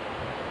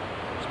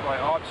 It's by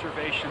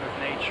observation of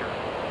nature.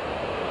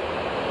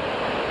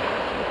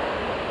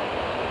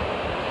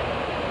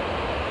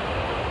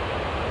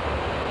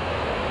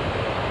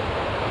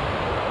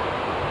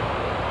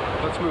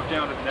 Let's move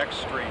down to the next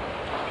stream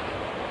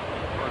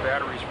before the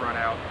batteries run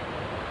out.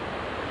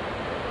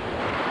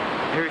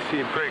 Here we see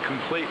a pretty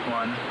complete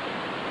one.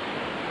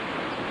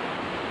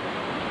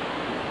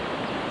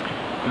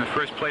 In the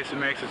first place, it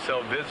makes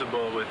itself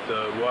visible with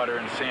the water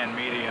and sand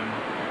medium.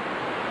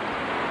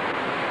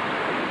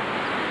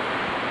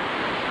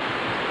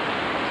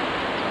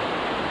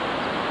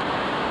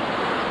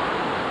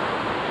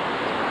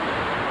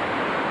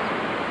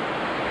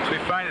 So we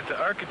find that the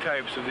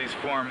archetypes of these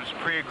forms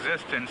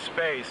pre-exist in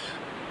space.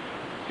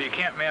 But you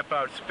can't map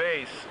out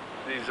space.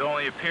 These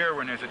only appear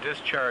when there's a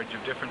discharge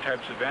of different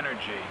types of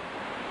energy.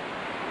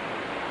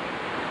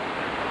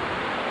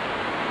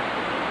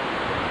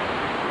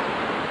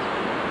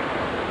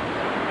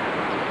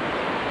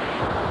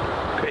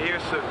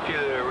 Here's a few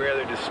that are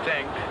rather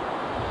distinct.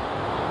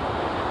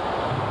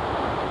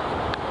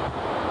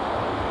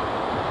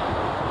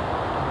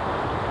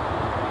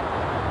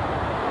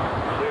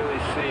 Clearly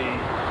see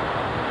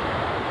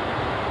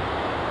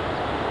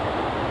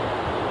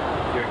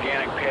the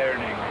organic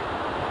patterning.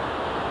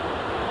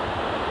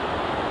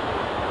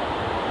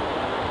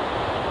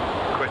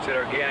 Of course, that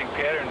organic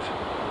pattern's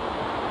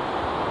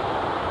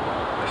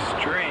a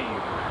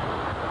stream.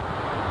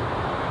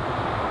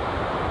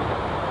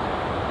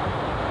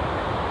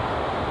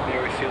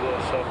 See a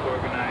little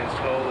self-organized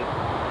hole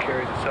that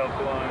carries itself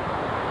along.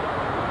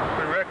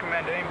 I would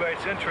recommend anybody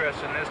that's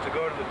interested in this to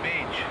go to the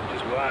beach and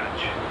just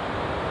watch.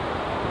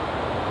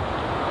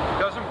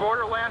 Doesn't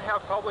Borderland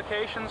have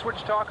publications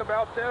which talk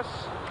about this?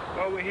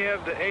 Well, we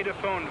have the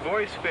Adaphone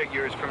voice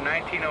figures from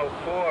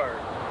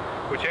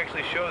 1904, which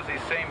actually shows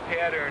these same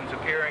patterns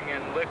appearing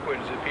in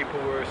liquids that people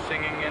were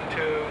singing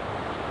into.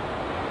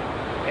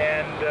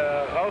 And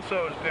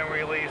also has been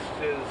released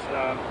is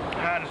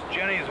Hans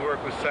Jenny's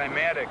work with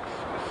cymatics,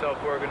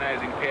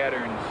 self-organizing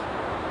patterns,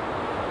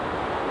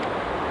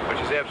 which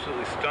is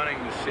absolutely stunning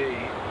to see.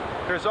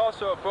 There's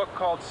also a book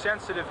called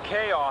Sensitive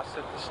Chaos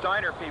that the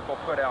Steiner people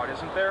put out,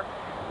 isn't there?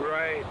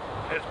 Right.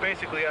 It's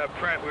basically out of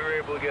print. We were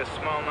able to get a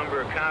small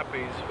number of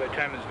copies. By the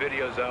time this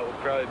video's out,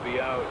 will probably be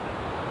out.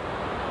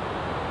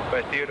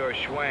 By Theodore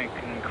Schwenk,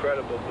 an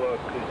incredible book.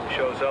 It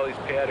shows all these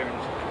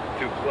patterns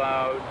through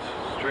clouds,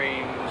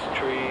 streams,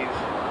 trees.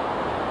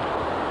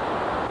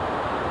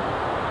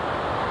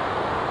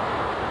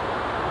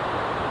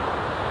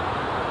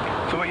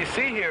 So what you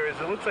see here is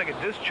it looks like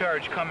a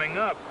discharge coming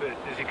up.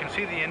 As you can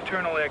see, the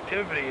internal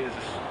activity is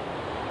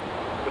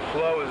the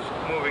flow is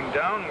moving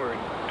downward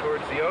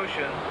towards the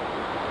ocean.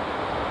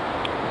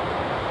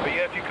 But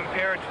yet if you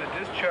compare it to the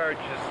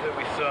discharges that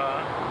we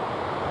saw,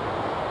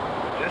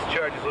 the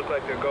discharges look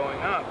like they're going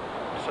up.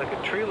 Just like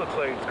a tree looks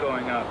like it's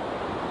going up.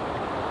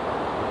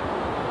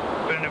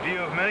 But in the view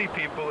of many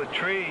people, a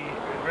tree,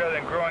 rather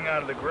than growing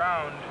out of the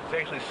ground, it's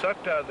actually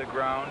sucked out of the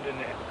ground and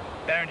the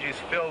energy is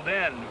filled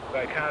in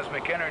by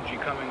cosmic energy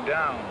coming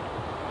down.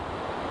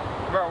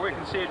 Well, we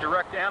can see a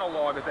direct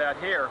analog of that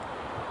here.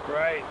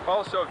 Right.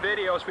 Also,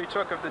 videos we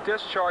took of the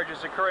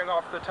discharges occurring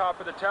off the top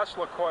of the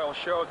Tesla coil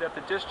showed that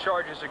the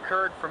discharges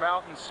occurred from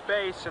out in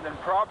space and then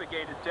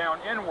propagated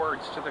down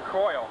inwards to the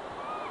coil.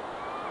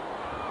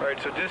 Right,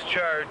 so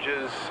discharge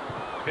is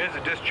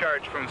a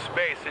discharge from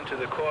space into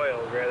the coil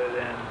rather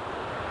than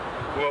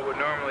what would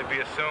normally be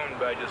assumed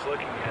by just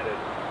looking at it.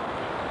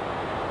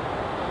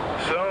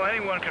 So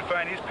anyone can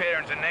find these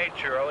patterns in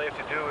nature. All they have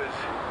to do is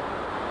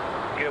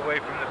get away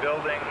from the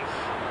buildings,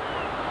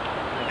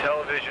 the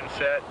television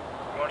set.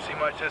 You won't see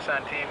much of this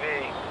on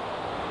TV.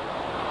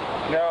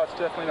 No, it's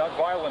definitely not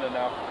violent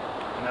enough.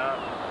 No.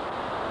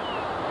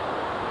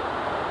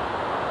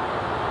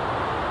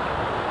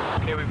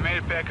 Okay, we've made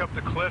it back up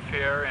the cliff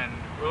here, and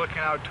we're looking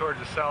out towards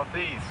the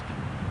southeast.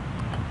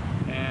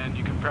 And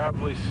you can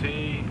probably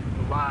see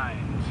the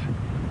lines.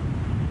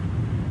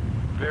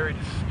 Very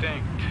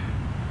distinct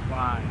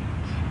lines.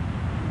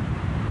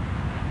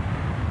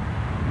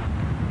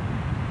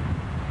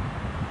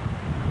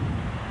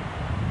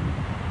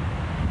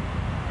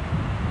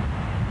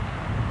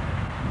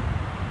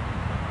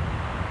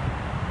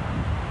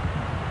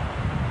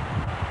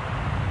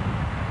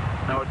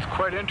 Now it's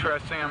quite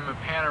interesting. I'm going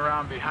to pan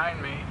around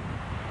behind me,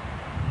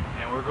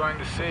 and we're going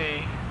to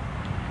see,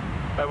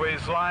 by the way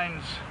these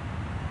lines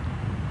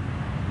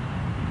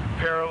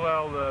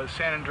parallel the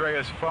San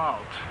Andreas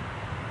Fault.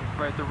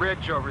 Right, the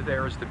ridge over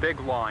there is the big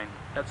line.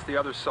 That's the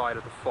other side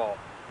of the fault.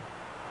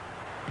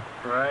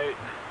 Right.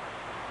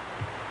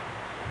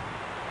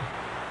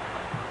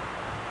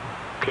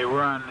 Okay,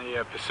 we're on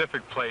the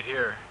Pacific plate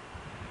here.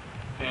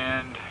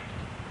 And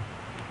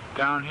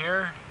down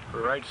here,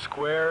 we're right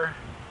square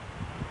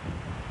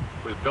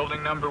with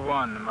building number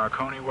 1, the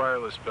Marconi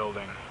wireless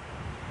building.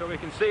 So we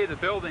can see the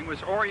building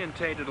was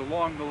orientated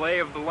along the lay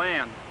of the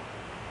land.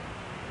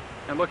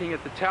 And looking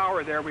at the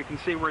tower there, we can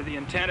see where the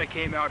antenna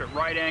came out at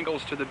right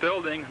angles to the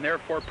building and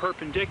therefore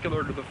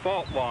perpendicular to the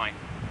fault line.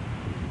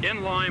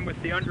 in line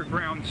with the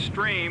underground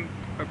stream,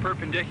 but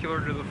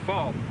perpendicular to the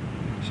fault.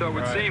 So it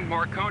would seem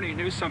Marconi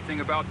knew something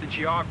about the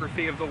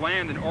geography of the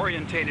land and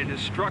orientated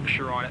his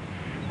structure on it.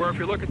 Where if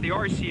you look at the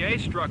RCA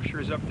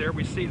structures up there,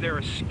 we see they're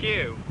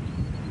askew.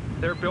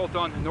 They're built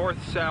on the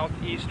north, south,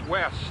 east,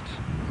 west.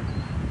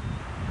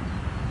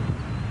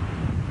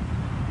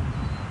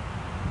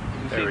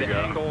 You can see the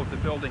angle of the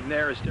building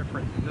there is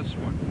different than this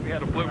one. We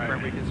had a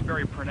blueprint, it's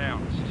very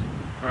pronounced.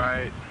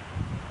 Right.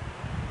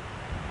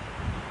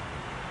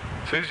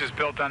 So it's just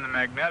built on the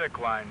magnetic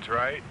lines,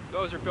 right?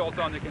 Those are built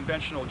on the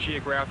conventional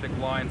geographic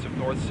lines of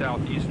north,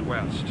 south, east,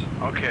 west.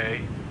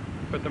 Okay.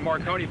 But the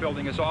Marconi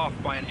building is off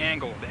by an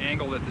angle, the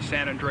angle that the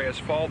San Andreas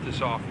Fault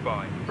is off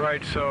by.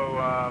 Right, so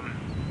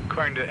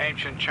according to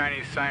ancient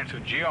Chinese science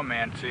of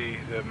geomancy,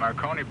 the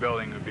Marconi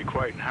building would be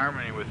quite in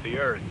harmony with the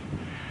Earth.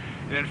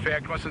 And in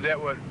fact, wasn't that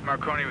what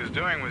Marconi was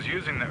doing, was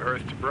using the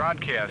Earth to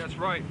broadcast? That's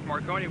right.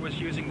 Marconi was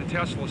using the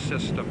Tesla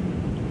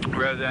system.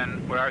 Rather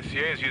than what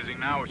RCA is using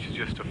now, which is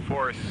just a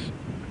force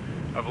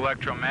of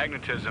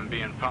electromagnetism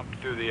being pumped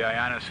through the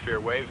ionosphere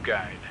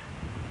waveguide.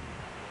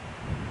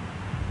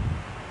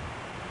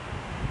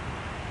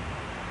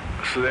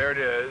 So there it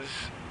is.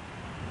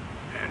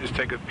 And just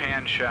take a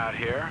pan shot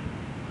here.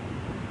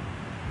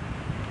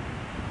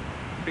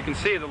 You can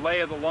see the lay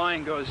of the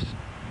line goes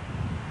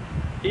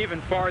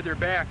even farther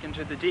back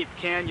into the deep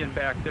canyon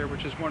back there,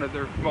 which is one of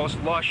the most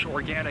lush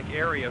organic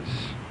areas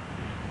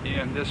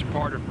in this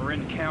part of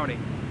Marin County.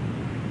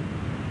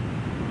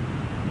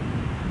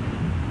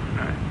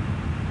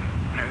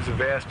 There's a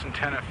vast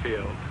antenna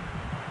field.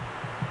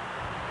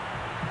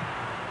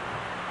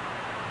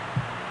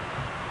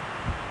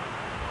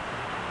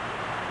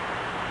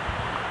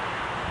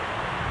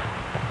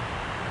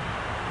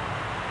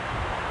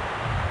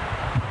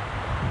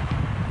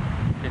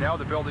 Now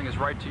the building is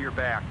right to your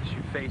back as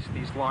you face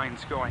these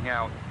lines going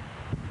out.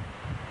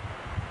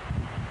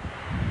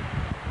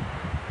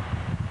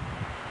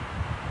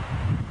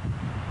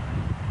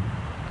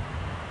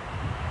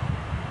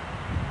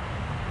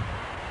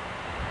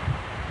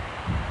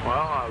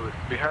 Well, it would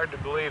be hard to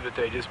believe that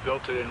they just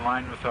built it in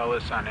line with all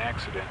this on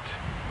accident.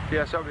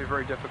 Yes, that would be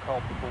very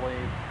difficult to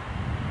believe.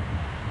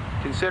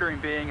 Considering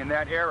being in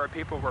that era,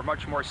 people were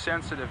much more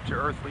sensitive to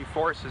earthly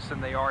forces than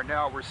they are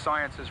now, where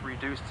science has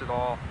reduced it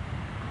all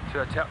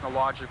to a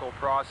technological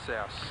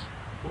process.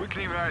 We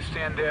can even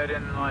understand that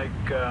in, like,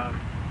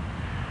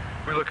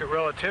 we look at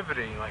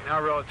relativity. Like,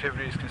 now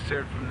relativity is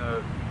considered from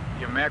the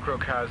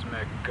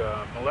macrocosmic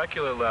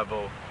molecular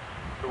level,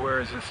 but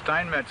whereas in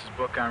Steinmetz's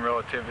book on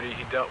relativity,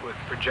 he dealt with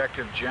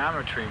projective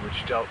geometry,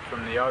 which dealt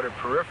from the outer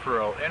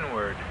peripheral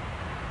inward.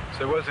 So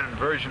there was an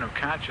inversion of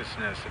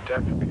consciousness. It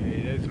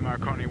definitely is the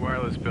Marconi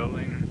Wireless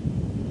building.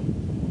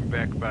 We're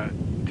back about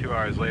 2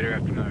 hours later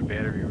after another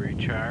battery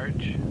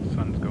recharge. The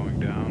sun's going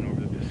down over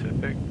the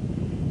Pacific.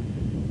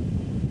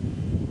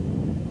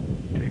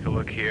 Take a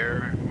look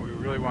here. What we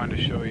really wanted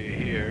to show you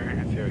here,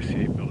 that's the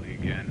RCA building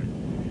again.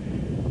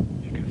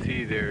 As you can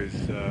see,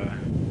 there's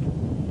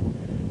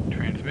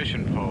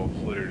transmission poles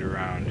littered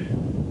around.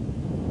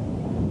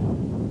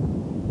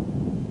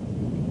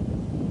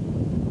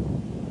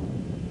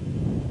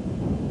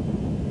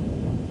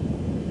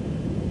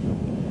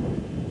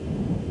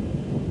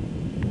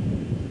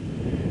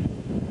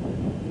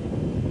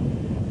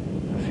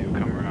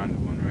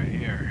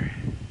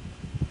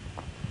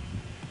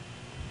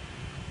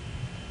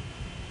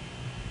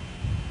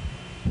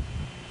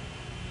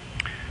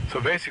 So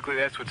basically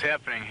that's what's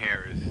happening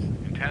here, is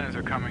antennas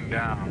are coming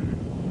down.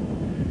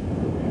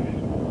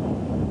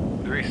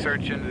 The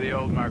research into the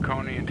old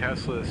Marconi and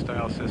Tesla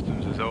style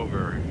systems is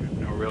over.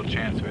 No real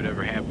chance of it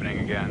ever happening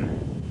again.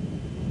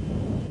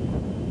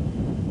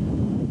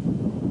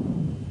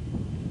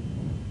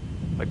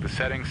 Like the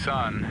setting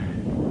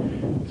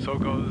sun, so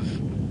goes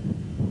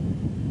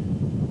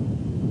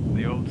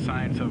the old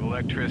science of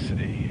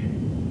electricity.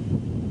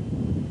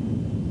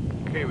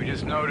 Okay, we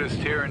just noticed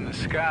here in the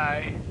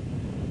sky,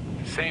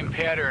 same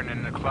pattern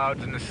in the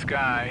clouds in the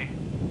sky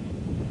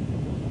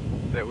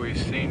that we've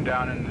seen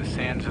down in the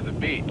sands of the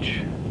beach.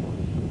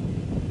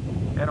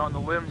 And on the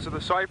limbs of the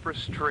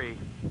cypress tree.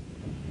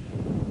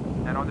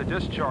 And on the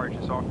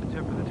discharges off the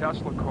tip of the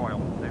Tesla coil.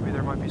 Maybe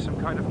there might be some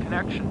kind of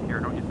connection here,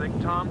 don't you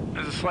think, Tom?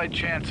 There's a slight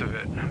chance of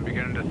it. I'm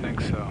beginning to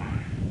think so.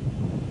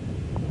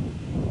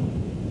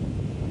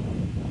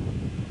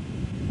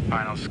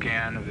 Final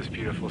scan of this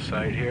beautiful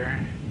site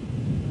here.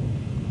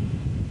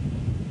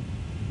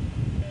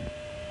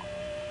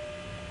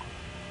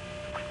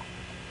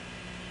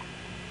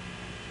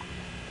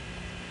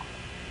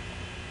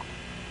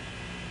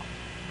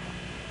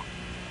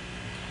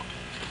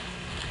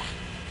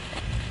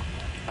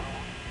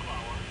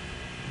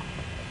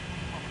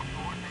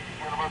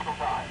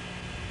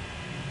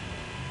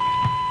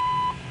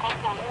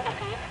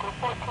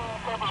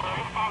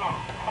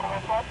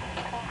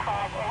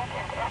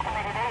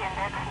 Estimated A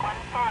index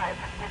 15.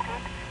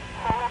 Repeat,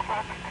 solar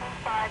flux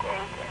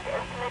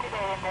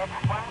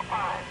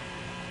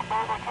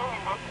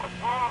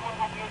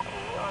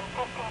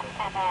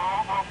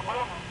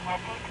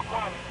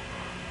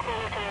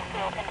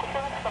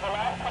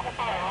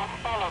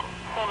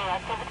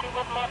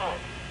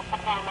The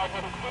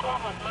geomagnetic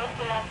field was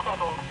mostly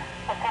unsettled.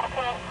 The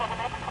forecast for the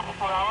next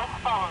 24 hours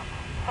follows.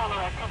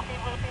 Solar activity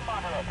will be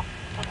moderate.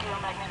 The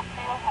geomagnetic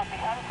field will be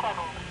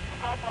unsettled.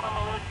 Start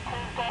normal is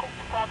Tuesday.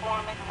 Start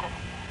warm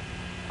exists.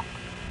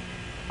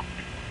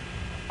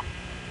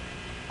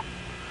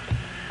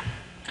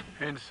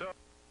 And so...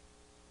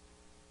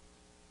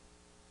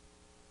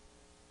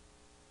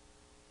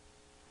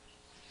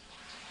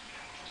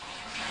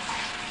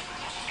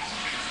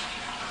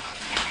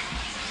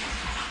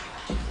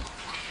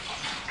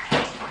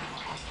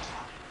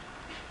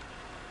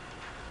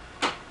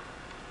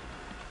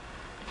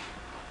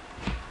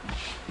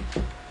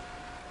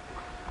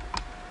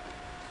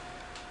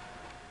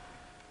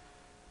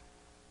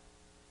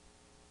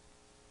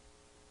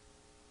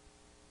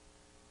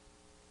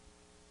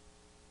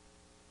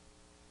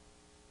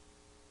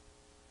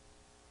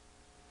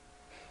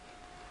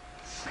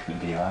 Could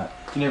be hot.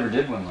 You never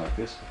did one like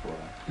this before.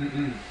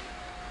 Mm-mm.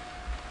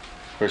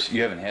 Of course,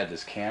 you haven't had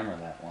this camera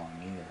that long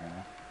either,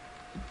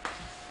 huh?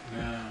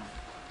 No.